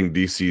UFC cutting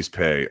DC's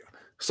pay?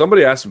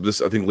 Somebody asked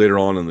this, I think, later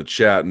on in the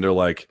chat, and they're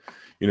like,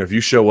 if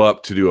you show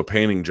up to do a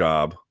painting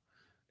job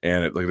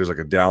and there's like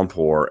a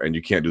downpour and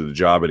you can't do the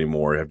job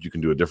anymore, you can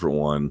do a different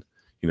one,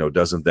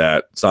 doesn't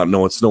that, it's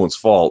no one's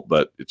fault,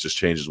 but it just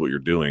changes what you're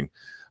doing.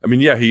 I mean,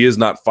 yeah, he is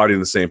not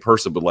fighting the same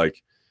person, but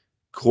like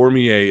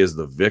Cormier is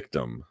the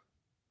victim.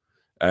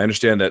 I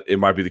understand that it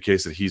might be the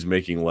case that he's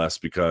making less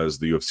because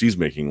the UFC is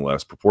making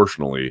less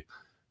proportionally.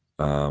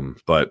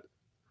 But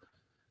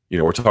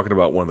we're talking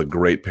about one of the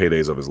great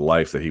paydays of his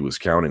life that he was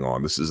counting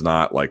on. This is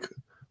not like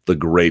the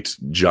great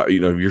job.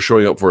 If you're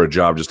showing up for a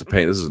job just to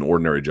paint, this is an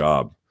ordinary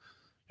job.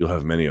 You'll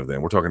have many of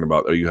them. We're talking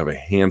about, you have a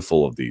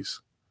handful of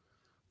these,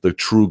 the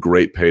true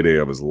great payday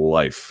of his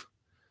life.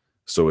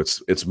 So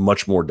it's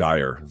much more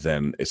dire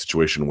than a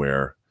situation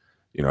where,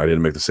 I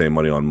didn't make the same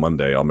money on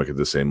Monday. I'll make it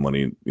the same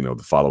money, the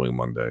following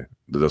Monday.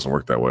 It doesn't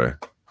work that way.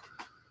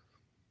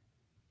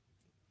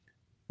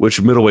 Which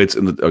middleweights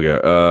in the,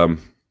 okay.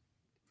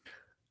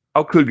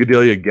 How could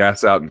Gadelia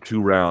gas out in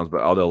 2 rounds, but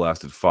Aldo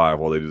lasted 5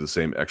 while they do the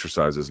same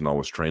exercises and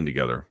always train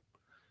together?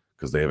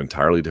 Because they have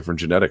entirely different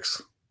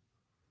genetics.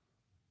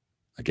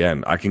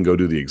 Again, I can go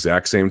do the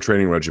exact same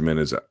training regimen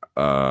as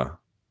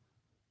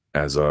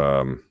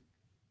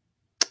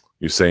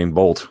Usain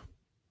Bolt.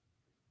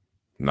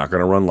 Not going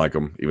to run like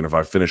him, even if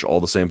I finish all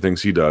the same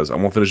things he does. I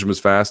won't finish him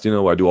as fast.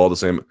 I do all the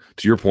same.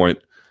 To your point,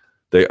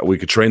 we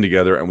could train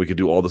together and we could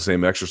do all the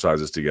same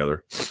exercises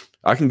together.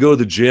 I can go to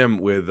the gym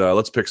with,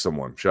 let's pick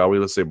someone, shall we?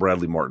 Let's say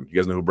Bradley Martin. You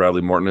guys know who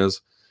Bradley Martin is?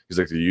 He's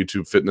like the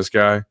YouTube fitness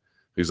guy.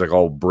 He's like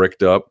all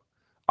bricked up.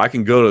 I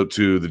can go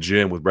to the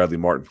gym with Bradley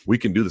Martin. We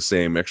can do the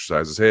same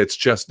exercises. Hey, it's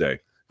chest day.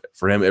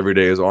 For him, every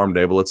day is arm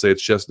day, but let's say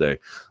it's chest day.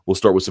 We'll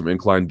start with some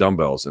incline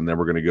dumbbells, and then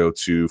we're going to go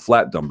to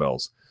flat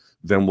dumbbells.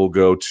 Then we'll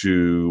go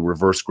to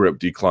reverse grip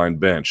decline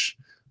bench.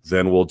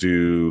 Then we'll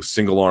do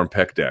single arm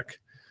pec deck.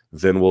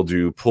 Then we'll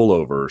do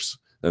pullovers.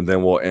 And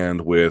then we'll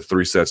end with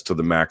 3 sets to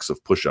the max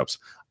of push-ups.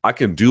 I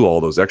can do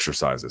all those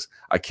exercises.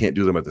 I can't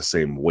do them at the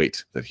same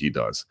weight that he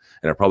does.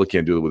 And I probably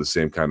can't do it with the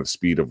same kind of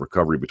speed of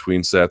recovery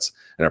between sets.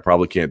 And I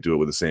probably can't do it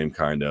with the same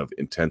kind of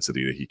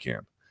intensity that he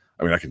can.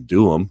 I mean, I can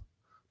do them,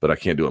 but I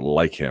can't do it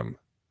like him.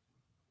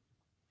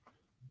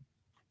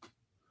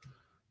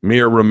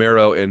 Mir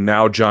Romero and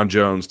now Jon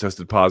Jones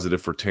tested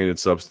positive for tainted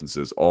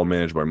substances, all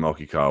managed by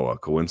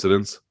Malkikawa.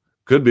 Coincidence?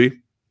 Could be.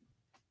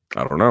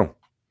 I don't know.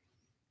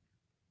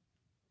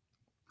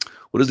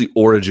 What is the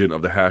origin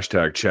of the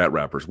hashtag chat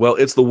rappers? Well,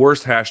 it's the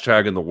worst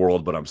hashtag in the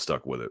world, but I'm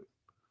stuck with it.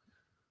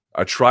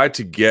 I tried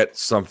to get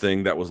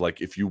something that was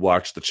like, if you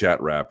watch the chat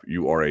rap,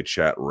 you are a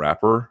chat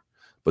rapper,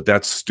 but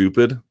that's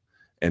stupid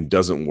and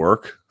doesn't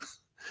work.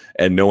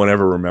 And no one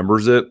ever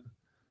remembers it.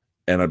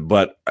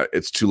 But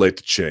it's too late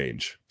to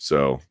change.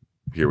 So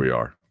here we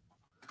are.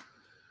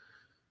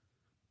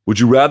 Would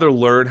you rather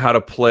learn how to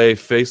play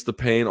Face the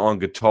Pain on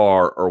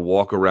guitar or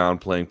walk around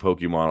playing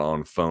Pokemon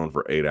on phone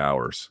for 8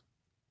 hours?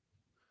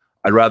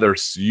 I'd rather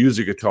use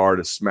a guitar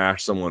to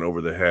smash someone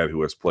over the head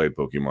who has played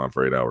Pokemon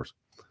for 8 hours.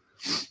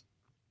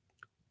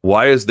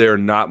 Why is there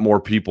not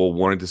more people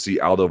wanting to see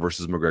Aldo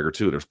versus McGregor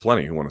 2? There's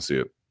plenty who want to see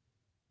it.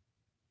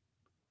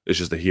 It's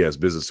just that he has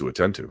business to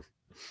attend to.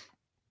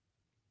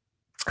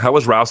 How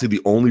is Rousey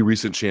the only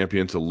recent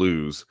champion to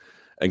lose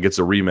and gets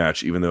a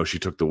rematch even though she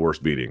took the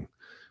worst beating?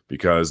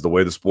 Because the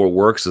way the sport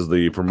works is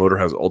the promoter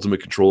has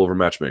ultimate control over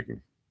matchmaking.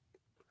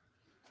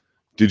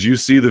 Did you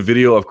see the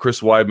video of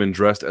Chris Weidman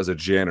dressed as a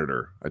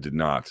janitor? I did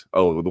not.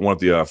 Oh, the one at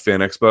the Fan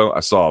Expo?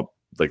 I saw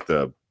like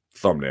the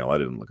thumbnail. I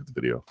didn't look at the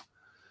video.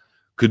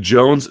 Could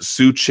Jones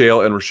sue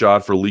Chael and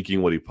Rashad for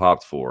leaking what he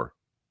popped for?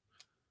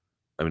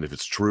 I mean, if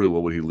it's true,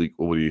 what would he leak?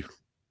 What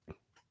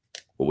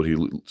would he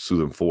sue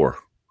them for?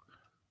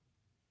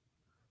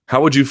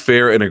 How would you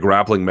fare in a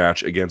grappling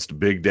match against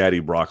Big Daddy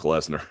Brock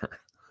Lesnar?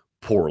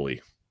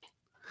 Poorly.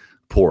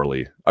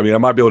 I mean, I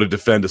might be able to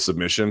defend a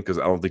submission because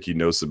I don't think he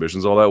knows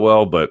submissions all that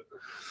well, but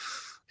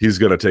he's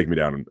going to take me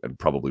down and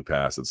probably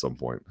pass at some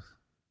point.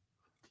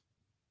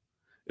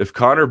 If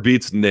Conor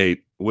beats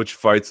Nate, which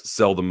fights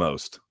sell the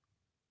most?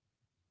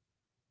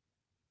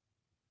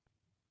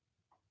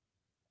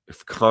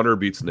 If Conor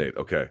beats Nate,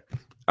 okay.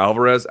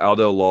 Alvarez,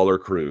 Aldo, Lawler,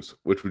 Cruz.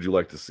 Which would you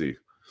like to see?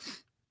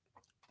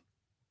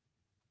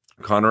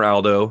 Conor,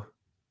 Aldo.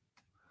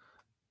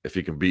 If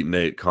he can beat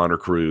Nate, Conor,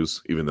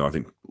 Cruz. Even though I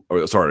think,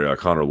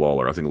 Conor,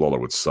 Lawler. I think Lawler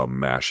would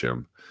smash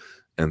him.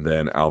 And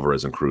then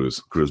Alvarez and Cruz.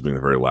 Cruz being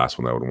the very last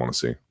one that I would want to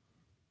see.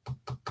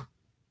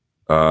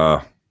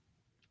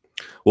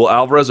 Will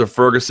Alvarez or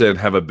Ferguson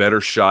have a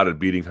better shot at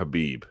beating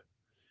Khabib?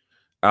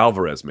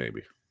 Alvarez,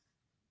 maybe.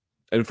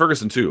 And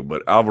Ferguson too,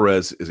 but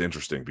Alvarez is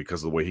interesting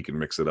because of the way he can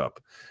mix it up.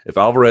 If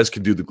Alvarez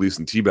can do the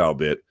Gleason T-bow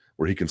bit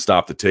where he can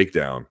stop the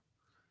takedown,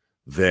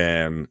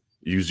 then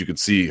as you can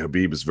see,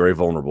 Khabib is very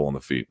vulnerable on the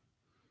feet.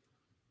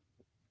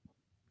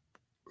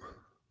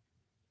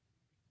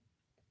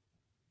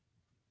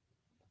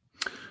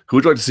 Who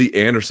would you like to see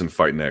Anderson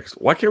fight next?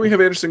 Why can't we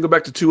have Anderson go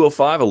back to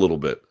 205 a little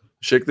bit?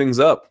 Shake things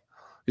up.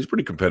 He's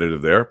pretty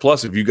competitive there.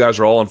 Plus, if you guys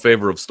are all in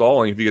favor of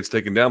stalling, if he gets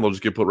taken down, they'll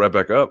just get put right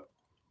back up.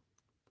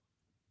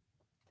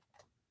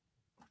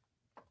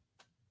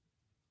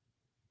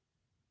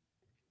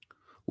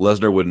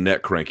 Lesnar would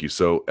net crank you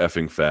so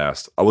effing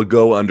fast. I would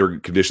go under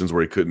conditions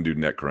where he couldn't do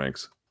net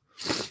cranks.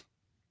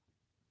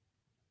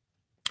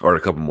 All right,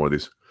 a couple more of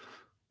these.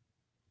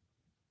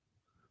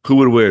 Who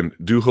would win?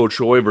 Doo Ho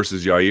Choi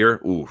versus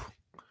Yair? Ooh,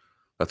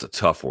 that's a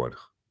tough one.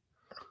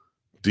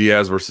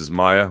 Diaz versus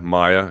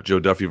Maya. Joe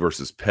Duffy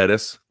versus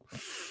Pettis.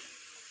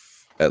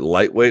 At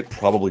lightweight,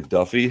 probably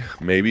Duffy.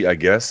 Maybe, I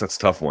guess. That's a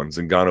tough one.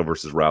 Zingano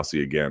versus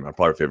Rousey again. I'd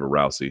probably favor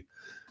Rousey.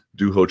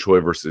 Doo Ho Choi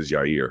versus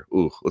Yair.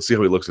 Ooh, let's see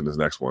how he looks in his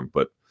next one.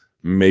 But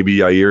maybe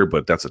Yair,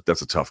 but that's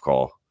a tough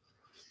call.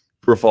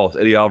 True or false?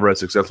 Eddie Alvarez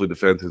successfully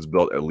defends his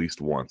belt at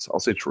least once. I'll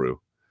say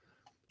true.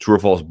 True or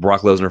false?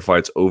 Brock Lesnar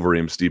fights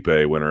Overeem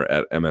Stipe winner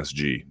at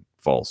MSG.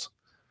 False.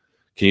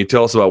 Can you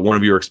tell us about one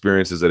of your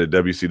experiences at a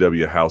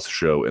WCW house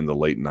show in the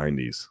late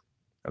 90s?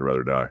 I'd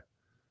rather die.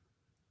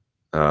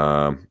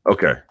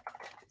 Okay.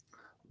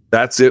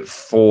 That's it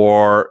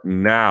for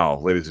now,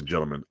 ladies and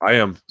gentlemen. I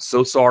am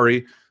so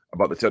sorry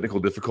about the technical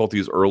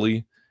difficulties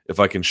early. If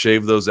I can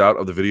shave those out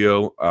of the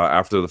video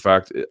after the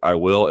fact, I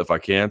will. If I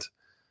can't,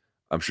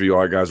 I'm sure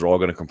you guys are all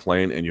going to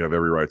complain, and you have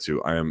every right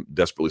to. I am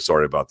desperately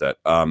sorry about that.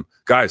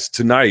 Guys,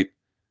 tonight,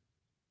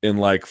 in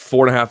like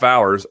 4.5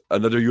 hours,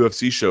 another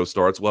UFC show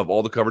starts. We'll have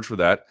all the coverage for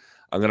that.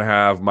 I'm going to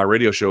have my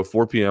radio show,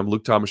 4 p.m.,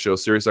 Luke Thomas Show,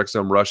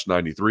 SiriusXM Rush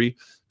 93.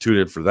 Tune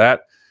in for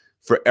that.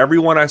 For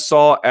everyone I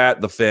saw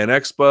at the Fan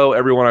Expo,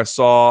 everyone I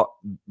saw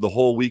the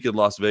whole week in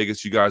Las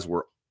Vegas, you guys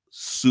were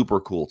super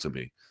cool to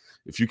me.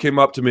 If you came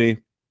up to me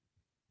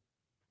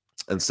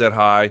and said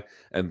hi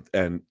and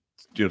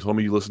told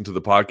me you listened to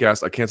the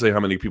podcast, I can't tell you how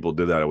many people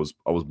did that. I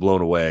was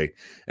blown away,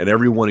 and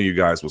every one of you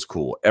guys was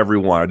cool.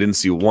 Everyone. I didn't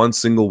see one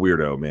single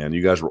weirdo, man.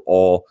 You guys were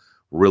all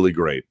really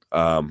great.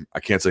 I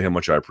can't say how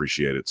much I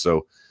appreciate it.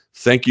 So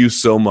thank you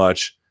so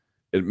much.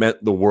 It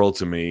meant the world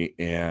to me,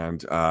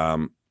 and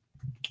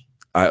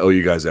I owe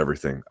you guys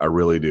everything. I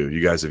really do.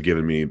 You guys have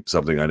given me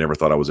something I never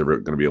thought I was ever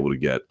going to be able to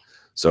get.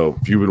 So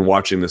if you've been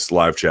watching this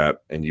live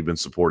chat and you've been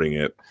supporting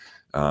it,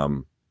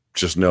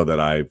 just know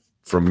that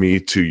from me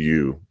to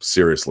you,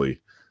 seriously,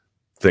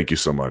 thank you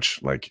so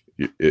much. Like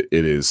it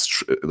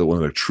is one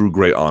of the true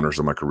great honors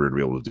of my career to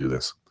be able to do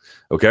this.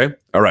 Okay.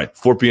 All right.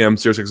 4 p.m.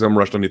 SiriusXM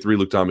Rush 93,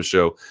 Luke Thomas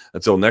Show.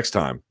 Until next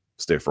time,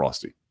 stay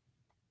frosty.